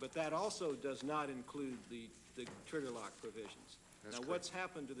 But that also does not include the trigger lock provisions. That's now, correct. what's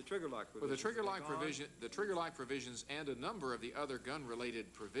happened to the trigger lock provisions? Well, the trigger lock provisions and a number of the other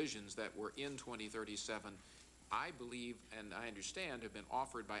gun-related provisions that were in 2037, I believe and I understand have been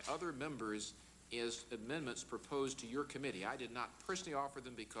offered by other members as amendments proposed to your committee. I did not personally offer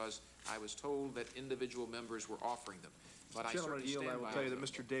them because I was told that individual members were offering them. But I certainly stand by I will tell you that them.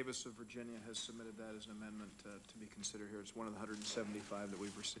 Mr. Davis of Virginia has submitted that as an amendment to be considered here. It's one of the 175 that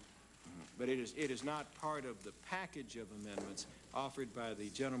we've received. But it is not part of the package of amendments offered by the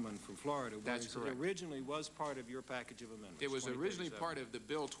gentleman from Florida. That's correct. It originally was part of your package of amendments. It was originally 2037. part of the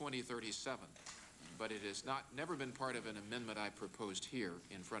Bill 2037, but it has never been part of an amendment I proposed here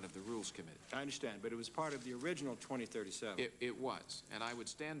in front of the Rules Committee. I understand, but it was part of the original 2037. It was, and I would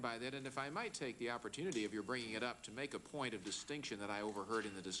stand by that. And if I might take the opportunity of your bringing it up to make a point of distinction that I overheard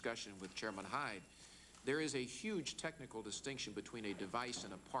in the discussion with Chairman Hyde, there is a huge technical distinction between a device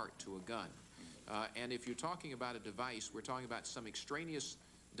and a part to a gun. And if you're talking about a device, we're talking about some extraneous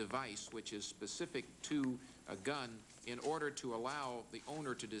device which is specific to a gun in order to allow the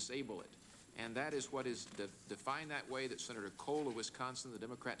owner to disable it. And that is what is defined that way that Senator Cole of Wisconsin, the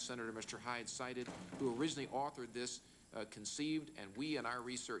Democrat Senator Mr. Hyde cited, who originally authored this, conceived, and we in our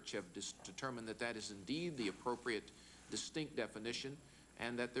research have determined that that is indeed the appropriate distinct definition,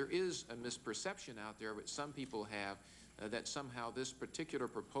 and that there is a misperception out there which some people have that somehow this particular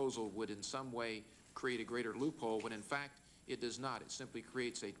proposal would in some way create a greater loophole, when in fact it does not. It simply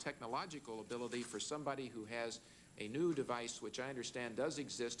creates a technological ability for somebody who has a new device, which I understand does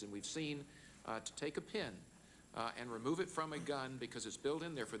exist, and we've seen, to take a pin and remove it from a gun because it's built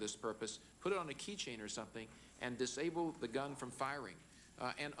in there for this purpose, put it on a keychain or something, and disable the gun from firing.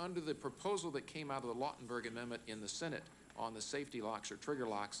 And under the proposal that came out of the Lautenberg Amendment in the Senate on the safety locks or trigger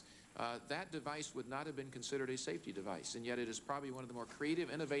locks, that device would not have been considered a safety device, and yet it is probably one of the more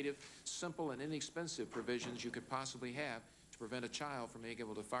creative, innovative, simple, and inexpensive provisions you could possibly have to prevent a child from being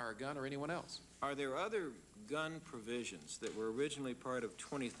able to fire a gun or anyone else. Are there other gun provisions that were originally part of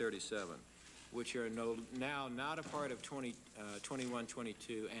 2037 which are now not a part of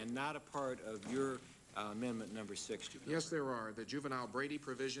 2122 and not a part of your amendment number 6. Juvenile. Yes, there are. The juvenile Brady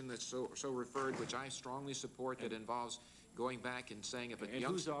provision that's so referred, which I strongly support, that involves going back and saying if a And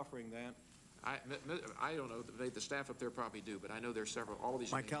who's offering that? I don't know. The staff up there probably do, but I know there's several. All of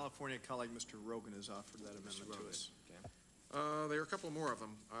these. My California colleague, Mr. Rogan, has offered that amendment to us. There are a couple more of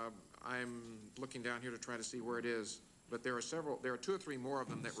them. I'm looking down here to try to see where it is, but there are several. There are 2 or 3 more of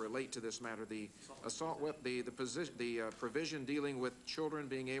them that relate to this matter. The assault weapon, the provision dealing with children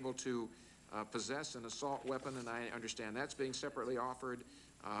being able to possess an assault weapon, and I understand that's being separately offered.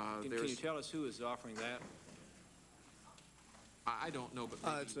 Can you tell us who is offering that? I don't know, but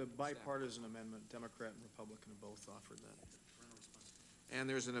maybe it's a bipartisan amendment. Democrat and Republican have both offered that. And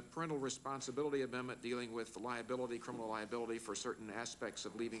there's a parental responsibility amendment dealing with liability, criminal liability for certain aspects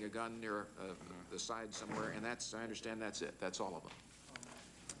of leaving a gun near the side somewhere, and that's, I understand that's it. That's all of them.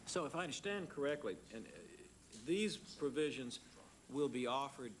 So if I understand correctly, and these provisions will be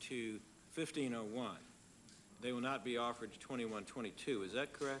offered to 1501. They will not be offered to 2122. Is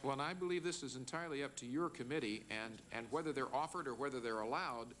that correct? Well, and I believe this is entirely up to your committee, and whether they're offered or whether they're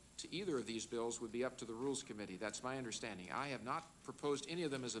allowed to either of these bills would be up to the Rules Committee. That's my understanding. I have not proposed any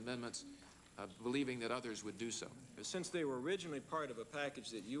of them as amendments, believing that others would do so. Since they were originally part of a package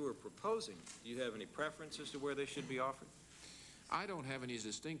that you were proposing, do you have any preference as to where they should be offered? I don't have any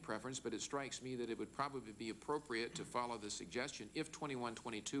distinct preference, but it strikes me that it would probably be appropriate to follow the suggestion, if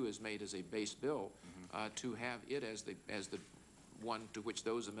 2122 is made as a base bill, to have it as the one to which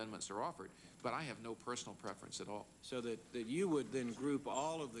those amendments are offered. But I have no personal preference at all. So that you would then group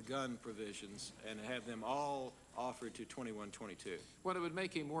all of the gun provisions and have them all offered to 2122? Well, it would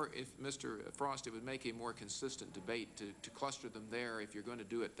make a more, if Mr. Frost, it would make a more consistent debate to cluster them there if you're going to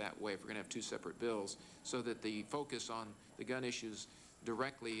do it that way, if we're going to have 2 separate bills, so that the focus on the gun issues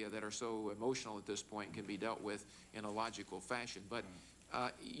directly that are so emotional at this point can be dealt with in a logical fashion. But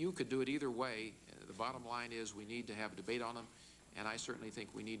you could do it either way. The bottom line is we need to have a debate on them, and I certainly think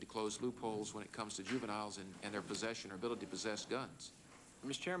we need to close loopholes when it comes to juveniles and their possession or ability to possess guns.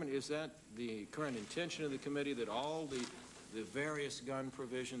 Mr. Chairman, is that the current intention of the committee, that all the various gun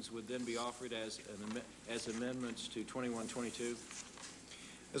provisions would then be offered as amendments to 2122?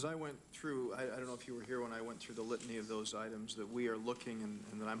 As I went through, I don't know if you were here when I went through the litany of those items that we are looking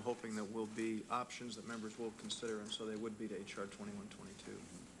and that I'm hoping that will be options that members will consider, and so they would be to H.R.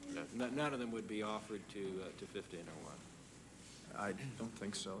 2122. None of them would be offered to 1501? I don't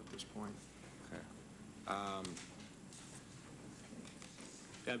think so at this point. Okay.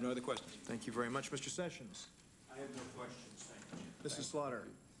 I have no other questions. Thank you very much. Mr. Sessions. I have no questions. Thank you. Mrs. Slaughter.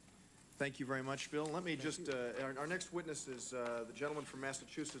 Thank you very much, Bill. Let me just, our next witness is the gentleman from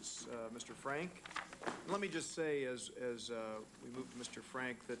Massachusetts, Mr. Frank. Let me just say, as we move to Mr.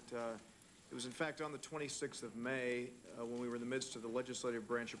 Frank, that it was in fact on the 26th of May, when we were in the midst of the legislative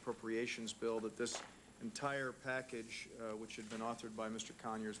branch appropriations bill, that this entire package, which had been authored by Mr.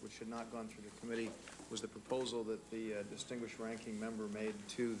 Conyers, which had not gone through the committee, was the proposal that the distinguished ranking member made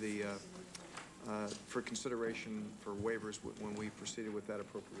to the for consideration for waivers when we proceeded with that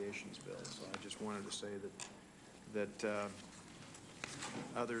appropriations bill. So I just wanted to say that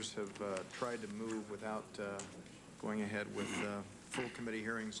others have tried to move without going ahead with full committee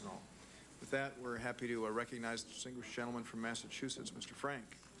hearings and all. With that, we're happy to recognize the distinguished gentleman from Massachusetts, Mr. Frank.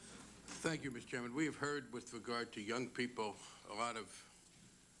 Thank you, Mr. Chairman. We have heard with regard to young people a lot of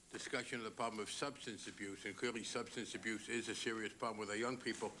discussion of the problem of substance abuse, and clearly substance abuse is a serious problem with our young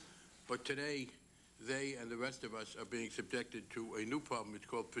people. But today, they and the rest of us are being subjected to a new problem. It's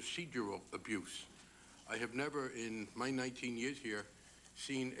called procedural abuse. I have never, in my 19 years here,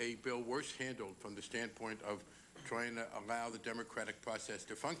 seen a bill worse handled from the standpoint of trying to allow the democratic process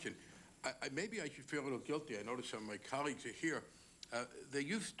to function. Maybe I should feel a little guilty. I notice some of my colleagues are here. There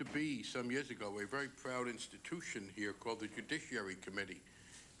used to be, some years ago, a very proud institution here called the Judiciary Committee.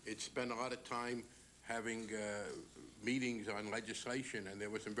 It spent a lot of time having meetings on legislation, and there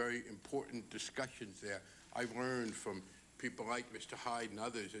were some very important discussions there. I've learned from people like Mr. Hyde and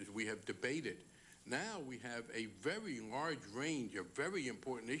others as we have debated. Now we have a very large range of very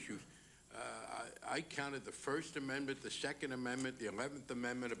important issues. I counted the First Amendment, the Second Amendment, the 11th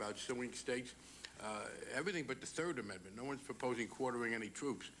Amendment about suing states, everything but the Third Amendment. No one's proposing quartering any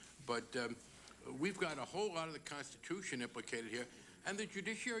troops. But we've got a whole lot of the Constitution implicated here, and the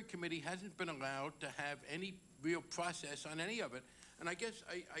Judiciary Committee hasn't been allowed to have any real process on any of it. And I guess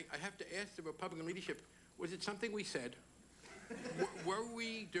I have to ask the Republican leadership, was it something we said? Were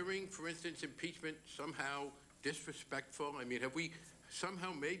we, during, for instance, impeachment, somehow disrespectful? I mean, have we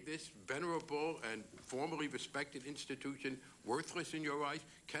somehow made this venerable and formerly respected institution worthless in your eyes?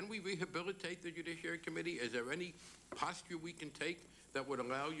 Can we rehabilitate the Judiciary Committee? Is there any posture we can take that would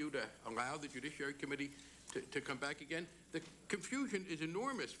allow you to allow the Judiciary Committee to come back again? The confusion is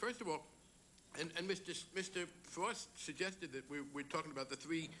enormous. First of all, and Mr. Frost suggested that we're talking about the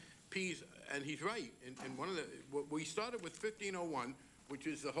 3 Ps, and he's right. And one of we started with 1501, which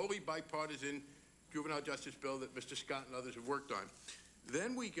is the wholly bipartisan juvenile justice bill that Mr. Scott and others have worked on.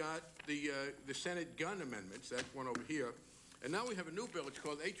 Then we got the Senate gun amendments, that's one over here. And now we have a new bill, it's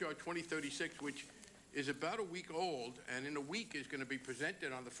called H.R. 2036, which is about a week old, and in a week is going to be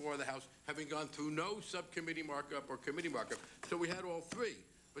presented on the floor of the House, having gone through no subcommittee markup or committee markup. So we had all 3.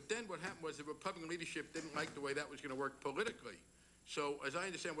 But then what happened was the Republican leadership didn't like the way that was going to work politically. So as I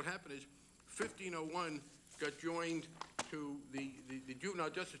understand what happened is 1501 got joined to the juvenile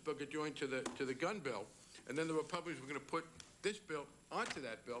justice bill got joined to the gun bill, and then the Republicans were going to put this bill onto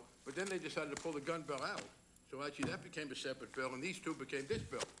that bill, but then they decided to pull the gun bill out. So actually that became a separate bill, and these 2 became this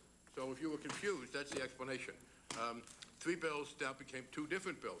bill. So if you were confused, that's the explanation. 3 bills now became 2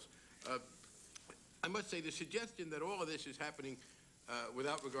 different bills. I must say the suggestion that all of this is happening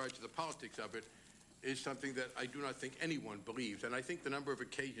without regard to the politics of it is something that I do not think anyone believes. And I think the number of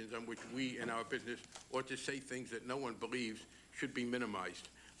occasions on which we in our business ought to say things that no one believes should be minimized.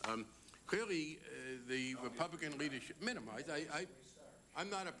 Clearly, the Republican leadership minimized. I'm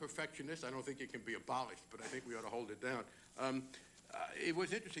not a perfectionist. I don't think it can be abolished, but I think we ought to hold it down. It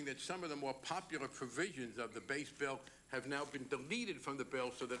was interesting that some of the more popular provisions of the base bill have now been deleted from the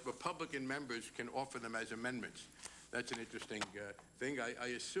bill so that Republican members can offer them as amendments. That's an interesting thing. I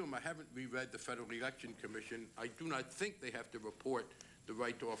assume, I haven't reread the Federal Election Commission. I do not think they have to report the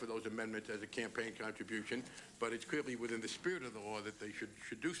right to offer those amendments as a campaign contribution, but it's clearly within the spirit of the law that they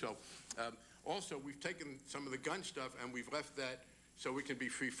should do so. Also, we've taken some of the gun stuff and we've left that so we can be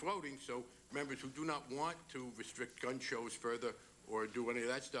free-floating, so members who do not want to restrict gun shows further or do any of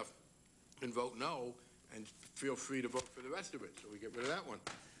that stuff can vote no and feel free to vote for the rest of it, so we get rid of that one.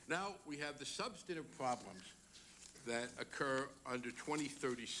 Now, we have the substantive problems that occur under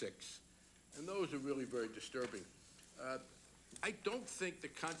 2036, and those are really very disturbing. I don't think the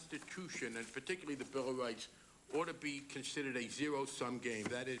Constitution, and particularly the Bill of Rights, ought to be considered a zero-sum game.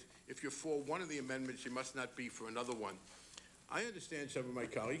 That is, if you're for one of the amendments, you must not be for another one. I understand some of my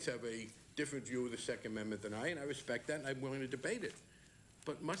colleagues have a different view of the Second Amendment than I, and I respect that, and I'm willing to debate it.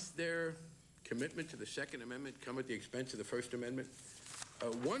 But must their commitment to the Second Amendment come at the expense of the First Amendment?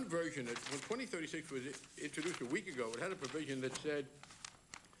 One version, when 2036 was introduced a week ago, it had a provision that said,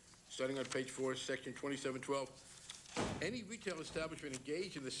 starting on page 4, section 2712, any retail establishment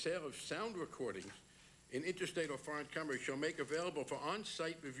engaged in the sale of sound recordings in interstate or foreign commerce shall make available for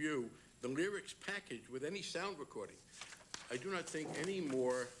on-site review the lyrics package with any sound recording. I do not think any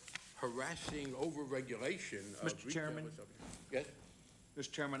more harassing over-regulation of Mr. Chairman? Yes? Mr.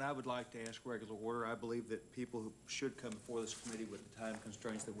 Chairman, I would like to ask regular order. I believe that people who should come before this committee with the time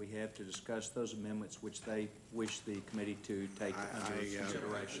constraints that we have to discuss those amendments which they wish the committee to take under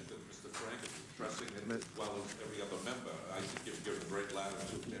consideration. Mr. Frank is addressing it as well as every other member. I think you've given great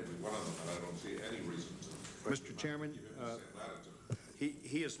latitude to every one of them, and I don't see any reason to Mr. Chairman,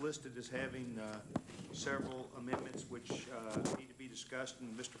 he is listed as having several amendments which need to be discussed,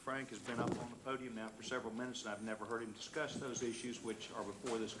 and Mr. Frank has been up on the podium now for several minutes, and I've never heard him discuss those issues which are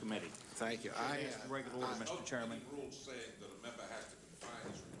before this committee. Thank you. I ask the regular order, Mr. Chairman. Rules saying that a member has to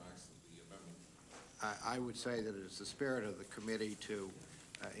confine his remarks to the amendment. I would say that it's the spirit of the committee to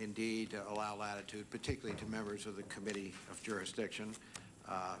indeed allow latitude, particularly to members of the Committee of Jurisdiction.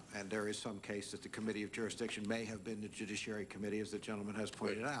 And there is some case that the Committee of Jurisdiction may have been the Judiciary Committee, as the gentleman has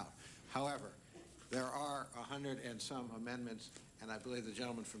pointed out. However, there are 100 and some amendments, and I believe the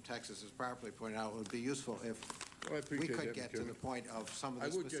gentleman from Texas has properly pointed out it would be useful if we could get to the point of some of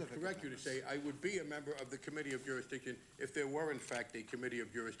the specific I would just correct you to say I would be a member of the Committee of Jurisdiction if there were, in fact, a Committee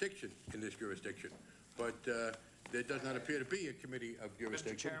of Jurisdiction in this jurisdiction. But there does not appear to be a Committee of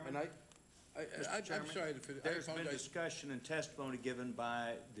Jurisdiction. Mr. Chairman, I'm sorry. There's been discussion and testimony given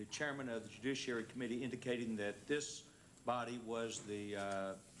by the chairman of the Judiciary Committee indicating that this body was the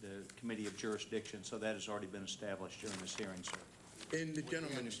Committee of Jurisdiction, so that has already been established during this hearing, sir. In the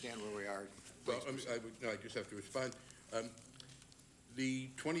gentleman, understand where we are. Well, I just have to respond. The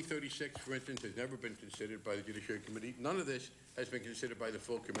 2036, for instance, has never been considered by the Judiciary Committee. None of this has been considered by the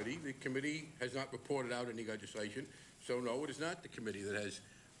full committee. The committee has not reported out any legislation, so no, it is not the committee that has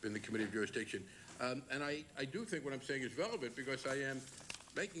been the Committee of Jurisdiction. And I do think what I'm saying is relevant because I am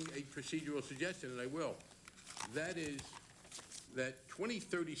making a procedural suggestion, and I will. That is that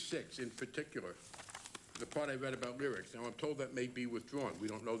 2036 in particular the part I read about lyrics. Now, I'm told that may be withdrawn. We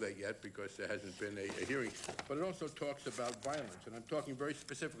don't know that yet because there hasn't been a hearing. But it also talks about violence, and I'm talking very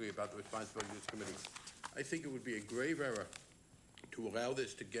specifically about the responsibility of this committee. I think it would be a grave error to allow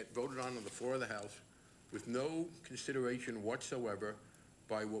this to get voted on the floor of the House with no consideration whatsoever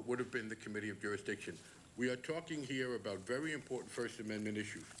by what would have been the Committee of Jurisdiction. We are talking here about very important First Amendment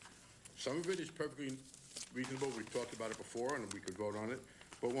issues. Some of it is perfectly reasonable. We've talked about it before, and we could vote on it.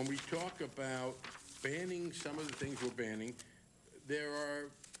 But when we talk about banning some of the things we're banning, there are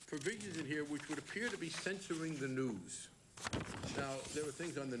provisions in here which would appear to be censoring the news. Now, there are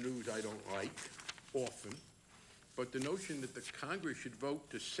things on the news I don't like, often, but the notion that the Congress should vote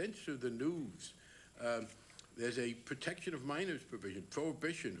to censor the news, there's a protection of minors provision,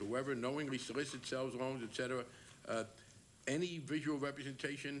 prohibition, whoever knowingly solicits, sells, loans, etc., any visual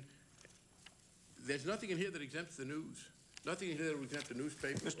representation. There's nothing in here that exempts the news. Nothing in here that would exempt the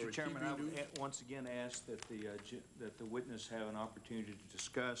newspaper. Mr. Chairman, I would once again ask that the witness have an opportunity to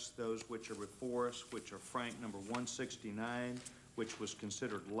discuss those which are before us, which are Frank number 169, which was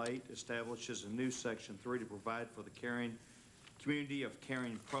considered late, establishes a new section 3 to provide for the community of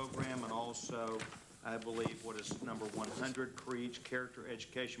caring program, and also, I believe, what is number 100, creates character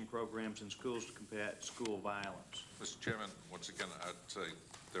education programs in schools to combat school violence. Mr. Chairman, once again, I'd say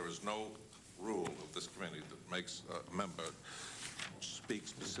there is no rule of this committee that makes a member speak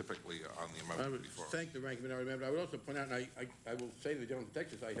specifically on the amendment before. Thank the ranking minority member. I would also point out, and I will say to the gentleman from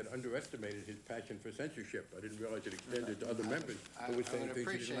Texas, I had underestimated his passion for censorship. I didn't realize it extended to other members who were saying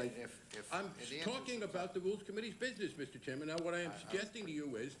things he didn't like. I'm talking about the Rules Committee's business, Mr. Chairman. Now, what I am suggesting to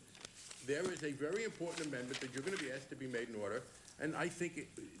you is there is a very important amendment that you're going to be asked to be made in order, and I think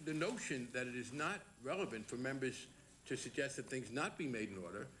the notion that it is not relevant for members to suggest that things not be made in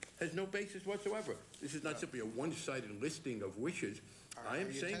order has no basis whatsoever. This is not simply a one-sided listing of wishes. I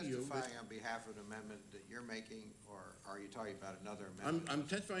am saying to you... Are you testifying on behalf of the amendment that you're making, or are you talking about another amendment? I'm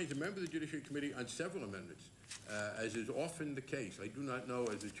testifying as a member of the Judiciary Committee on several amendments, as is often the case. I do not know,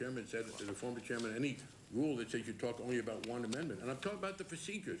 as the chairman said, as a former chairman, any rule that says you talk only about one amendment. And I'm talking about the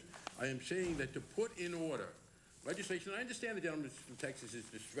procedures. I am saying that to put in order legislation, I understand the gentleman from Texas is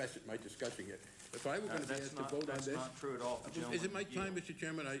distressed at my discussing it. If I were going to be asked to vote on this... That's not true at all. Is it my time, Mr.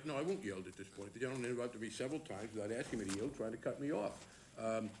 Chairman? No, I won't yield at this point. The gentleman interrupted me several times without asking me to yield, trying to cut me off.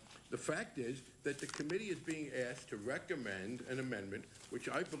 The fact is that the committee is being asked to recommend an amendment which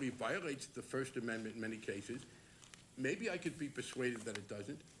I believe violates the First Amendment in many cases. Maybe I could be persuaded that it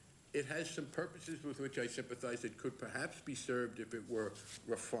doesn't. It has some purposes with which I sympathize that could perhaps be served if it were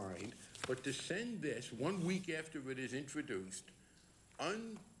refined. But to send this 1 week after it is introduced,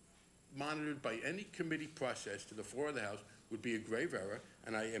 unmonitored by any committee process to the floor of the House, would be a grave error.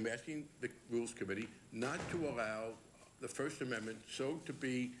 And I am asking the Rules Committee not to allow the First Amendment so to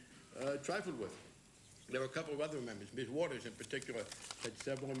be trifled with. There were a couple of other amendments. Ms. Waters, in particular, had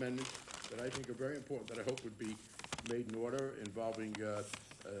several amendments that I think are very important that I hope would be made in order, involving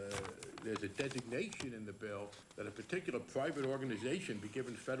there's a designation in the bill that a particular private organization be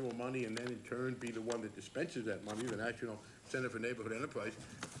given federal money and then in turn be the one that dispenses that money, the National Center for Neighborhood Enterprise.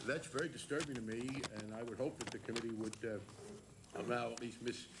 That's very disturbing to me, and I would hope that the committee would allow at least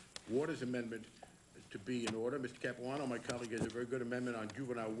Ms. Waters' amendment to be in order. Mr. Capuano, my colleague, has a very good amendment on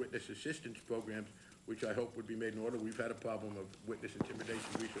juvenile witness assistance programs, which I hope would be made in order. We've had a problem of witness intimidation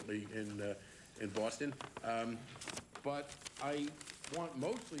recently in Boston. But I want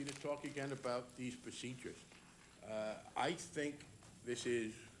mostly to talk again about these procedures. I think this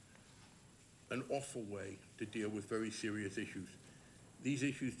is an awful way to deal with very serious issues. These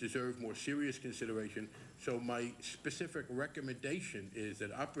issues deserve more serious consideration, so my specific recommendation is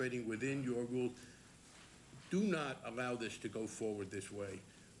that operating within your rules, do not allow this to go forward this way.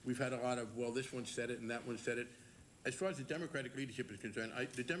 We've had a lot of, well, this one said it and that one said it. As far as the Democratic leadership is concerned,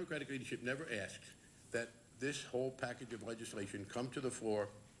 the Democratic leadership never asked that this whole package of legislation come to the floor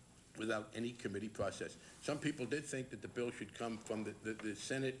without any committee process. Some people did think that the bill should come from the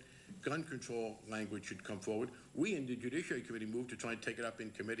Senate gun control language should come forward. We in the Judiciary Committee moved to try and take it up in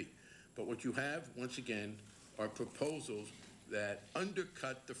committee. But what you have, once again, are proposals that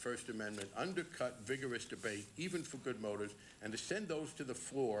undercut the First Amendment, undercut vigorous debate, even for good motives, and to send those to the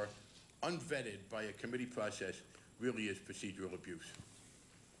floor unvetted by a committee process really is procedural abuse.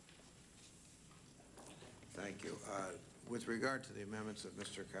 Thank you. With regard to the amendments of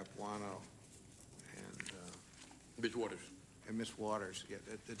Mr. Capuano and Ms. Waters. And Ms. Waters, yeah,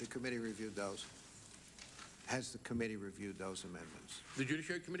 did the committee review those? Has the committee reviewed those amendments? The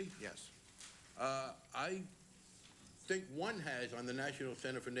Judiciary Committee? Yes. I think one has on the National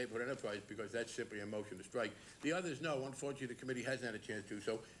Center for Neighborhood Enterprise, because that's simply a motion to strike. The others, no. Unfortunately, the committee hasn't had a chance to.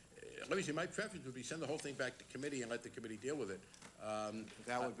 So, let me see. My preference would be send the whole thing back to committee and let the committee deal with it.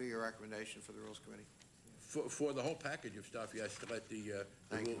 That would be your recommendation for the Rules Committee? For the whole package of stuff, yes, to let the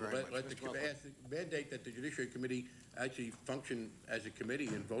mandate that the Judiciary Committee actually function as a committee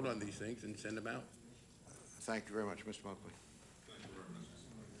and vote on these things and send them out. Thank you very much, Mr. Moakley.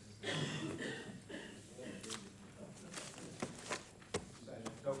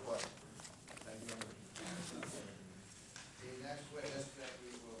 No question. Thank you. The next witness that we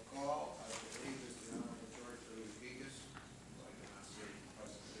will call, I believe, is the Honorable George Rodriguez. I cannot see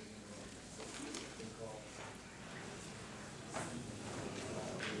we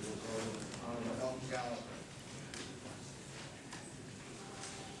will call Honorable Elton Gallagher.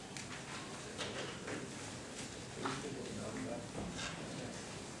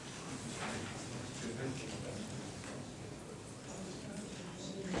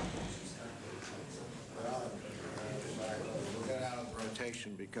 We'll get out of the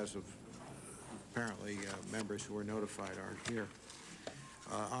rotation because of apparently members who were notified aren't here.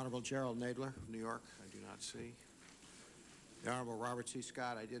 Honorable Gerald Nadler of New York, I do not see. The Honorable Robert C.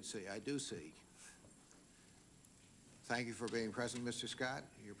 Scott, I do see. Thank you for being present, Mr. Scott.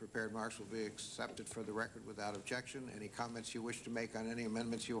 Your prepared remarks will be accepted for the record without objection. Any comments you wish to make on any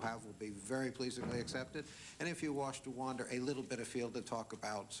amendments you have will be very pleasingly accepted. And if you wish to wander a little bit afield to talk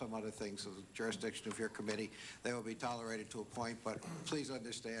about some other things of the jurisdiction of your committee, they will be tolerated to a point. But please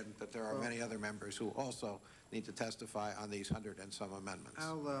understand that there are many other members who also need to testify on these 100 and some amendments.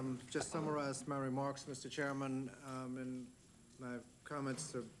 I'll just summarize my remarks, Mr. Chairman, and my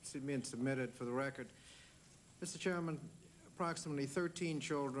comments are being submitted for the record. Mr. Chairman, approximately 13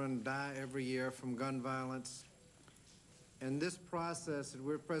 children die every year from gun violence, and this process that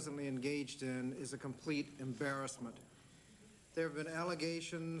we're presently engaged in is a complete embarrassment. There have been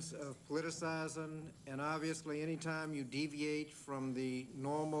allegations of politicizing, and obviously anytime you deviate from the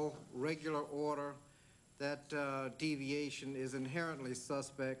normal, regular order, that deviation is inherently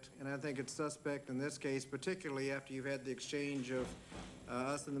suspect, and I think it's suspect in this case, particularly after you've had the exchange of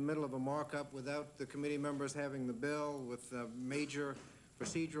us in the middle of a markup without the committee members having the bill, with major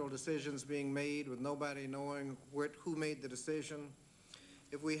procedural decisions being made, with nobody knowing who made the decision.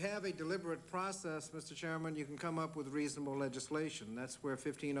 If we have a deliberate process, Mr. Chairman, you can come up with reasonable legislation. That's where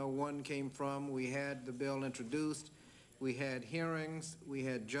 1501 came from. We had the bill introduced. We had hearings. We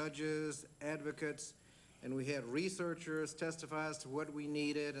had judges, advocates, and we had researchers testify as to what we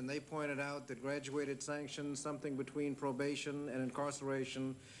needed, and they pointed out that graduated sanctions, something between probation and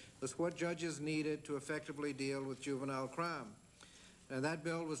incarceration, was what judges needed to effectively deal with juvenile crime. And that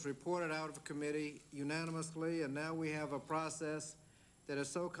bill was reported out of committee unanimously, and now we have a process that is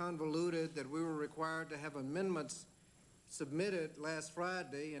so convoluted that we were required to have amendments submitted last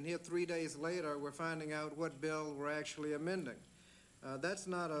Friday, and here 3 days later we're finding out what bill we're actually amending. That's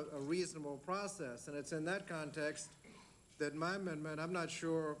not a reasonable process, and it's in that context that my amendment, I'm not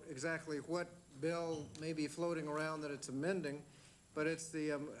sure exactly what bill may be floating around that it's amending, but it's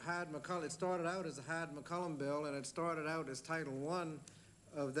the Hyde-McCollum. It started out as a Hyde-McCollum bill, and it started out as Title I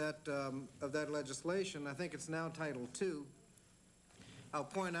of that legislation. I think it's now Title II. I'll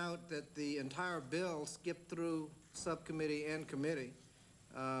point out that the entire bill skipped through subcommittee and committee.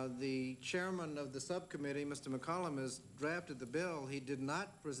 The chairman of the subcommittee, Mr. McCollum, has drafted the bill. He did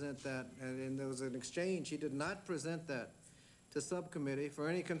not present that, and there was an exchange. He did not present that to subcommittee for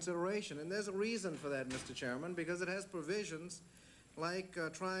any consideration. And there's a reason for that, Mr. Chairman, because it has provisions like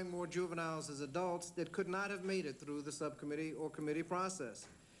trying more juveniles as adults that could not have made it through the subcommittee or committee process.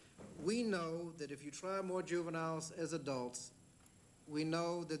 We know that if you try more juveniles as adults, we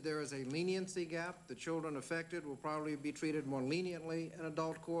know that there is a leniency gap. The children affected will probably be treated more leniently in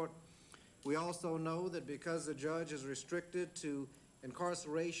adult court. We also know that because the judge is restricted to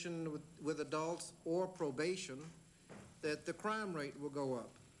incarceration with adults or probation, that the crime rate will go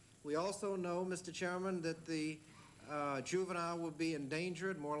up. We also know, Mr. Chairman, that the juvenile will be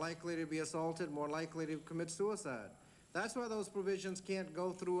endangered, more likely to be assaulted, more likely to commit suicide. That's why those provisions can't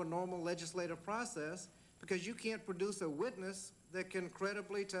go through a normal legislative process, because you can't produce a witness that can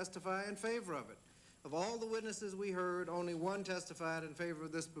credibly testify in favor of it. Of all the witnesses we heard, only one testified in favor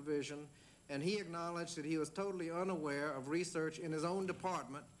of this provision, and he acknowledged that he was totally unaware of research in his own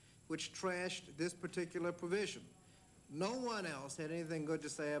department which trashed this particular provision. No one else had anything good to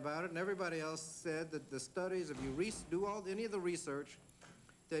say about it, and everybody else said that the studies, if you do any of the research,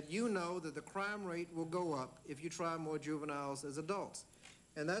 that you know that the crime rate will go up if you try more juveniles as adults.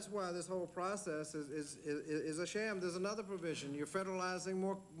 And that's why this whole process is a sham. There's another provision. You're federalizing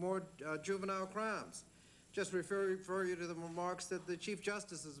more juvenile crimes. just refer you to the remarks that the Chief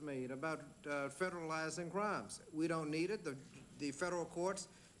Justice has made about federalizing crimes. We don't need it. The federal courts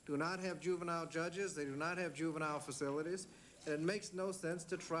do not have juvenile judges. They do not have juvenile facilities. And it makes no sense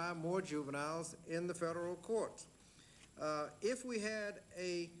to try more juveniles in the federal courts. If we had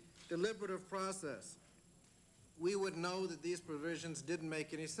a deliberative process, we would know that these provisions didn't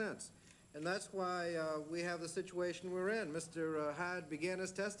make any sense. And that's why we have the situation we're in. Mr. Hyde began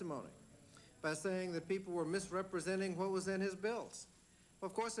his testimony by saying that people were misrepresenting what was in his bills. Well,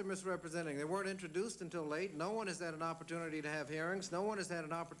 of course they're misrepresenting. They weren't introduced until late. No one has had an opportunity to have hearings. No one has had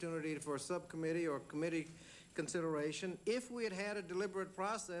an opportunity for a subcommittee or committee consideration. If we had had a deliberate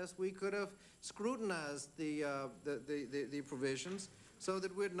process, we could have scrutinized the provisions so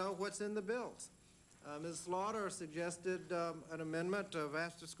that we'd know what's in the bills. Ms. Slaughter suggested an amendment of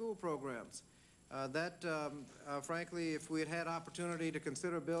after-school programs. Frankly, if we had had opportunity to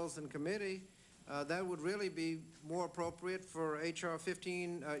consider bills in committee, that would really be more appropriate for H.R.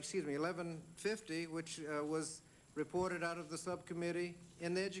 1150, which was reported out of the subcommittee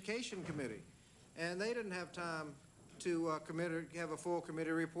in the Education Committee. And they didn't have time to have a full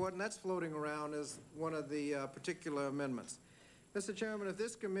committee report, and that's floating around as one of the particular amendments. Mr. Chairman, if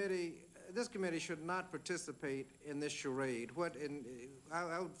this committee should not participate in this charade.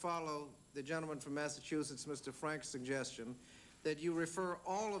 I would follow the gentleman from Massachusetts, Mr. Frank's suggestion, that you refer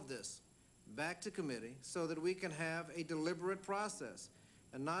all of this back to committee so that we can have a deliberate process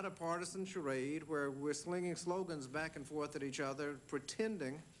and not a partisan charade where we're slinging slogans back and forth at each other,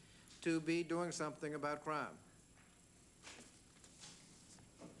 pretending to be doing something about crime.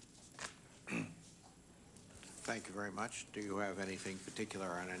 Thank you very much. Do you have anything particular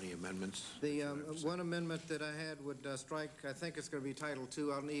on any amendments? The one amendment that I had would strike, I think it's going to be Title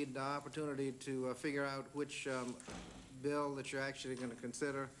II. I'll need the opportunity to figure out which bill that you're actually going to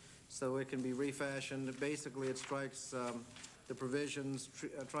consider so it can be refashioned. Basically, it strikes the provisions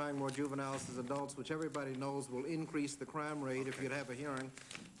trying more juveniles as adults, which everybody knows will increase the crime rate if you'd have a hearing,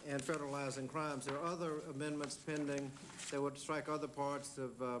 and federalizing crimes. There are other amendments pending that would strike other parts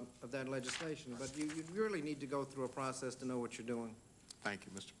of that legislation, but you really need to go through a process to know what you're doing. Thank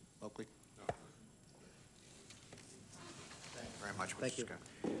you, Mr. Oakley. Thank you very much, Mr. Thank you.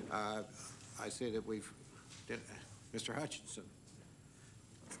 Scott. I see that Mr. Hutchinson,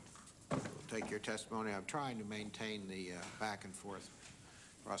 we'll take your testimony. I'm trying to maintain the back and forth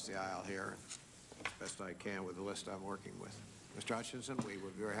across the aisle here as best I can with the list I'm working with. Mr. Hutchinson, we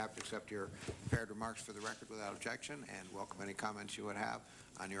would be very happy to accept your prepared remarks for the record without objection and welcome any comments you would have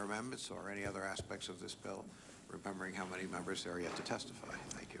on your amendments or any other aspects of this bill, remembering how many members there are yet to testify.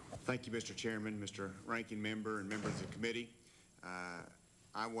 Thank you. Thank you, Mr. Chairman, Mr. Ranking Member, and members of the committee.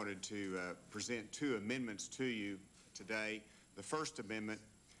 I wanted to present two amendments to you today. The first amendment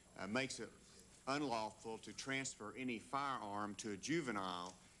makes it unlawful to transfer any firearm to a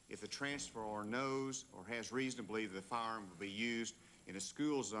juvenile if the transferor knows or has reason to believe that the firearm will be used in a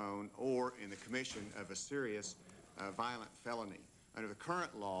school zone or in the commission of a serious violent felony. Under the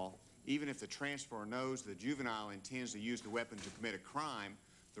current law, even if the transferor knows the juvenile intends to use the weapon to commit a crime,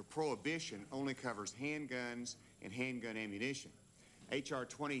 the prohibition only covers handguns and handgun ammunition. H.R.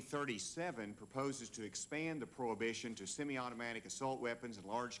 2037 proposes to expand the prohibition to semi-automatic assault weapons and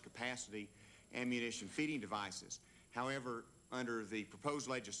large capacity ammunition feeding devices. However, under the proposed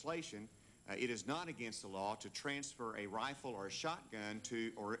legislation, it is not against the law to transfer a rifle or a shotgun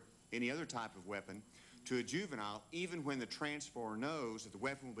or any other type of weapon to a juvenile, even when the transferor knows that the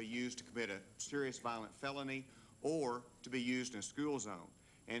weapon will be used to commit a serious violent felony or to be used in a school zone.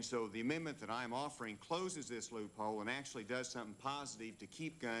 And so the amendment that I'm offering closes this loophole and actually does something positive to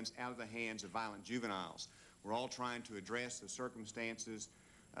keep guns out of the hands of violent juveniles. We're all trying to address the circumstances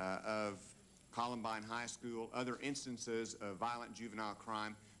of Columbine High School, other instances of violent juvenile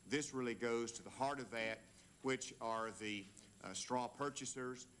crime. This really goes to the heart of that, which are the straw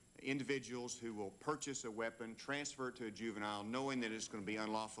purchasers, individuals who will purchase a weapon, transfer it to a juvenile, knowing that it's going to be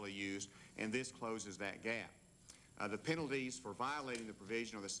unlawfully used, and this closes that gap. The penalties for violating the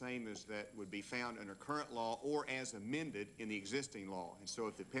provision are the same as that would be found under current law or as amended in the existing law. And so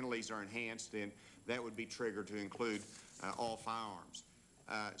if the penalties are enhanced, then that would be triggered to include all firearms.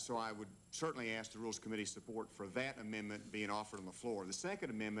 So I would certainly ask the Rules Committee support for that amendment being offered on the floor. The second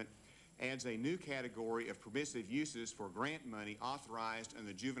amendment adds a new category of permissive uses for grant money authorized in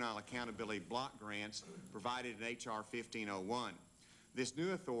the Juvenile Accountability Block Grants provided in H.R. 1501. This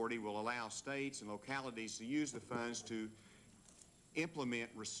new authority will allow states and localities to use the funds to implement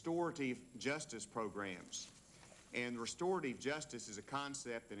restorative justice programs. And restorative justice is a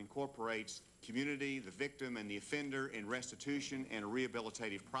concept that incorporates community, the victim, and the offender in restitution and a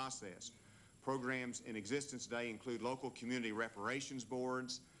rehabilitative process. Programs in existence today include local community reparations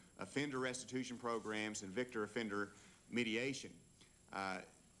boards, offender restitution programs, and victim offender mediation.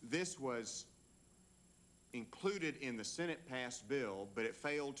 This was included in the Senate-passed bill, but it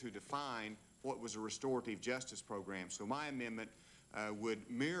failed to define what was a restorative justice program. So my amendment would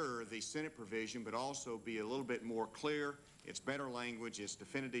mirror the Senate provision, but also be a little bit more clear. It's better language, it's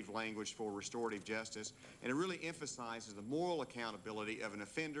definitive language for restorative justice, and it really emphasizes the moral accountability of an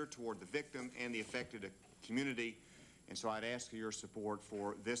offender toward the victim and the affected community. And so I'd ask for your support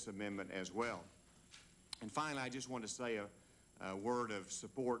for this amendment as well. And finally, I just want to say a word of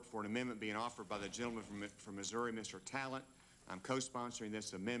support for an amendment being offered by the gentleman from Missouri, Mr. Talent. I'm co-sponsoring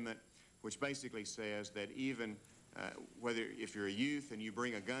this amendment, which basically says that even whether if you're a youth and you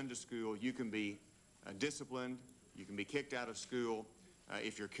bring a gun to school, you can be disciplined, you can be kicked out of school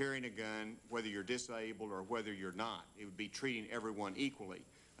if you're carrying a gun, whether you're disabled or whether you're not. It would be treating everyone equally.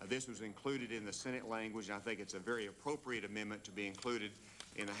 This was included in the Senate language, and I think it's a very appropriate amendment to be included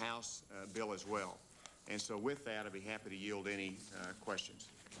in the House bill as well. And so with that, I'd be happy to yield any questions.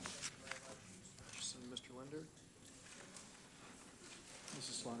 Mr. Linder?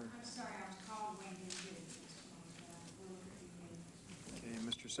 Mrs. Slaughter? I'm sorry, I was called when you did it. Okay,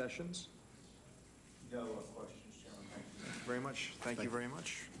 Mr. Sessions? No questions, Chairman. Thank you. Very much. Thank you very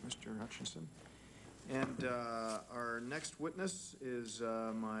much, Mr. Hutchinson. And our next witness is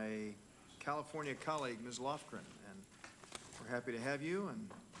my California colleague, Ms. Lofgren. And we're happy to have you, and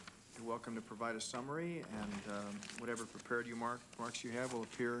you're welcome to provide a summary, and whatever prepared remarks you have will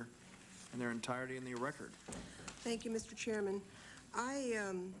appear in their entirety in the record. Thank you, Mr. Chairman.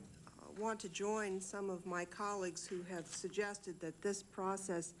 I want to join some of my colleagues who have suggested that this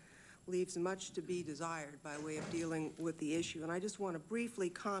process leaves much to be desired by way of dealing with the issue. And I just want to briefly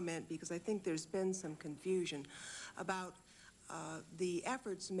comment, because I think there's been some confusion about the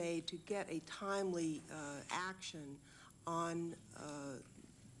efforts made to get a timely action on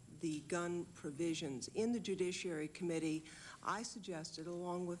the gun provisions. In the Judiciary Committee, I suggested,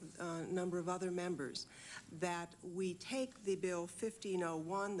 along with a number of other members, that we take the Bill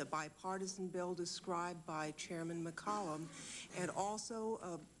 1501, the bipartisan bill described by Chairman McCollum, and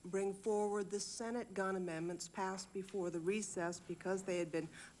also bring forward the Senate gun amendments passed before the recess because they had been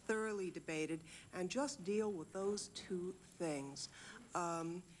thoroughly debated, and just deal with those two things.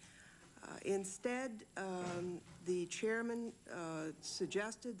 Instead, the chairman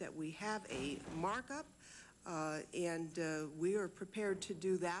suggested that we have a markup, and we are prepared to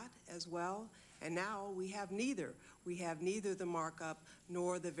do that as well. And now we have neither. We have neither the markup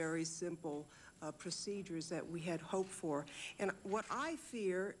nor the very simple procedures that we had hoped for. And what I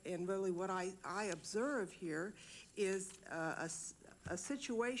fear, and really what I observe here, is a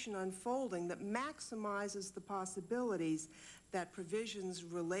situation unfolding that maximizes the possibilities that provisions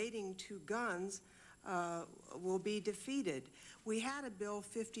relating to guns will be defeated. We had a Bill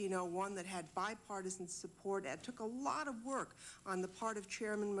 1501 that had bipartisan support. It took a lot of work on the part of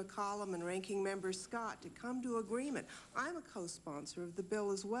Chairman McCollum and Ranking Member Scott to come to agreement. I'm a co-sponsor of the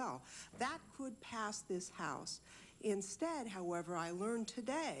bill as well. That could pass this House. Instead, however, I learned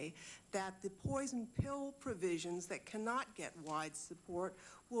today that the poison pill provisions that cannot get wide support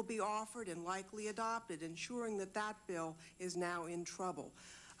will be offered and likely adopted, ensuring that that bill is now in trouble.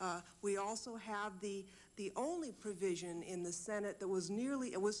 We also have the only provision in the Senate that was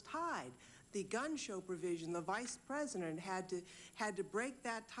it was tied. The gun show provision, the vice president had to break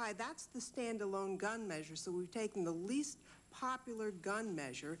that tie. That's the standalone gun measure. So we've taken the least popular gun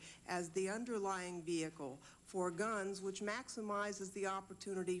measure as the underlying vehicle for guns, which maximizes the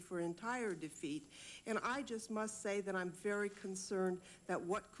opportunity for entire defeat. And I just must say that I'm very concerned that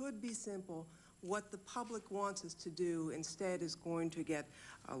what could be simple, what the public wants us to do, instead is going to get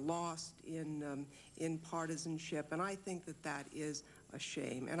lost in partisanship. And I think that that is a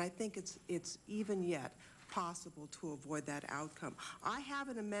shame. And I think it's even yet possible to avoid that outcome. I have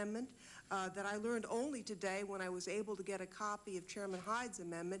an amendment that I learned only today when I was able to get a copy of Chairman Hyde's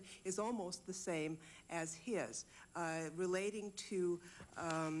amendment, is almost the same as his, relating to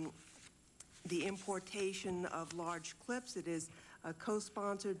the importation of large clips. It is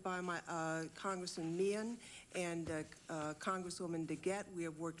co-sponsored by my Congressman Meehan and Congresswoman DeGette. We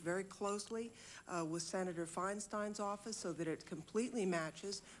have worked very closely with Senator Feinstein's office so that it completely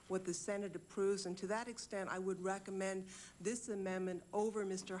matches what the Senate approves, and to that extent I would recommend this amendment over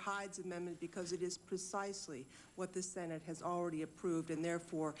Mr. Hyde's amendment, because it is precisely what the Senate has already approved and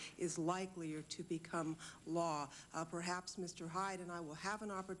therefore is likelier to become law. Perhaps Mr. Hyde and I will have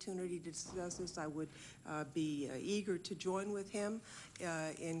an opportunity to discuss this. I would be eager to join with him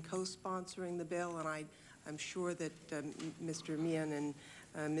in co-sponsoring the bill, and I'm sure that Mr. Meehan and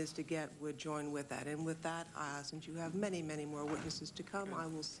Ms. DeGette would join with that. And with that, since you have many, many more witnesses to come, I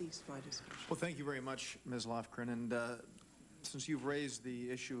will cease my discussion. Well, thank you very much, Ms. Lofgren. And since you've raised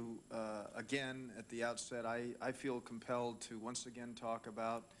the issue again at the outset, I feel compelled to once again talk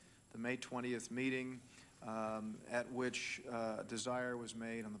about the May 20th meeting at which a desire was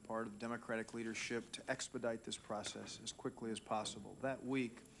made on the part of the Democratic leadership to expedite this process as quickly as possible. That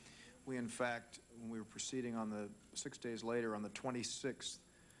week, we in fact, when we were proceeding on the 6 days later, on the 26th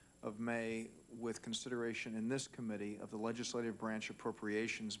of May, with consideration in this committee of the legislative branch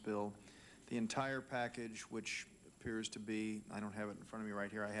appropriations bill, the entire package, which appears to be, I don't have it in front of me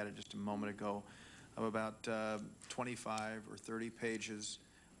right here, I had it just a moment ago, of about 25 or 30 pages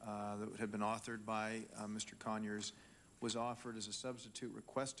that had been authored by Mr. Conyers, was offered as a substitute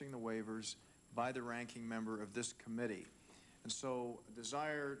requesting the waivers by the ranking member of this committee. And so a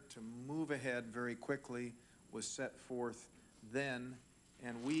desire to move ahead very quickly was set forth then,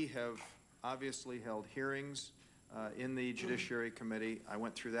 and we have obviously held hearings in the Judiciary Committee. I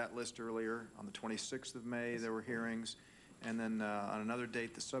went through that list earlier. On the 26th of May, there were hearings. And then on another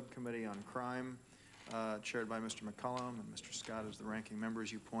date, the Subcommittee on Crime, chaired by Mr. McCollum, and Mr. Scott as the ranking member,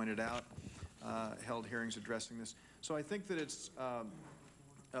 as you pointed out, held hearings addressing this. So I think that it's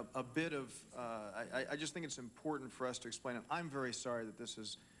a bit of, I just think it's important for us to explain it. I'm very sorry that this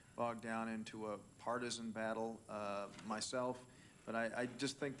has bogged down into a partisan battle myself, but I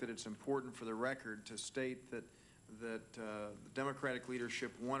just think that it's important for the record to state that the Democratic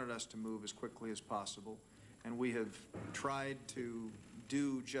leadership wanted us to move as quickly as possible, and we have tried to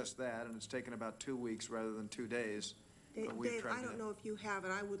do just that, and it's taken about 2 weeks rather than 2 days. Dave, I don't know if you have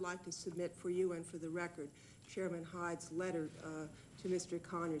it. I would like to submit for you and for the record Chairman Hyde's letter to Mr.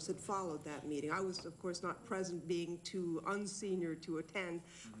 Conyers that followed that meeting. I was, of course, not present, being too unsenior to attend,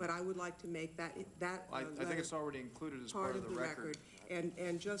 but I would like to make that I think it's already included as part of the record.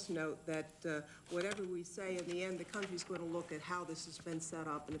 And just note that whatever we say, in the end, the country's going to look at how this has been set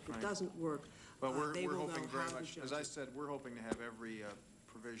up, and if it doesn't work, but they we're will hoping know very how much, to as I said, we're hoping to have every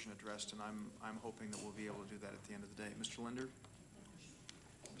provision addressed, and I'm hoping that we'll be able to do that at the end of the day. Mr. Linder,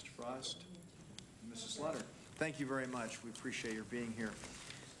 Mr. Frost, Mrs. Slutter, thank you very much. We appreciate your being here.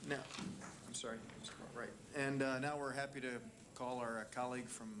 Now, I'm sorry, right. And now we're happy to call our colleague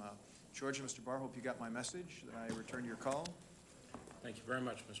from Georgia, Mr. Barr. Hope you got my message, that I returned your call. Thank you very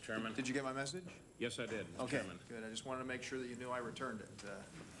much, Mr. Chairman. Did you get my message? Yes, I did, Mr. Okay, Chairman. good. I just wanted to make sure that you knew I returned it.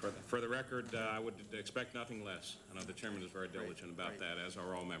 For the record, I would expect nothing less. I know the Chairman is very diligent about that, as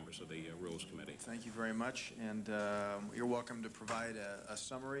are all members of the Rules Committee. Thank you very much, and you're welcome to provide a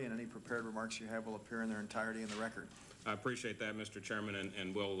summary, and any prepared remarks you have will appear in their entirety in the record. I appreciate that, Mr. Chairman,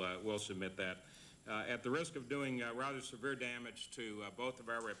 and we'll submit that. At the risk of doing rather severe damage to both of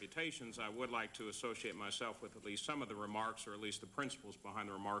our reputations, I would like to associate myself with at least some of the remarks, or at least the principles behind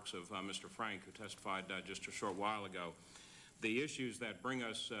the remarks of Mr. Frank, who testified just a short while ago. The issues that bring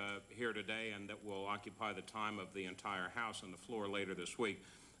us here today and that will occupy the time of the entire House on the floor later this week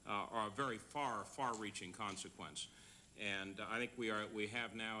are a very far-reaching consequence. And I think we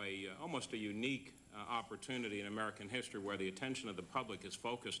have now almost a unique opportunity in American history where the attention of the public is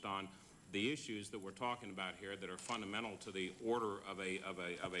focused on the issues that we're talking about here that are fundamental to the order of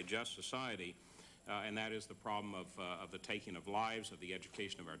a just society, and that is the problem of the taking of lives, of the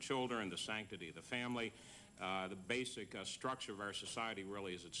education of our children, the sanctity of the family. The basic structure of our society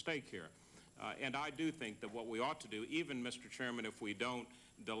really is at stake here. And I do think that what we ought to do, even, Mr. Chairman, if we don't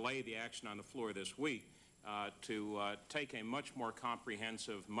delay the action on the floor this week, to take a much more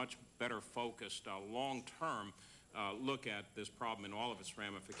comprehensive, much better focused, long-term look at this problem in all of its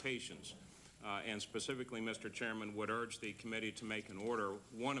ramifications. And specifically, Mr. Chairman, would urge the committee to make an order,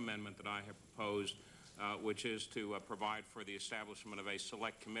 one amendment that I have proposed, which is to provide for the establishment of a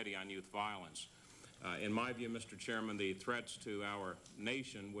select committee on youth violence. In my view, Mr. Chairman, the threats to our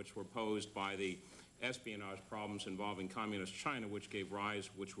nation, which were posed by the espionage problems involving Communist China, which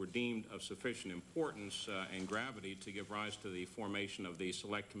were deemed of sufficient importance and gravity to give rise to the formation of the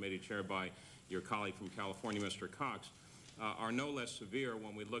select committee chaired by your colleague from California, Mr. Cox, are no less severe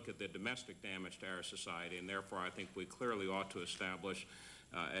when we look at the domestic damage to our society, and therefore I think we clearly ought to establish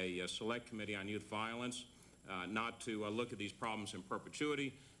a select committee on youth violence, not to look at these problems in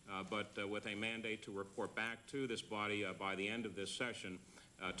perpetuity, but with a mandate to report back to this body by the end of this session,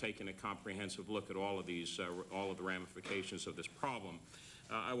 taking a comprehensive look at all of the ramifications of this problem.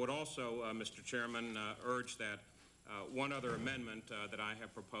 I would also, Mr. Chairman, urge that one other amendment that I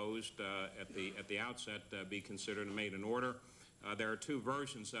have proposed at the outset be considered and made in order. There are two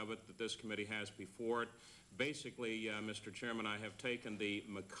versions of it that this committee has before it. Basically, Mr. Chairman, I have taken the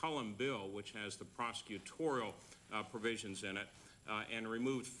McCollum bill, which has the prosecutorial provisions in it, and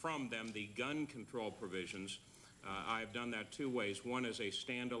removed from them the gun control provisions. I have done that two ways. One is a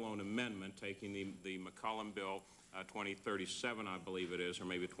standalone amendment, taking the McCollum Bill 2037, I believe it is, or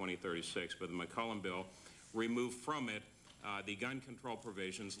maybe 2036, but the McCollum Bill, removed from it the gun control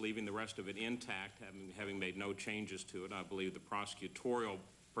provisions, leaving the rest of it intact, having made no changes to it. I believe the prosecutorial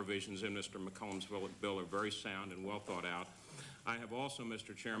provisions in Mr. McCollum's bill are very sound and well thought out. I have also,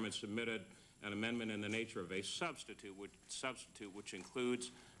 Mr. Chairman, submitted an amendment in the nature of a substitute, which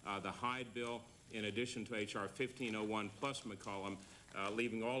includes the Hyde bill in addition to H.R. 1501 plus McCollum,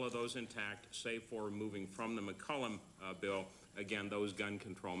 leaving all of those intact, save for removing from the McCollum bill, again, those gun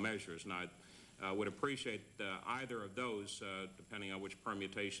control measures. And I would appreciate either of those, depending on which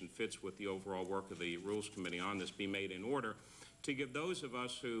permutation fits with the overall work of the Rules Committee on this, be made in order to give those of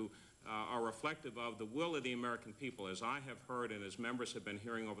us who are reflective of the will of the American people, as I have heard and as members have been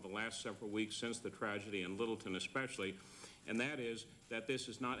hearing over the last several weeks since the tragedy in Littleton especially, and that is that this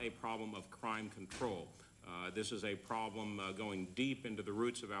is not a problem of crime control. This is a problem going deep into the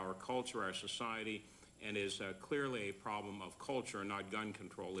roots of our culture, our society, and is clearly a problem of culture, not gun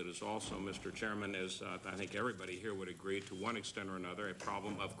control. It is also, Mr. Chairman, as I think everybody here would agree, to one extent or another, a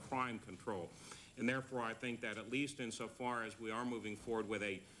problem of crime control. And therefore, I think that at least insofar as we are moving forward with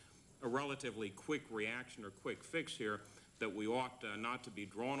a relatively quick reaction or quick fix here, that we ought not to be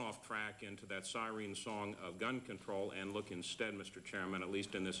drawn off track into that siren song of gun control and look instead, Mr. Chairman, at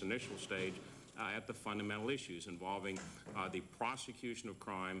least in this initial stage, at the fundamental issues involving the prosecution of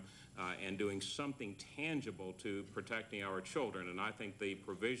crime and doing something tangible to protecting our children. And I think the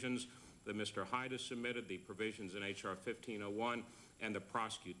provisions that Mr. Hyde has submitted, the provisions in H.R. 1501, and the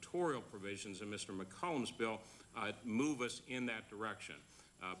prosecutorial provisions in Mr. McCollum's bill move us in that direction.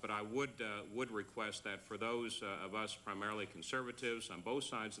 But I would request that for those of us, primarily conservatives on both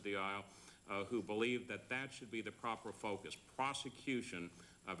sides of the aisle, who believe that that should be the proper focus, prosecution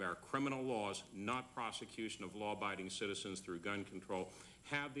of our criminal laws, not prosecution of law-abiding citizens through gun control,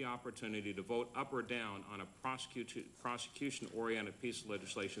 have the opportunity to vote up or down on a prosecution-oriented piece of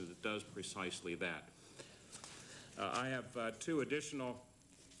legislation that does precisely that. I have two additional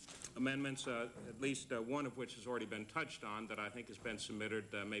amendments, at least one of which has already been touched on, that I think has been submitted,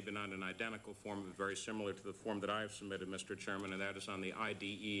 maybe not in identical form, but very similar to the form that I have submitted, Mr. Chairman, and that is on the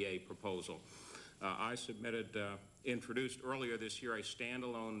IDEA proposal. I introduced earlier this year a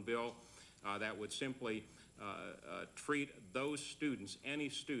standalone bill that would simply treat those students, any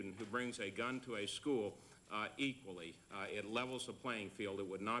student who brings a gun to a school, equally. It levels the playing field. It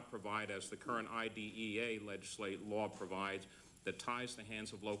would not provide, as the current IDEA law provides, that ties the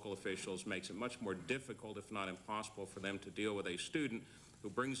hands of local officials, makes it much more difficult, if not impossible, for them to deal with a student who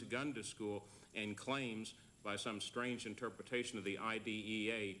brings a gun to school and claims, by some strange interpretation of the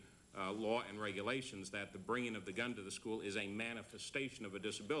IDEA law and regulations, that the bringing of the gun to the school is a manifestation of a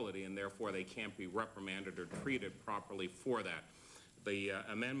disability, and therefore they can't be reprimanded or treated properly for that. The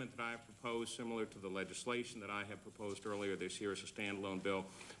amendment that I have proposed, similar to the legislation that I have proposed earlier this year as a standalone bill,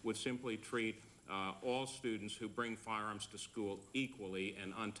 would simply treat all students who bring firearms to school equally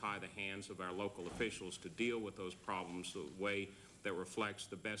and untie the hands of our local officials to deal with those problems the way that reflects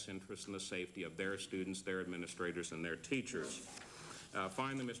the best interest and the safety of their students, their administrators, and their teachers.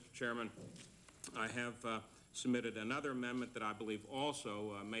 Finally, Mr. Chairman, I have submitted another amendment that I believe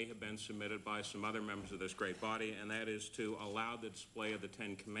also may have been submitted by some other members of this great body, and that is to allow the display of the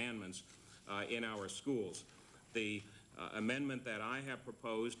Ten Commandments in our schools. The amendment that I have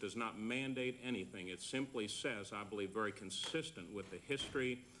proposed does not mandate anything. It simply says, I believe very consistent with the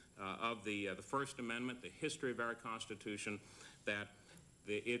history of the First Amendment, the history of our Constitution, that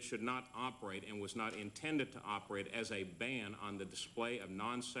it should not operate and was not intended to operate as a ban on the display of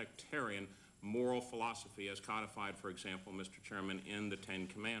non-sectarian moral philosophy as codified, for example, Mr. Chairman, in the Ten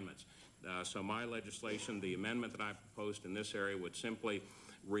Commandments. So my legislation, the amendment that I proposed in this area, would simply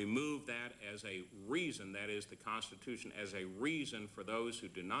remove that as a reason, that is the Constitution as a reason for those who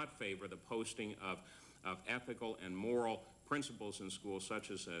do not favor the posting of ethical and moral principles in schools,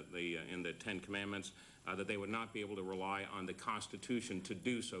 such as in the Ten Commandments, that they would not be able to rely on the Constitution to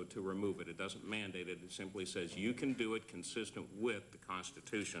do so, to remove it. It doesn't mandate it. It simply says you can do it consistent with the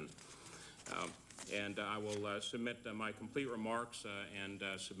Constitution. And I will submit my complete remarks and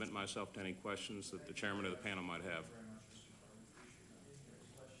submit myself to any questions that the chairman of the panel might have.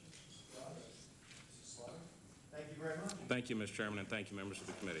 Thank you very much. Thank you, Mr. Chairman, and thank you, members of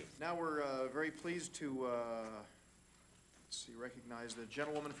the committee. Now we're very pleased to recognize the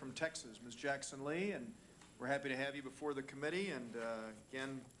gentlewoman from Texas, Ms. Jackson Lee, and we're happy to have you before the committee. And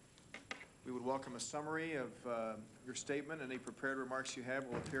again, we would welcome a summary of your statement. Any prepared remarks you have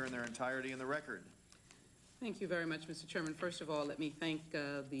will appear in their entirety in the record. Thank you very much, Mr. Chairman. First of all, let me thank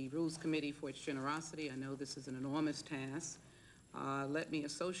the Rules Committee for its generosity. I know this is an enormous task. Let me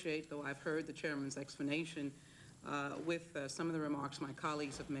associate, though I've heard the Chairman's explanation, with some of the remarks my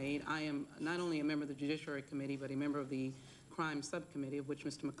colleagues have made. I am not only a member of the Judiciary Committee, but a member of the Crime Subcommittee, of which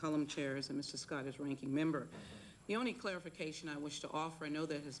Mr. McCollum chairs and Mr. Scott is ranking member. The only clarification I wish to offer, I know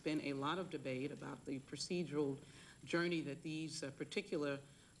there has been a lot of debate about the procedural journey that these particular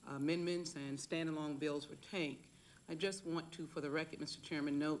amendments and standalone bills would take. I just want to, for the record, Mr.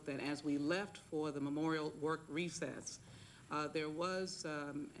 Chairman, note that as we left for the memorial work recess, there was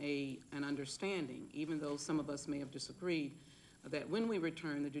an understanding, even though some of us may have disagreed, that when we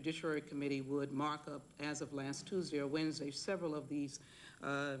return, the Judiciary Committee would mark up, as of last Tuesday or Wednesday, several of these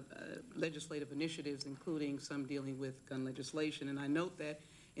legislative initiatives, including some dealing with gun legislation. And I note that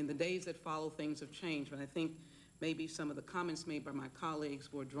in the days that follow, things have changed, but I think maybe some of the comments made by my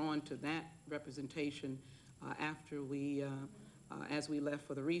colleagues were drawn to that representation after we, as we left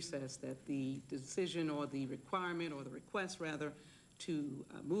for the recess, that the decision or the requirement or the request, rather, to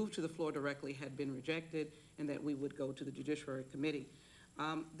move to the floor directly had been rejected and that we would go to the Judiciary Committee.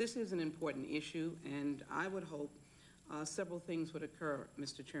 This is an important issue, and I would hope several things would occur,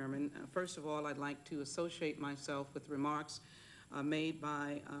 Mr. Chairman. First of all, I'd like to associate myself with remarks made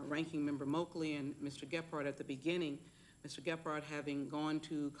by Ranking Member Moakley and Mr. Gephardt at the beginning. Mr. Gephardt having gone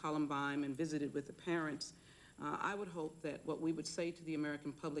to Columbine and visited with the parents, I would hope that what we would say to the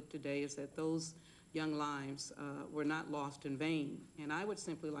American public today is that those young lives were not lost in vain. And I would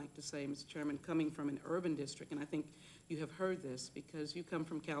simply like to say, Mr. Chairman, coming from an urban district, and I think you have heard this because you come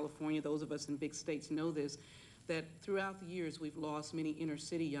from California, those of us in big states know this, that throughout the years we've lost many inner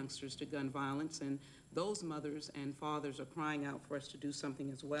city youngsters to gun violence, and those mothers and fathers are crying out for us to do something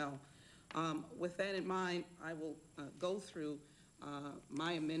as well. With that in mind, I will go through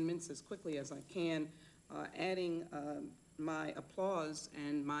my amendments as quickly as I can, adding my applause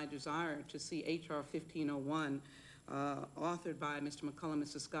and my desire to see H.R. 1501, authored by Mr. McCollum,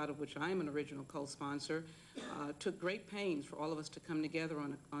 Mr. Scott, of which I am an original co-sponsor, took great pains for all of us to come together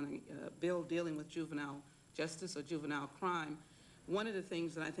on a bill dealing with juvenile justice or juvenile crime. One of the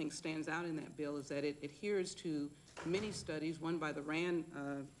things that I think stands out in that bill is that it adheres to many studies, one by the RAND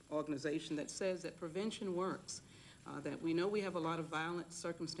organization, that says that prevention works. That we know we have a lot of violent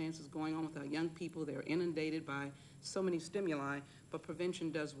circumstances going on with our young people. They're inundated by so many stimuli, but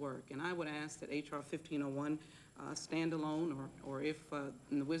prevention does work. And I would ask that H.R. 1501 stand alone, or if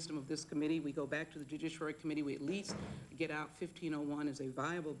in the wisdom of this committee we go back to the Judiciary Committee, we at least get out 1501 as a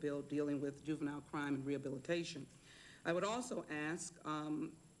viable bill dealing with juvenile crime and rehabilitation. I would also ask,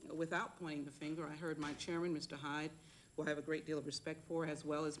 without pointing the finger, I heard my chairman, Mr. Hyde, who I have a great deal of respect for, as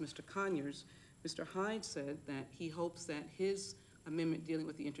well as Mr. Conyers. Mr. Hyde said that he hopes that his amendment dealing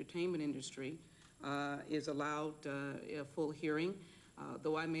with the entertainment industry is allowed a full hearing.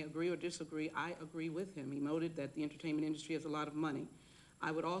 Though I may agree or disagree, I agree with him. He noted that the entertainment industry has a lot of money. I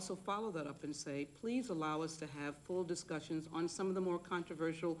would also follow that up and say, please allow us to have full discussions on some of the more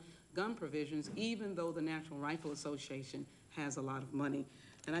controversial gun provisions, even though the National Rifle Association has a lot of money.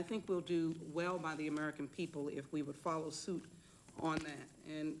 And I think we'll do well by the American people if we would follow suit on that.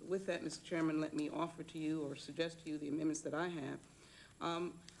 And with that, Mr. Chairman, let me offer to you or suggest to you the amendments that I have.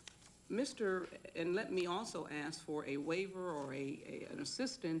 And let me also ask for a waiver or an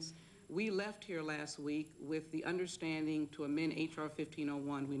assistance. We left here last week with the understanding to amend H.R.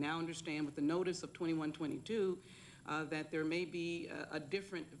 1501. We now understand with the notice of 2122 that there may be a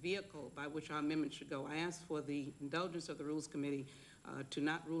different vehicle by which our amendment should go. I ask for the indulgence of the Rules Committee to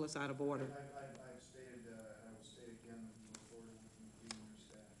not rule us out of order. I've stated, and I will state again, move forward with your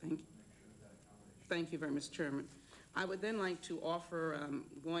staff. Thank you. Make sure that Thank you very much, Mr. Chairman. I would then like to offer,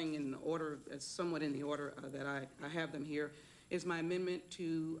 going in order, somewhat in the order that I have them here, is my amendment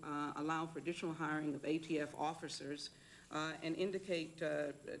to allow for additional hiring of ATF officers and indicate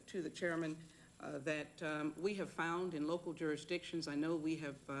to the chairman that we have found in local jurisdictions, I know we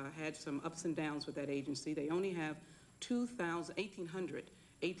have had some ups and downs with that agency. They only have 1,800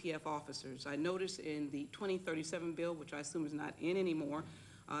 ATF officers. I noticed in the 2037 bill, which I assume is not in anymore,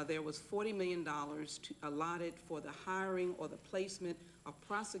 there was $40 million allotted for the hiring or the placement of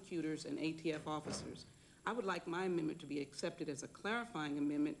prosecutors and ATF officers. I would like my amendment to be accepted as a clarifying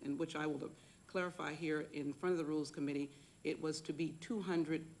amendment, in which I will clarify here in front of the Rules Committee. It was to be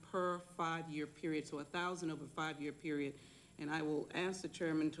 200 per 5-year period, so 1,000 over a 5-year period. And I will ask the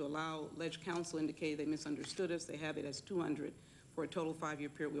chairman to allow Ledge Council indicate they misunderstood us. They have it as 200 for a total 5-year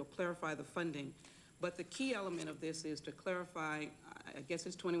period. We'll clarify the funding. But the key element of this is to clarify, I guess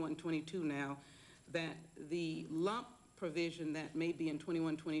it's 2122 now, that the lump provision that may be in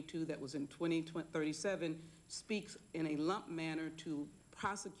 2122 that was in 2037 speaks in a lump manner to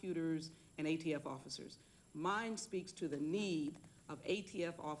prosecutors and ATF officers. Mine speaks to the need of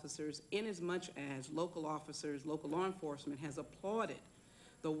ATF officers inasmuch as local officers, local law enforcement has applauded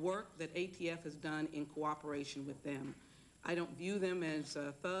the work that ATF has done in cooperation with them. I don't view them as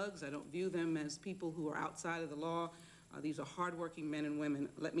thugs. I don't view them as people who are outside of the law. These are hardworking men and women.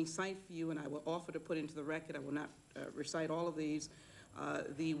 Let me cite for you, and I will offer to put into the record, I will not recite all of these,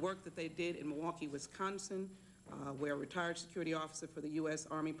 the work that they did in Milwaukee, Wisconsin, where a retired security officer for the U.S.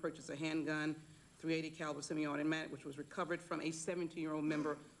 Army purchased a handgun, .380 caliber semi-automatic, which was recovered from a 17-year-old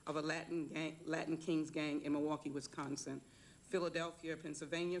member of a Latin Kings gang in Milwaukee, Wisconsin. Philadelphia,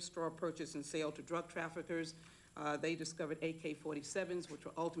 Pennsylvania, straw purchase and sale to drug traffickers. They discovered AK-47s, which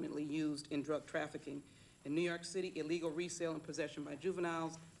were ultimately used in drug trafficking. In New York City, illegal resale and possession by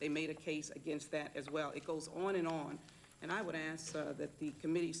juveniles. They made a case against that as well. It goes on, and I would ask that the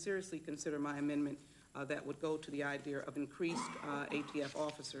committee seriously consider my amendment that would go to the idea of increased ATF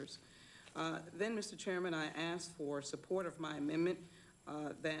officers. Then, Mr. Chairman, I ask for support of my amendment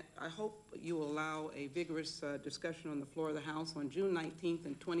that I hope you will allow a vigorous discussion on the floor of the House on June 19th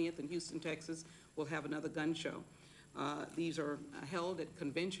and 20th in Houston, Texas. We'll have another gun show. These are held at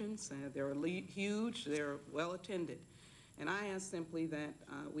conventions. They're huge. They're well attended. And I ask simply that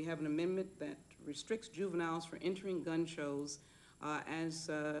we have an amendment that restricts juveniles from entering gun shows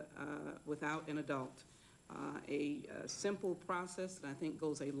without an adult. A simple process that I think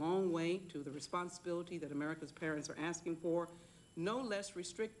goes a long way to the responsibility that America's parents are asking for, no less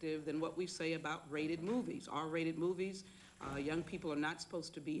restrictive than what we say about rated movies. R-rated movies, young people are not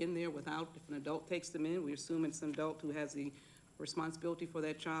supposed to be in there without, if an adult takes them in, we assume it's an adult who has the responsibility for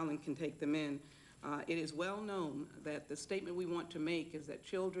that child and can take them in. It is well known that the statement we want to make is that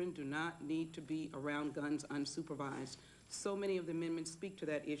children do not need to be around guns unsupervised. So many of the amendments speak to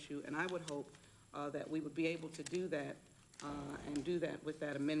that issue, and I would hope that we would be able to do that and do that with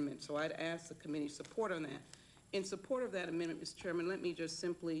that amendment. So I'd ask the committee's support on that. In support of that amendment, Mr. Chairman, let me just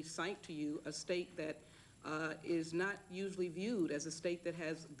simply cite to you a state that is not usually viewed as a state that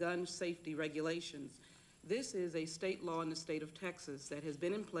has gun safety regulations. This is a state law in the state of Texas that has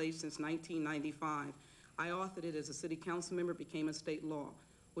been in place since 1995. I authored it as a city council member, became a state law,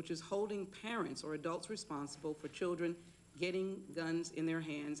 which is holding parents or adults responsible for children getting guns in their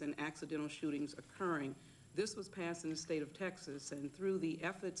hands and accidental shootings occurring. This was passed in the state of Texas, and through the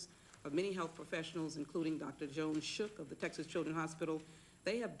efforts of many health professionals, including Dr. Joan Shook of the Texas Children's Hospital,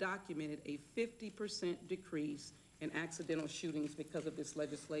 they have documented a 50% decrease in accidental shootings because of this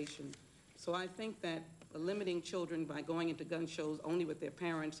legislation. So I think that limiting children by going into gun shows only with their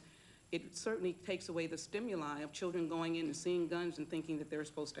parents, it certainly takes away the stimuli of children going in and seeing guns and thinking that they're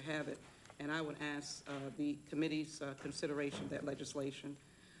supposed to have it. And I would ask the committee's consideration of that legislation.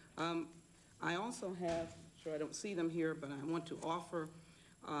 I also have, sure I don't see them here, but I want to offer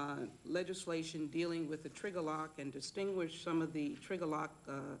legislation dealing with the trigger lock and distinguish some of the trigger lock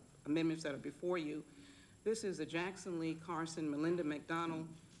amendments that are before you. This is the Jackson Lee Carson Melinda McDonald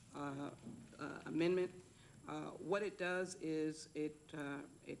amendment. What it does is it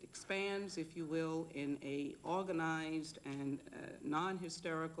expands, if you will, in a organized and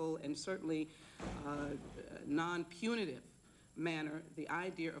non-hysterical and certainly non-punitive manner the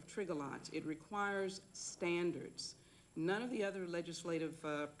idea of trigger locks. It requires standards. None of the other legislative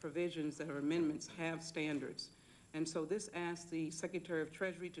provisions that are amendments have standards. And so this asks the Secretary of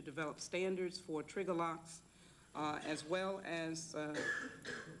Treasury to develop standards for trigger locks, as well as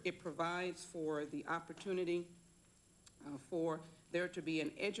it provides for the opportunity for there to be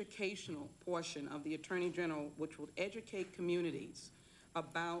an educational portion of the Attorney General which will educate communities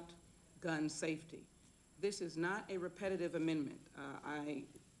about gun safety. This is not a repetitive amendment. I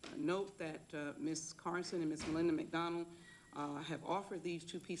note that Ms. Carson and Ms. Melinda McDonald have offered these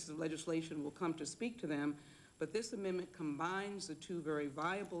two pieces of legislation. We'll come to speak to them. But this amendment combines the two very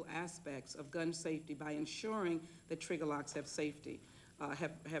viable aspects of gun safety by ensuring that trigger locks have safety,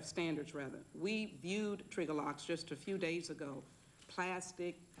 have standards rather. We viewed trigger locks just a few days ago.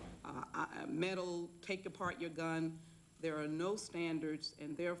 Plastic, metal, take apart your gun. There are no standards,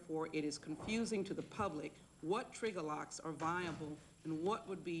 and therefore it is confusing to the public what trigger locks are viable and what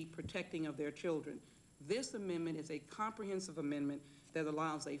would be protecting of their children. This amendment is a comprehensive amendment that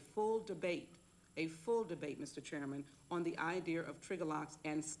allows a full debate, Mr. Chairman, on the idea of trigger locks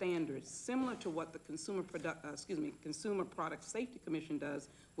and standards, similar to what the Consumer Product Safety Commission does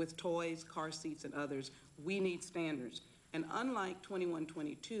with toys, car seats, and others. We need standards. And unlike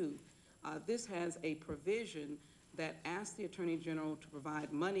 2122, this has a provision that asks the Attorney General to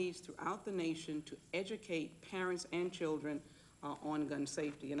provide monies throughout the nation to educate parents and children on gun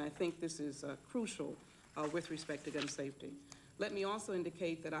safety. And I think this is crucial with respect to gun safety. Let me also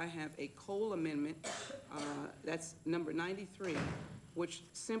indicate that I have a Cole amendment, that's number 93, which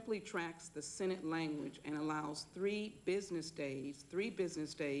simply tracks the Senate language and allows 3 business days,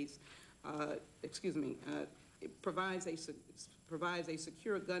 it provides a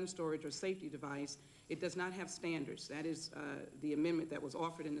secure gun storage or safety device. It does not have standards. That is the amendment that was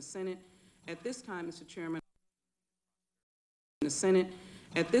offered in the Senate. At this time, Mr. Chairman,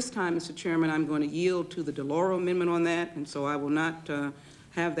 I'm going to yield to the DeLauro amendment on that, and so I will not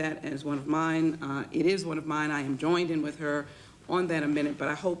have that as one of mine. It is one of mine. I am joined in with her on that amendment, but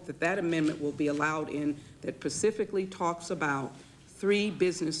I hope that that amendment will be allowed in that specifically talks about 3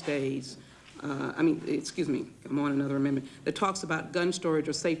 business days. I'm on another amendment that talks about gun storage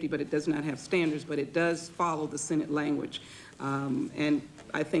or safety, but it does not have standards, but it does follow the Senate language. And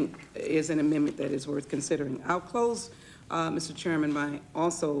I think is an amendment that is worth considering. I'll close, Mr. Chairman, by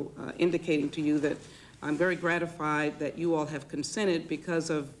also indicating to you that I'm very gratified that you all have consented because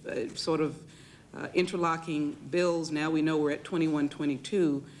of interlocking bills. Now we know we're at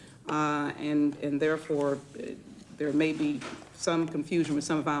 2122, and therefore there may be some confusion with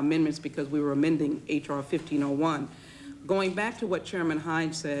some of our amendments because we were amending H.R. 1501. Going back to what Chairman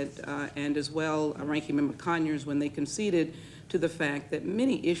Hyde said, and as well Ranking Member Conyers, when they conceded to the fact that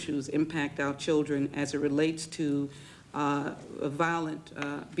many issues impact our children as it relates to violent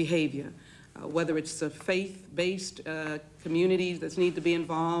behavior, whether it's a faith-based communities that need to be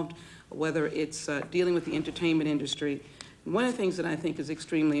involved, whether it's dealing with the entertainment industry. One of the things that I think is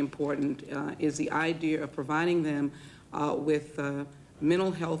extremely important is the idea of providing them with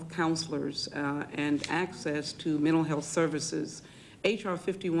mental health counselors and access to mental health services. H.R.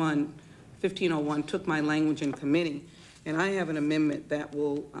 1501 took my language in committee, and I have an amendment that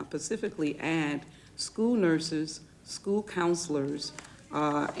will specifically add school nurses, school counselors,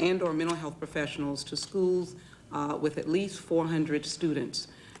 and or mental health professionals to schools with at least 400 students.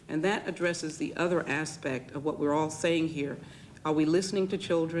 And that addresses the other aspect of what we're all saying here. Are we listening to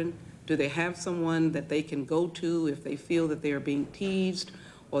children? Do they have someone that they can go to if they feel that they are being teased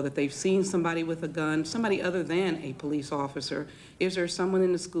or that they've seen somebody with a gun, somebody other than a police officer? Is there someone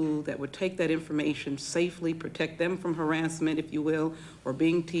in the school that would take that information safely, protect them from harassment, if you will, or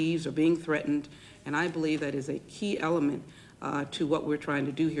being teased or being threatened? And I believe that is a key element to what we're trying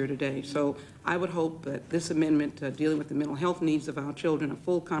to do here today. So I would hope that this amendment dealing with the mental health needs of our children, a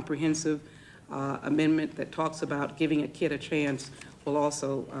full comprehensive amendment that talks about giving a kid a chance, will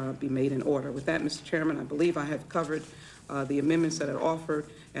also be made in order. With that, Mr. Chairman, I believe I have covered the amendments that are offered,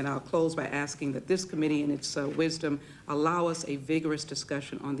 and I'll close by asking that this committee in its wisdom allow us a vigorous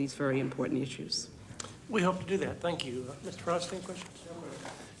discussion on these very important issues. We hope to do that. Thank you. Mr. Frost, any questions?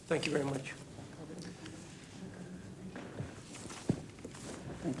 Thank you very much.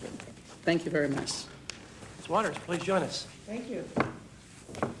 Thank you. Thank you very much. Ms. Waters, please join us. Thank you.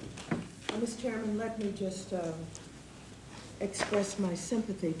 Mr. Chairman, let me just express my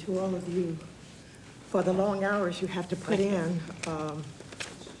sympathy to all of you for the long hours you have to put in.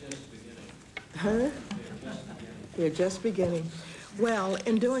 They're just beginning. Well,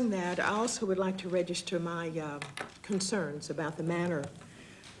 in doing that, I also would like to register my concerns about the manner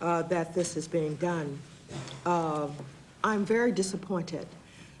that this is being done. I'm very disappointed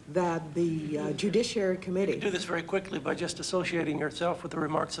that the Judiciary Committee... You can do this very quickly by just associating yourself with the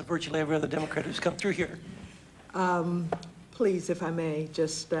remarks of virtually every other Democrat who's come through here. Please, if I may,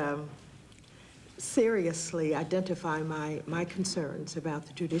 just seriously identify my concerns about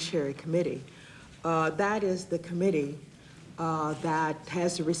the Judiciary Committee. That is the committee that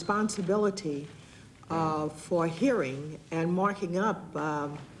has the responsibility for hearing and marking up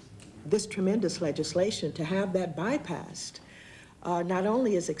this tremendous legislation. To have that bypassed not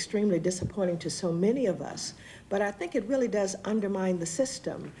only is extremely disappointing to so many of us, but I think it really does undermine the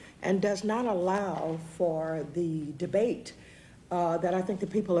system and does not allow for the debate that I think the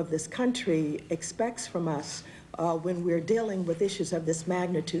people of this country expects from us when we're dealing with issues of this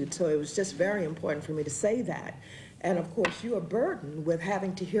magnitude. So it was just very important for me to say that. And of course, you are burdened with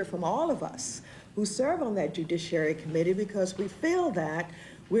having to hear from all of us who serve on that Judiciary Committee, because we feel that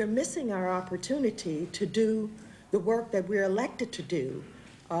we're missing our opportunity to do the work that we're elected to do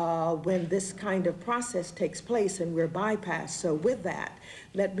when this kind of process takes place and we're bypassed. So with that,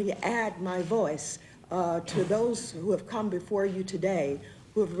 let me add my voice to those who have come before you today,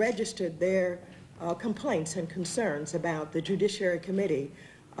 who have registered their complaints and concerns about the Judiciary Committee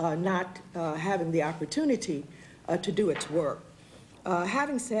not having the opportunity to do its work.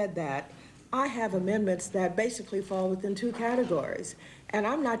 Having said that, I have amendments that basically fall within two categories. And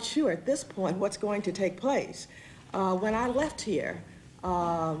I'm not sure at this point what's going to take place. When I left here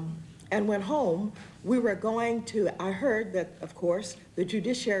and went home, we were going to, I heard that, of course, the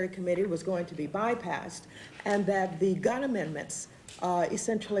Judiciary Committee was going to be bypassed and that the gun amendments,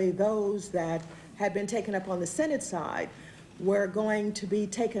 essentially those that had been taken up on the Senate side, were going to be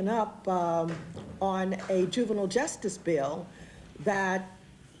taken up on a juvenile justice bill that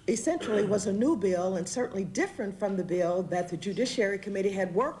essentially was a new bill and certainly different from the bill that the Judiciary Committee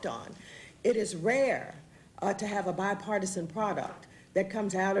had worked on. It is rare to have a bipartisan product that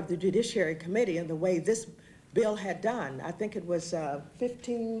comes out of the Judiciary Committee in the way this bill had done. I think it was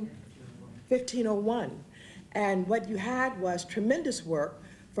 1501. And what you had was tremendous work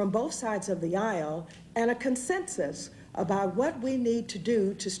from both sides of the aisle and a consensus about what we need to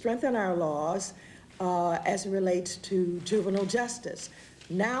do to strengthen our laws as it relates to juvenile justice.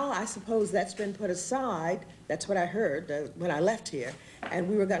 Now, I suppose that's been put aside. That's what I heard when I left here. And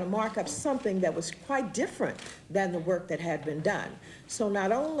we were going to mark up something that was quite different than the work that had been done. So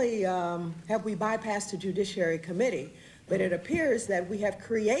not only have we bypassed the Judiciary Committee, but it appears that we have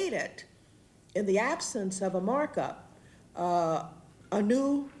created, in the absence of a markup, a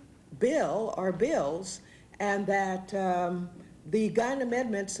new bill or bills, and that the gun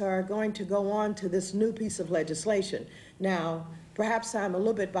amendments are going to go on to this new piece of legislation. Now, perhaps I'm a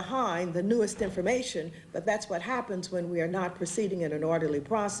little bit behind the newest information, but that's what happens when we are not proceeding in an orderly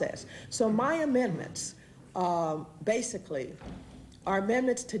process. So my amendments, basically, are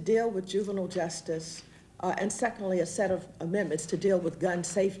amendments to deal with juvenile justice, and secondly, a set of amendments to deal with gun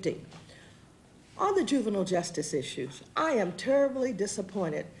safety. On the juvenile justice issues, I am terribly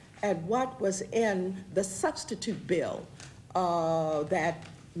disappointed at what was in the substitute bill that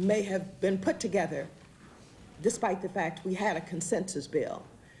may have been put together, despite the fact we had a consensus bill.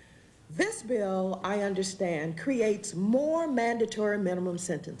 This bill, I understand, creates more mandatory minimum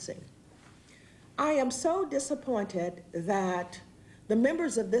sentencing. I am so disappointed that the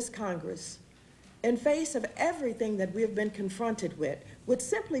members of this Congress, in face of everything that we have been confronted with, would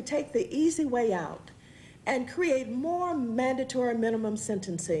simply take the easy way out and create more mandatory minimum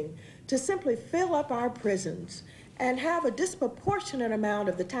sentencing to simply fill up our prisons and have a disproportionate amount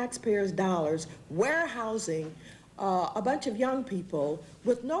of the taxpayers' dollars warehousing a bunch of young people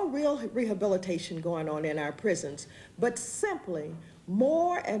with no real rehabilitation going on in our prisons, but simply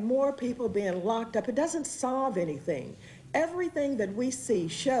more and more people being locked up. It doesn't solve anything. Everything that we see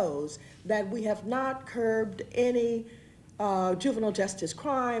shows that we have not curbed any juvenile justice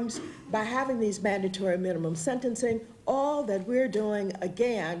crimes by having these mandatory minimum sentencing. All that we're doing,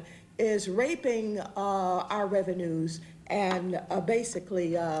 again, is raping our revenues and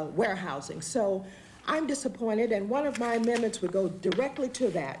basically warehousing. So I'm disappointed, and one of my amendments would go directly to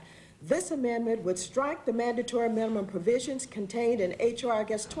that. This amendment would strike the mandatory minimum provisions contained in H.R. I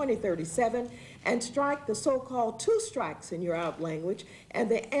guess 2037 and strike the so-called two strikes in your out language and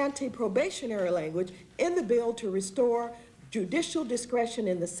the anti-probationary language in the bill to restore judicial discretion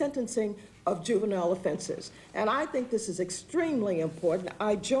in the sentencing of juvenile offenses. And I think this is extremely important.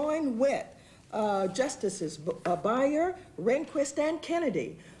 I join with Justices Beyer, Rehnquist, and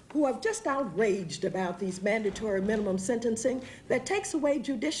Kennedy, who are just outraged about these mandatory minimum sentencing that takes away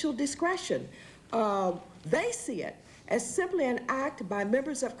judicial discretion. They see it as simply an act by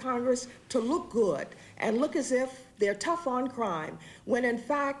members of Congress to look good and look as if they're tough on crime, when in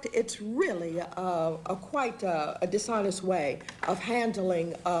fact it's really quite a dishonest way of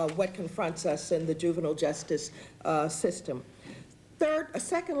handling what confronts us in the juvenile justice system.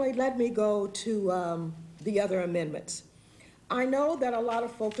 Secondly, let me go to the other amendments. I know that a lot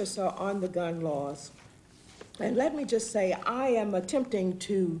of focus are on the gun laws, and let me just say I am attempting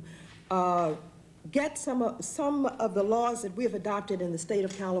to get some of the laws that we have adopted in the state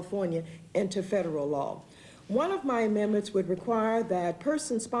of California into federal law. One of my amendments would require that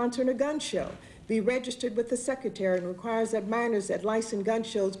persons sponsoring a gun show be registered with the secretary and requires that minors at licensed gun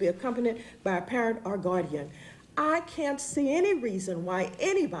shows be accompanied by a parent or guardian. I can't see any reason why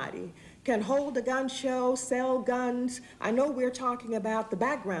anybody can hold a gun show, sell guns. I know we're talking about the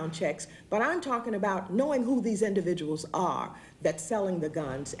background checks, but I'm talking about knowing who these individuals are that's selling the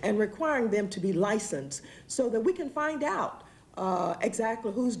guns and requiring them to be licensed so that we can find out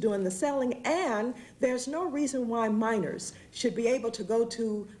exactly who's doing the selling, and there's no reason why minors should be able to go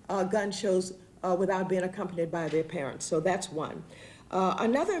to gun shows without being accompanied by their parents. So that's one.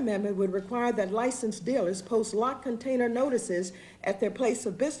 Another amendment would require that licensed dealers post locked container notices at their place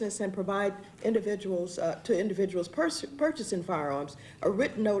of business and provide individuals purchasing firearms a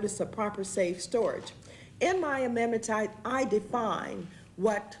written notice of proper safe storage. In my amendments, I define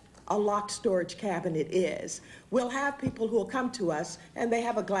what a locked storage cabinet is. We'll have people who will come to us and they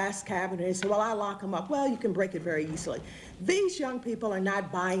have a glass cabinet and say, well, I lock them up. Well, you can break it very easily. These young people are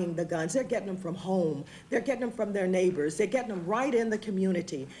not buying the guns. They're getting them from home. They're getting them from their neighbors. They're getting them right in the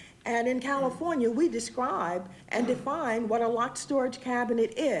community. And in California, we describe and define what a locked storage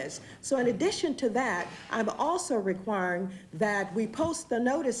cabinet is. So in addition to that, I'm also requiring that we post the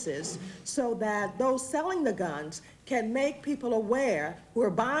notices so that those selling the guns can make people aware who are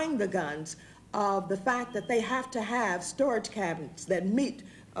buying the guns of the fact that they have to have storage cabinets that meet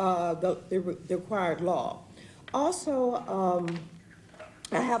the required law. Also,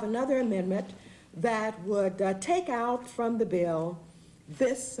 I have another amendment that would take out from the bill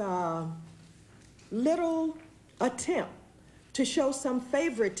this little attempt to show some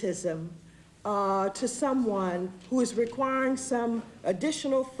favoritism to someone who is requiring some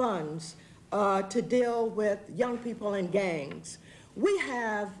additional funds to deal with young people in gangs. We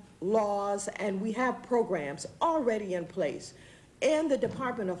have laws and we have programs already in place. In the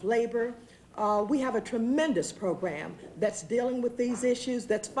Department of Labor, we have a tremendous program that's dealing with these issues,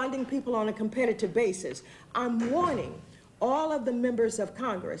 that's funding people on a competitive basis. I'm warning all of the members of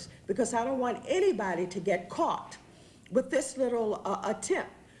Congress, because I don't want anybody to get caught with this little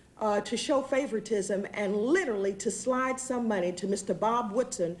attempt to show favoritism and literally to slide some money to Mr. Bob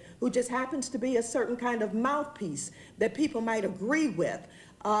Woodson, who just happens to be a certain kind of mouthpiece that people might agree with,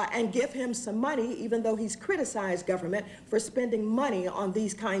 and give him some money, even though he's criticized government for spending money on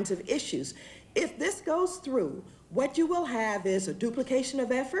these kinds of issues. If this goes through, what you will have is a duplication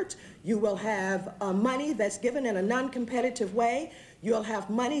of efforts. You will have money that's given in a non-competitive way. You'll have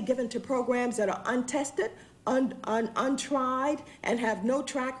money given to programs that are untested, untried, and have no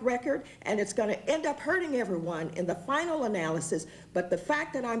track record, and it's going to end up hurting everyone in the final analysis. But the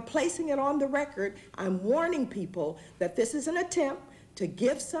fact that I'm placing it on the record, I'm warning people that this is an attempt to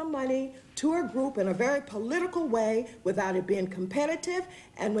give some money to a group in a very political way without it being competitive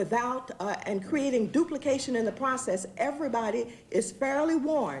and without and creating duplication in the process. Everybody is fairly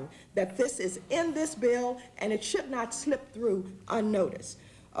warned that this is in this bill and it should not slip through unnoticed.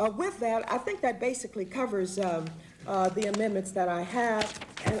 With that, I think that basically covers the amendments that I have,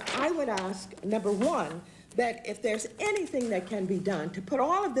 and I would ask, number one, that if there's anything that can be done to put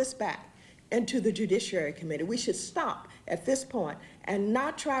all of this back into the Judiciary Committee, we should stop at this point and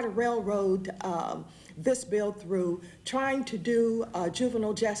not try to railroad this bill through, trying to do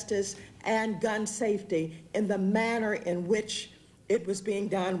juvenile justice and gun safety in the manner in which it was being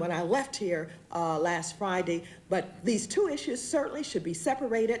done when I left here last Friday. But these two issues certainly should be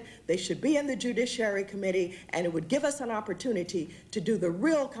separated. They should be in the Judiciary Committee, and it would give us an opportunity to do the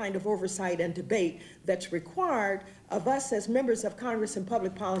real kind of oversight and debate that's required of us as members of Congress and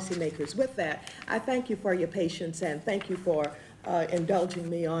public policymakers. With that, I thank you for your patience and thank you for indulging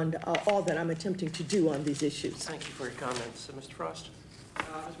me on all that I'm attempting to do on these issues. Thank you for your comments. Mr. Frost?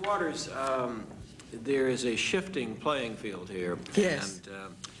 Ms. Waters, there is a shifting playing field here. Yes.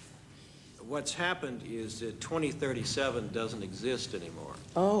 And what's happened is that 2037 doesn't exist anymore.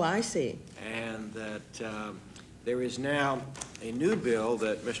 Oh, I see. And that there is now a new bill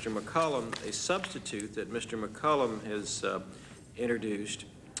that Mr. McCollum, a substitute that Mr. McCollum has introduced,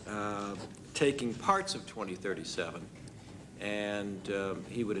 taking parts of 2037, and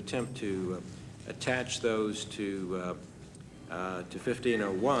he would attempt to attach those to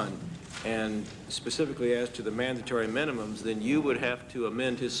 1501, and specifically as to the mandatory minimums, then you would have to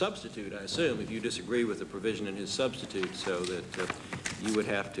amend his substitute, I assume, if you disagree with the provision in his substitute, so that you would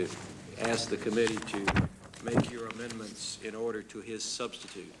have to ask the committee to make your amendments in order to his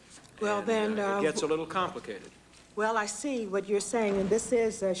substitute. Well, and, then... it gets a little complicated. Well, I see what you're saying, and this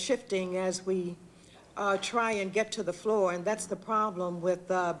is shifting as we try and get to the floor, and that's the problem with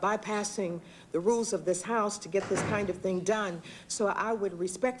bypassing the rules of this House to get this kind of thing done. So I would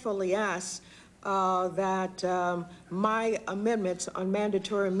respectfully ask that my amendments on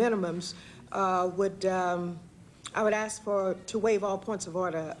mandatory minimums I would ask to waive all points of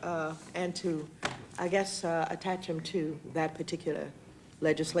order and to, I guess, attach them to that particular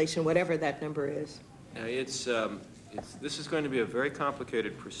legislation, whatever that number is. This is going to be a very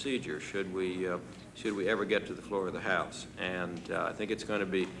complicated procedure should we ever get to the floor of the House. And I think it's going to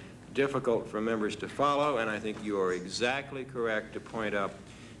be difficult for members to follow, and I think you are exactly correct to point out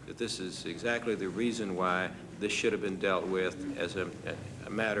that this is exactly the reason why this should have been dealt with as a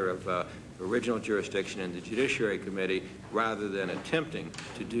matter of original jurisdiction in the Judiciary Committee rather than attempting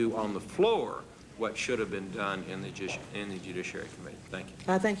to do on the floor what should have been done in the Judiciary Committee. Thank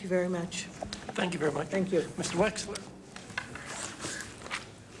you. Thank you very much. Thank you very much. Thank you. Mr. Wexler.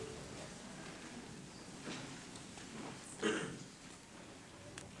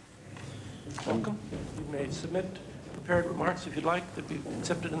 Welcome. You may submit prepared remarks if you'd like. They'd be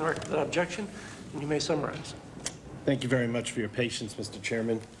accepted in the record without objection, and you may summarize. Thank you very much for your patience, Mr.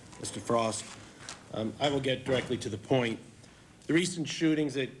 Chairman, Mr. Frost. I will get directly to the point. The recent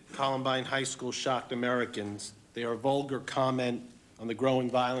shootings at Columbine High School shocked Americans. They are a vulgar comment on the growing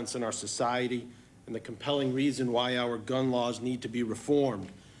violence in our society and the compelling reason why our gun laws need to be reformed.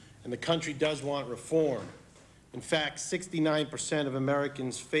 And the country does want reform. In fact, 69% of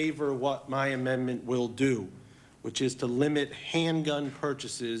Americans favor what my amendment will do, which is to limit handgun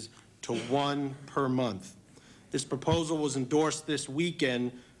purchases to 1 per month. This proposal was endorsed this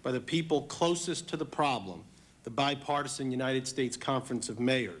weekend by the people closest to the problem, the bipartisan United States Conference of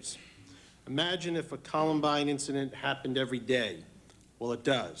Mayors. Imagine if a Columbine incident happened every day. Well, it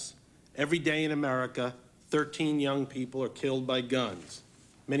does. Every day in America, 13 young people are killed by guns.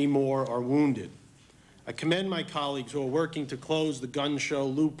 Many more are wounded. I commend my colleagues who are working to close the gun show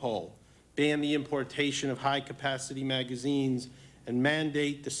loophole, ban the importation of high-capacity magazines, and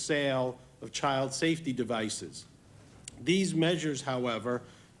mandate the sale of child safety devices. These measures, however,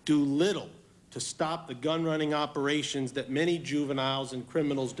 do little to stop the gun-running operations that many juveniles and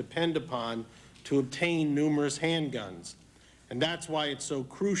criminals depend upon to obtain numerous handguns. And that's why it's so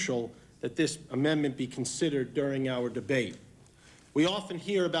crucial that this amendment be considered during our debate. We often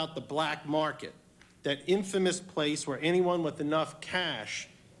hear about the black market, that infamous place where anyone with enough cash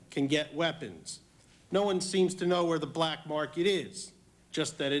can get weapons. No one seems to know where the black market is,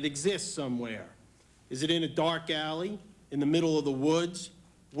 just that it exists somewhere. Is it in a dark alley, in the middle of the woods?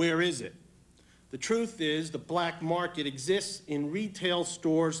 Where is it? The truth is the black market exists in retail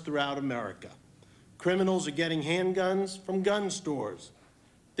stores throughout America. Criminals are getting handguns from gun stores.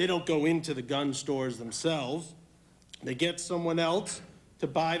 They don't go into the gun stores themselves. They get someone else to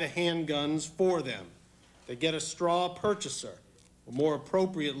buy the handguns for them. They get a straw purchaser, or more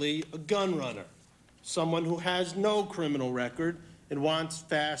appropriately, a gun runner, someone who has no criminal record and wants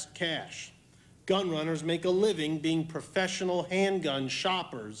fast cash. Gun runners make a living being professional handgun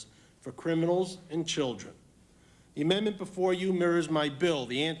shoppers for criminals and children. The amendment before you mirrors my bill,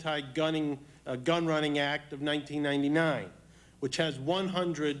 the Anti-Gun Running Act of 1999, which has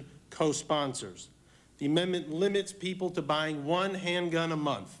 100 co-sponsors. The amendment limits people to buying 1 handgun a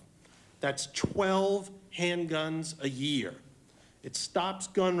month. That's 12 handguns a year. It stops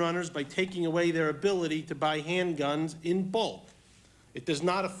gun runners by taking away their ability to buy handguns in bulk. It does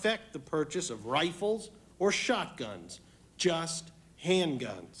not affect the purchase of rifles or shotguns, just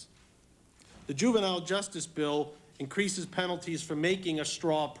handguns. The Juvenile Justice Bill increases penalties for making a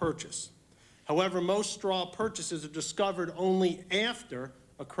straw purchase. However, most straw purchases are discovered only after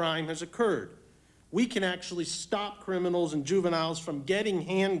a crime has occurred. We can actually stop criminals and juveniles from getting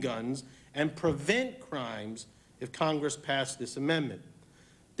handguns and prevent crimes if Congress passed this amendment.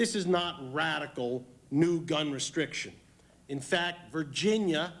 This is not radical new gun restriction. In fact,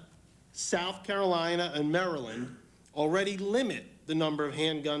 Virginia, South Carolina, and Maryland already limit the number of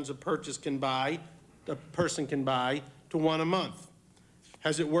handguns a person can buy to 1 a month.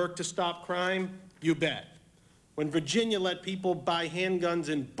 Has it worked to stop crime? You bet. When Virginia let people buy handguns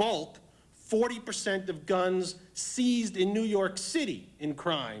in bulk, 40% of guns seized in New York City in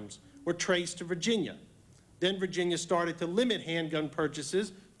crimes were traced to Virginia. Then Virginia started to limit handgun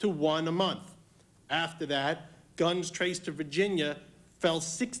purchases to 1 a month. After that, guns traced to Virginia fell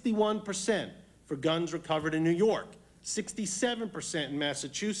 61% for guns recovered in New York, 67% in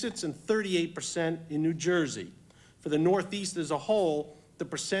Massachusetts, and 38% in New Jersey. For the Northeast as a whole, the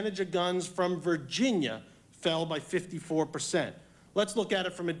percentage of guns from Virginia fell by 54%. Let's look at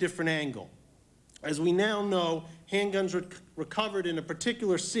it from a different angle. As we now know, handguns recovered in a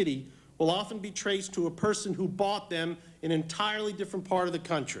particular city will often be traced to a person who bought them in an entirely different part of the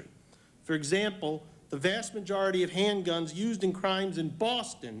country. For example, the vast majority of handguns used in crimes in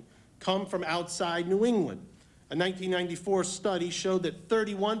Boston come from outside New England. A 1994 study showed that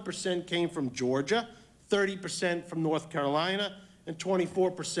 31% came from Georgia, 30% from North Carolina, and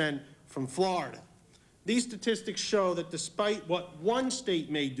 24% from Florida. These statistics show that despite what one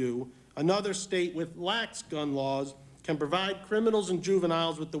state may do, another state with lax gun laws can provide criminals and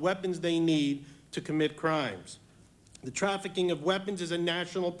juveniles with the weapons they need to commit crimes. The trafficking of weapons is a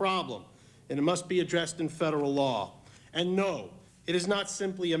national problem, and it must be addressed in federal law. And no, it is not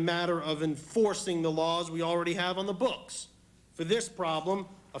simply a matter of enforcing the laws we already have on the books. For this problem,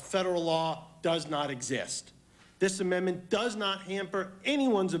 a federal law does not exist. This amendment does not hamper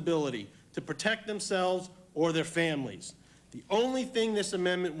anyone's ability to protect themselves or their families. The only thing this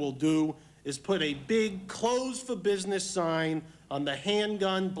amendment will do is put a big closed for business sign on the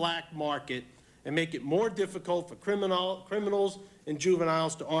handgun black market and make it more difficult for criminals and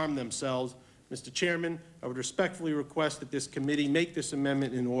juveniles to arm themselves, Mr. Chairman, I would respectfully request that this committee make this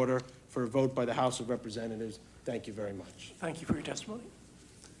amendment in order for a vote by the House of Representatives. Thank you very much. Thank you for your testimony.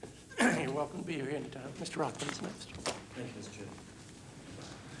 You're welcome to be here anytime. Mr. Rockman is next. Thank you, Mr.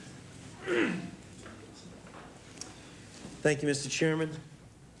 Chairman. Thank you, Mr. Chairman.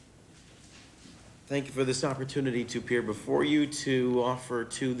 Thank you for this opportunity to appear before you to offer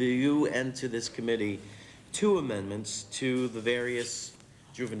to you and to this committee 2 amendments to the various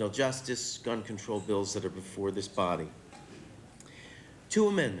juvenile justice gun control bills that are before this body. 2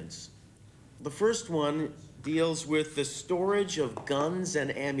 amendments. The first one deals with the storage of guns and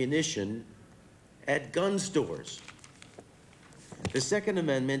ammunition at gun stores. The second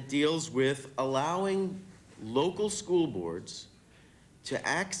amendment deals with allowing local school boards to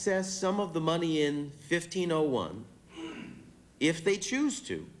access some of the money in 1501, if they choose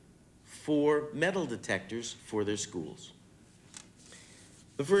to, for metal detectors for their schools.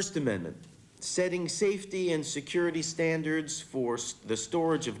 The First Amendment, setting safety and security standards for the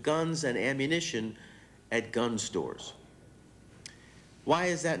storage of guns and ammunition at gun stores. Why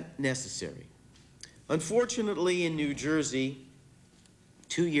is that necessary? Unfortunately, in New Jersey,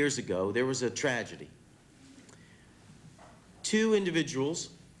 2 years ago, there was a tragedy. 2 individuals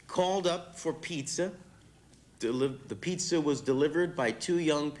called up for pizza. The pizza was delivered by 2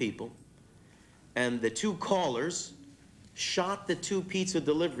 young people, and the 2 callers shot the 2 pizza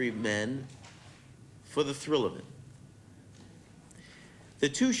delivery men for the thrill of it. The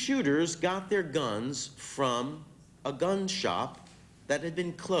 2 shooters got their guns from a gun shop that had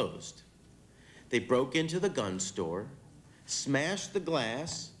been closed. They broke into the gun store, smashed the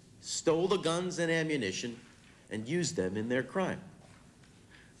glass, stole the guns and ammunition, and used them in their crime.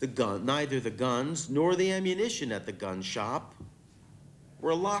 Neither the guns nor the ammunition at the gun shop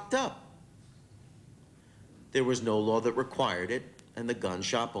were locked up. There was no law that required it, and the gun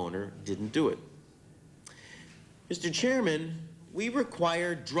shop owner didn't do it. Mr. Chairman, we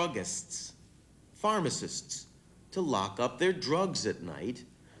require druggists, pharmacists, to lock up their drugs at night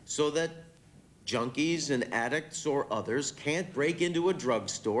so that junkies and addicts or others can't break into a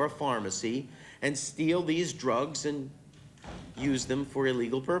drugstore, a pharmacy, and steal these drugs and use them for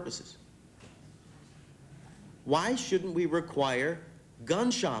illegal purposes. Why shouldn't we require gun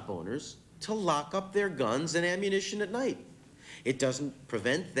shop owners to lock up their guns and ammunition at night? It doesn't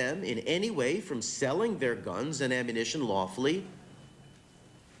prevent them in any way from selling their guns and ammunition lawfully.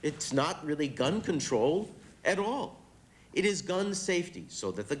 It's not really gun control at all. It is gun safety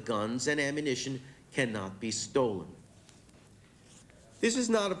so that the guns and ammunition cannot be stolen. This is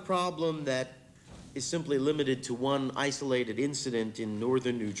not a problem that is simply limited to one isolated incident in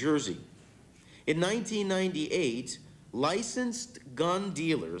northern New Jersey. In 1998, licensed gun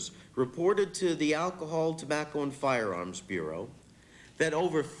dealers reported to the Alcohol, Tobacco, and Firearms Bureau that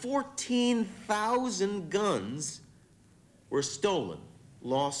over 14,000 guns were stolen,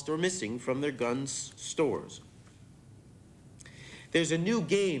 lost, or missing from their gun stores. There's a new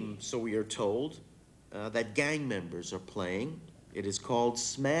game, so we are told, that gang members are playing. It is called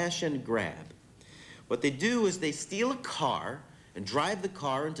Smash and Grab. What they do is they steal a car and drive the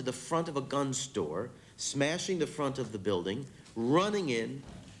car into the front of a gun store, smashing the front of the building, running in,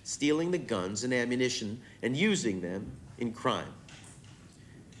 stealing the guns and ammunition, and using them in crime.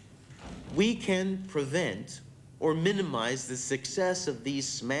 We can prevent or minimize the success of these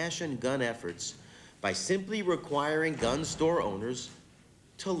smash and gun efforts by simply requiring gun store owners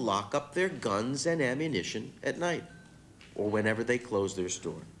to lock up their guns and ammunition at night or whenever they close their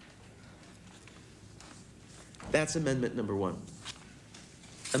store. That's amendment number 1.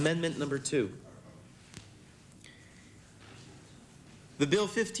 Amendment number 2. The Bill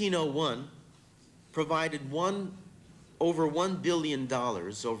 1501 provided over $1 billion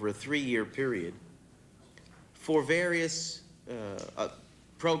over a 3-year period for various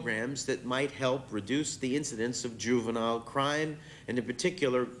programs that might help reduce the incidence of juvenile crime, and in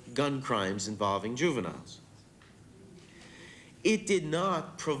particular, gun crimes involving juveniles. It did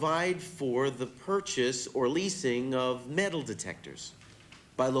not provide for the purchase or leasing of metal detectors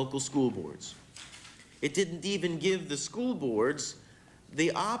by local school boards. It didn't even give the school boards the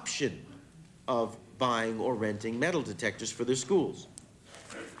option of buying or renting metal detectors for their schools.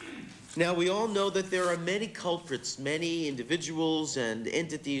 Now, we all know that there are many culprits, many individuals and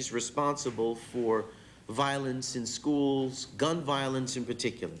entities responsible for violence in schools, gun violence in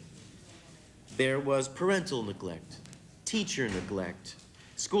particular. There was parental neglect, teacher neglect,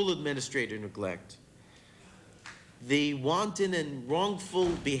 school administrator neglect, the wanton and wrongful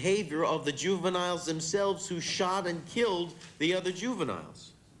behavior of the juveniles themselves who shot and killed the other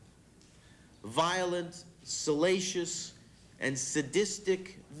juveniles, violent, salacious, and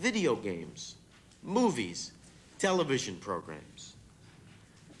sadistic video games movies, television programs.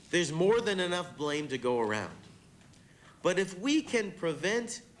 There's more than enough blame to go around. But if we can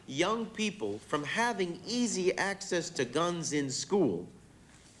prevent young people from having easy access to guns in school,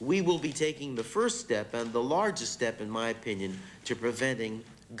 we will be taking the first step, and the largest step, in my opinion, to preventing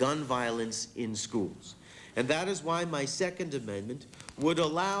gun violence in schools. And that is why my second amendment would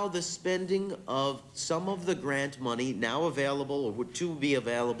allow the spending of some of the grant money now available, or to be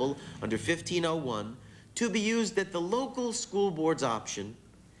available under 1501, to be used at the local school board's option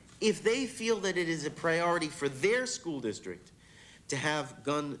if they feel that it is a priority for their school district to have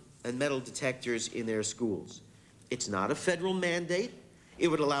gun and metal detectors in their schools. It's not a federal mandate. It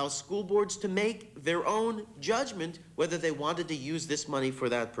would allow school boards to make their own judgment whether they wanted to use this money for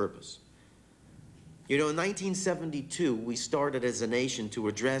that purpose. You know, in 1972, we started as a nation to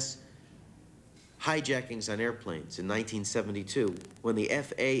address hijackings on airplanes in 1972, when the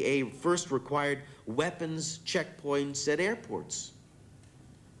FAA first required weapons checkpoints at airports.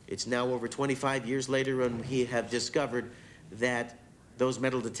 It's now over 25 years later, and we have discovered that those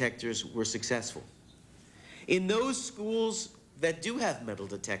metal detectors were successful. In those schools that do have metal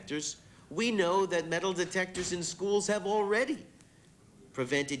detectors, we know that metal detectors in schools have already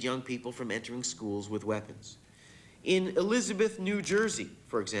prevented young people from entering schools with weapons. In Elizabeth, New Jersey,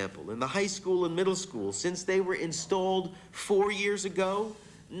 for example, in the high school and middle school, since they were installed 4 years ago,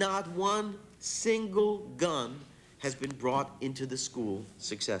 not one single gun has been brought into the school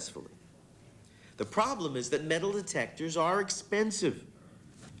successfully. The problem is that metal detectors are expensive.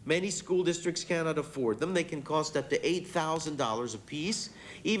 Many school districts cannot afford them. They can cost up to $8,000 a piece.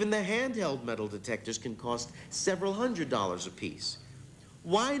 Even the handheld metal detectors can cost several $100s a piece.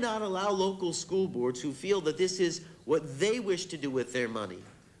 Why not allow local school boards who feel that this is what they wish to do with their money,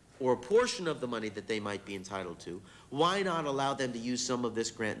 or a portion of the money that they might be entitled to, why not allow them to use some of this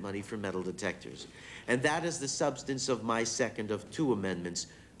grant money for metal detectors? And that is the substance of my second of two amendments.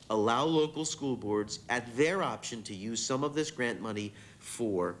 Allow local school boards at their option to use some of this grant money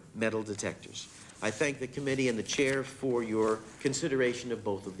for metal detectors. I thank the committee and the chair for your consideration of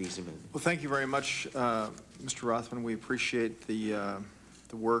both of these amendments. Well, thank you very much, Mr. Rothman. We appreciate the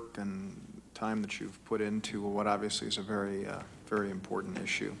work and time that you've put into what obviously is a very, very important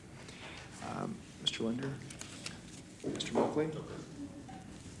issue. Mr. Linder? Mr. Moakley?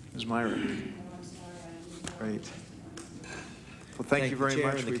 Ms. Myra? Great. Well, thank you very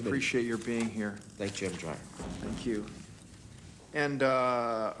much. We appreciate your being here. Thank you, Jim Dreyer. Thank you. And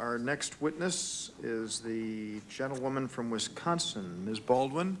our next witness is the gentlewoman from Wisconsin, Ms.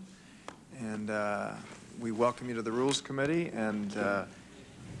 Baldwin. And we welcome you to the Rules Committee, and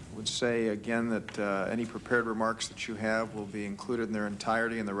would say again that any prepared remarks that you have will be included in their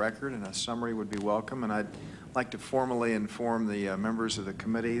entirety in the record, and a summary would be welcome. And I'd like to formally inform the members of the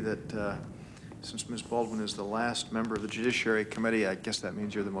committee that since Ms. Baldwin is the last member of the Judiciary Committee, I guess that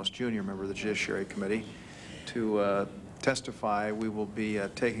means you're the most junior member of the Judiciary Committee, to testify. We will be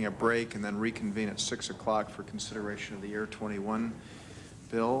taking a break and then reconvene at 6 o'clock for consideration of the Year 21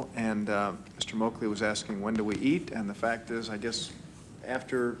 bill. And Mr. Moakley was asking, when do we eat? And the fact is, I guess,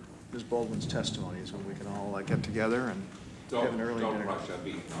 after Ms. Baldwin's testimony is when we can all get together and have an early dinner. Don't rush, I've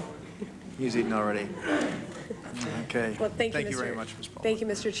eaten already. He's eaten already. Okay. Well, thank you very much, Ms. Baldwin. Thank you,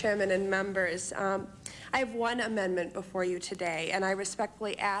 Mr. Chairman and members. I have one amendment before you today, and I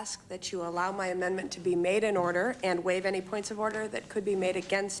respectfully ask that you allow my amendment to be made in order and waive any points of order that could be made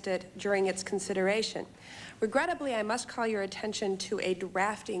against it during its consideration. Regrettably, I must call your attention to a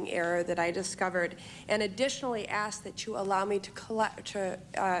drafting error that I discovered, and additionally ask that you allow me to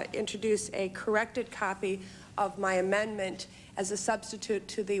introduce a corrected copy of my amendment as a substitute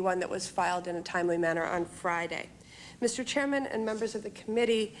to the one that was filed in a timely manner on Friday. Mr. Chairman and members of the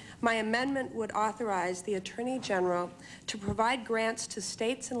committee, my amendment would authorize the Attorney General to provide grants to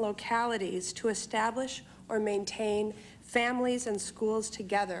states and localities to establish or maintain families and schools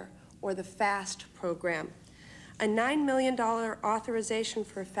together, or the FAST program. A $9 million authorization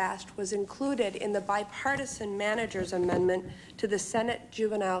for FAST was included in the bipartisan manager's amendment to the Senate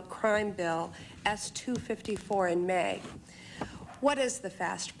Juvenile Crime Bill S-254 in May. What is the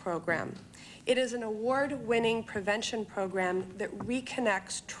FAST program? It is an award-winning prevention program that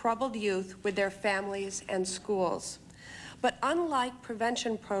reconnects troubled youth with their families and schools. But unlike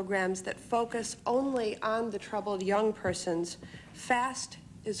prevention programs that focus only on the troubled young persons, FAST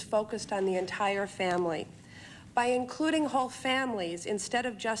is focused on the entire family. By including whole families instead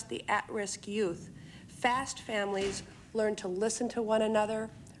of just the at-risk youth, FAST families learn to listen to one another,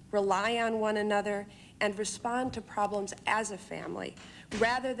 rely on one another, and respond to problems as a family,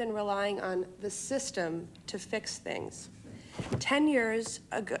 rather than relying on the system to fix things. 10 years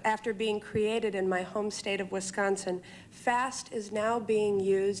ago, after being created in my home state of Wisconsin, FAST is now being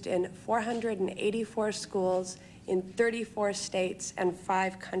used in 484 schools in 34 states and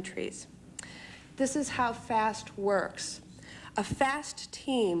 5 countries. This is how FAST works. A FAST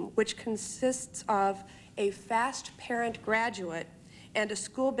team, which consists of a FAST parent graduate and a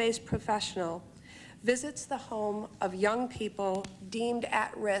school-based professional, visits the home of young people deemed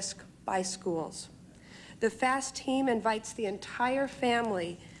at risk by schools. The FAST team invites the entire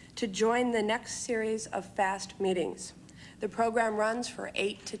family to join the next series of FAST meetings. The program runs for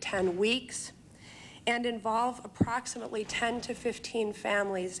 8 to 10 weeks and involve approximately 10 to 15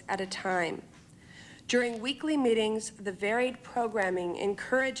 families at a time. During weekly meetings, the varied programming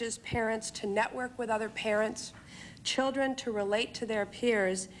encourages parents to network with other parents, children to relate to their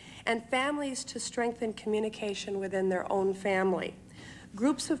peers, and families to strengthen communication within their own family.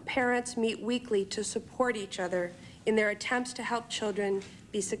 Groups of parents meet weekly to support each other in their attempts to help children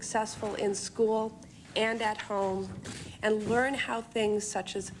be successful in school and at home, and learn how things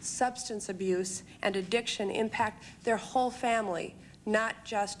such as substance abuse and addiction impact their whole family, not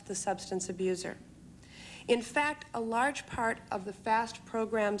just the substance abuser. In fact, a large part of the FAST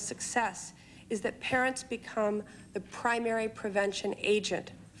program's success is that parents become the primary prevention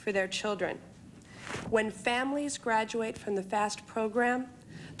agent for their children. When families graduate from the FAST program,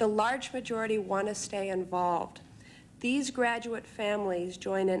 the large majority want to stay involved. These graduate families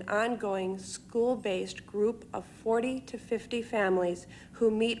join an ongoing school-based group of 40 to 50 families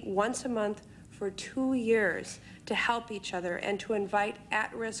who meet once a month for 2 years to help each other and to invite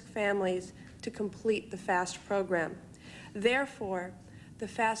at-risk families to complete the FAST program. Therefore, the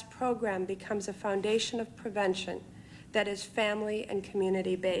FAST program becomes a foundation of prevention that is family and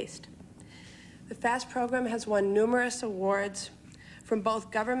community-based. The FAST program has won numerous awards from both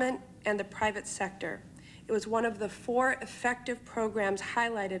government and the private sector. It was one of the 4 effective programs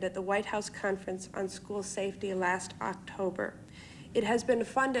highlighted at the White House Conference on School Safety last October. It has been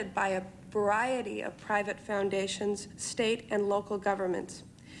funded by a variety of private foundations, state and local governments.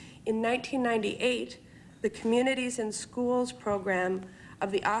 In 1998, the Communities in Schools program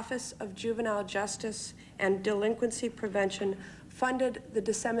of the Office of Juvenile Justice and Delinquency Prevention funded the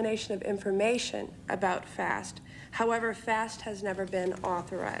dissemination of information about FAST. However, FAST has never been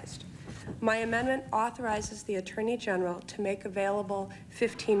authorized. My amendment authorizes the Attorney General to make available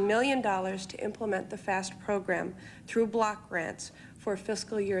 $15 million to implement the FAST program through block grants for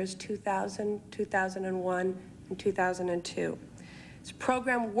fiscal years 2000, 2001, and 2002. This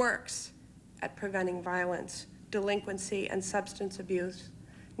program works at preventing violence, delinquency, and substance abuse,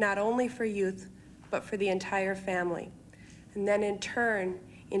 not only for youth, but for the entire family. And then in turn,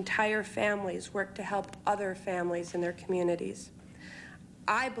 entire families work to help other families in their communities.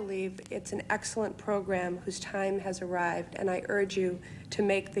 I believe it's an excellent program whose time has arrived, and I urge you to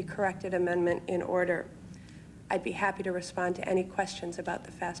make the corrected amendment in order. I'd be happy to respond to any questions about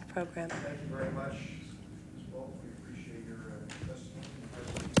the FAST program. Thank you very much, Ms. Bolton. We appreciate your testimony.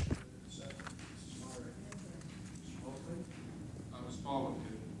 Ms. Baldwin,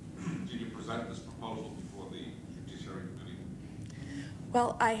 did you present this proposal before the Judiciary Committee?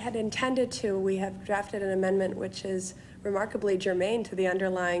 Well, I had intended to. We have drafted an amendment which is remarkably germane to the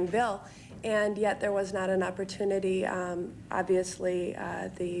underlying bill, and yet there was not an opportunity. Obviously,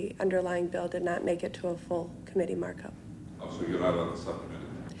 the underlying bill did not make it to a full committee markup. Oh, so you're not on the subcommittee?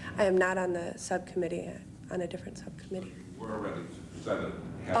 I am not on the subcommittee, on a different subcommittee. So you were ready to present it?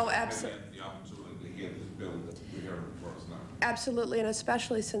 Oh, absolutely. The opportunity to hear this bill that we're hearing for us now. Absolutely, and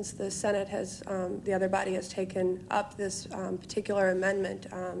especially since the Senate has, the other body has taken up this particular amendment,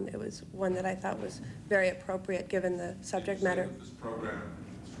 it was one that I thought was very appropriate given the subject matter. This program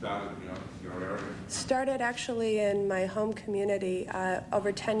started in your area? Started actually in my home community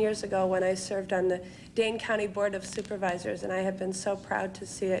over 10 years ago when I served on the Dane County Board of Supervisors, and I have been so proud to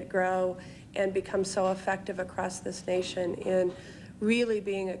see it grow and become so effective across this nation in really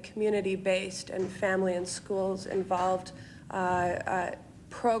being a community-based and family and schools involved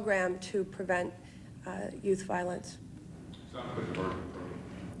program to prevent youth violence.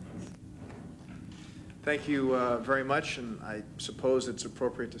 Thank you very much, and I suppose it's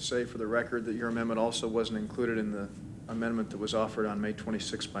appropriate to say for the record that your amendment also wasn't included in the amendment that was offered on May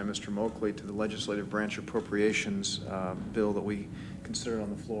 26th by Mr. Moakley to the Legislative Branch Appropriations bill that we considered on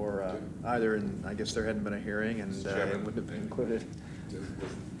the floor either, and I guess there hadn't been a hearing, and it wouldn't have been included.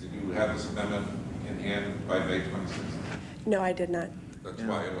 Did you have this amendment in hand by May 26th? No, I did not. That's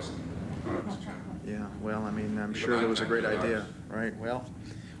why it wasn't. Yeah, well, I mean, I'm sure it was a great idea, right? Well,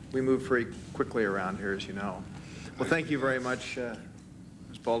 we move very quickly around here, as you know. Well, thank you very much,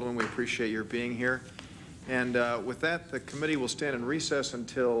 Ms. Baldwin. We appreciate your being here. And with that, the committee will stand in recess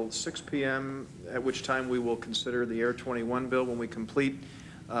until 6 p.m., at which time we will consider the Air 21 bill. When we complete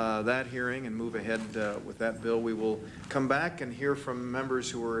that hearing and move ahead with that bill, we will come back and hear from members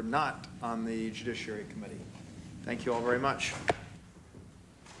who are not on the Judiciary Committee. Thank you all very much.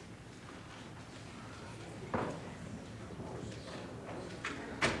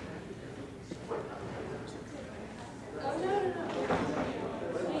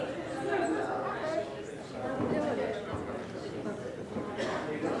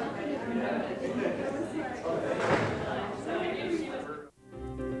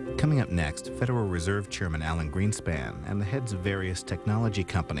 Coming up next, Federal Reserve Chairman Alan Greenspan and the heads of various technology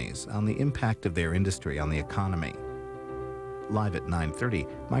companies on the impact of their industry on the economy. Live at 9:30,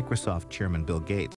 Microsoft Chairman Bill Gates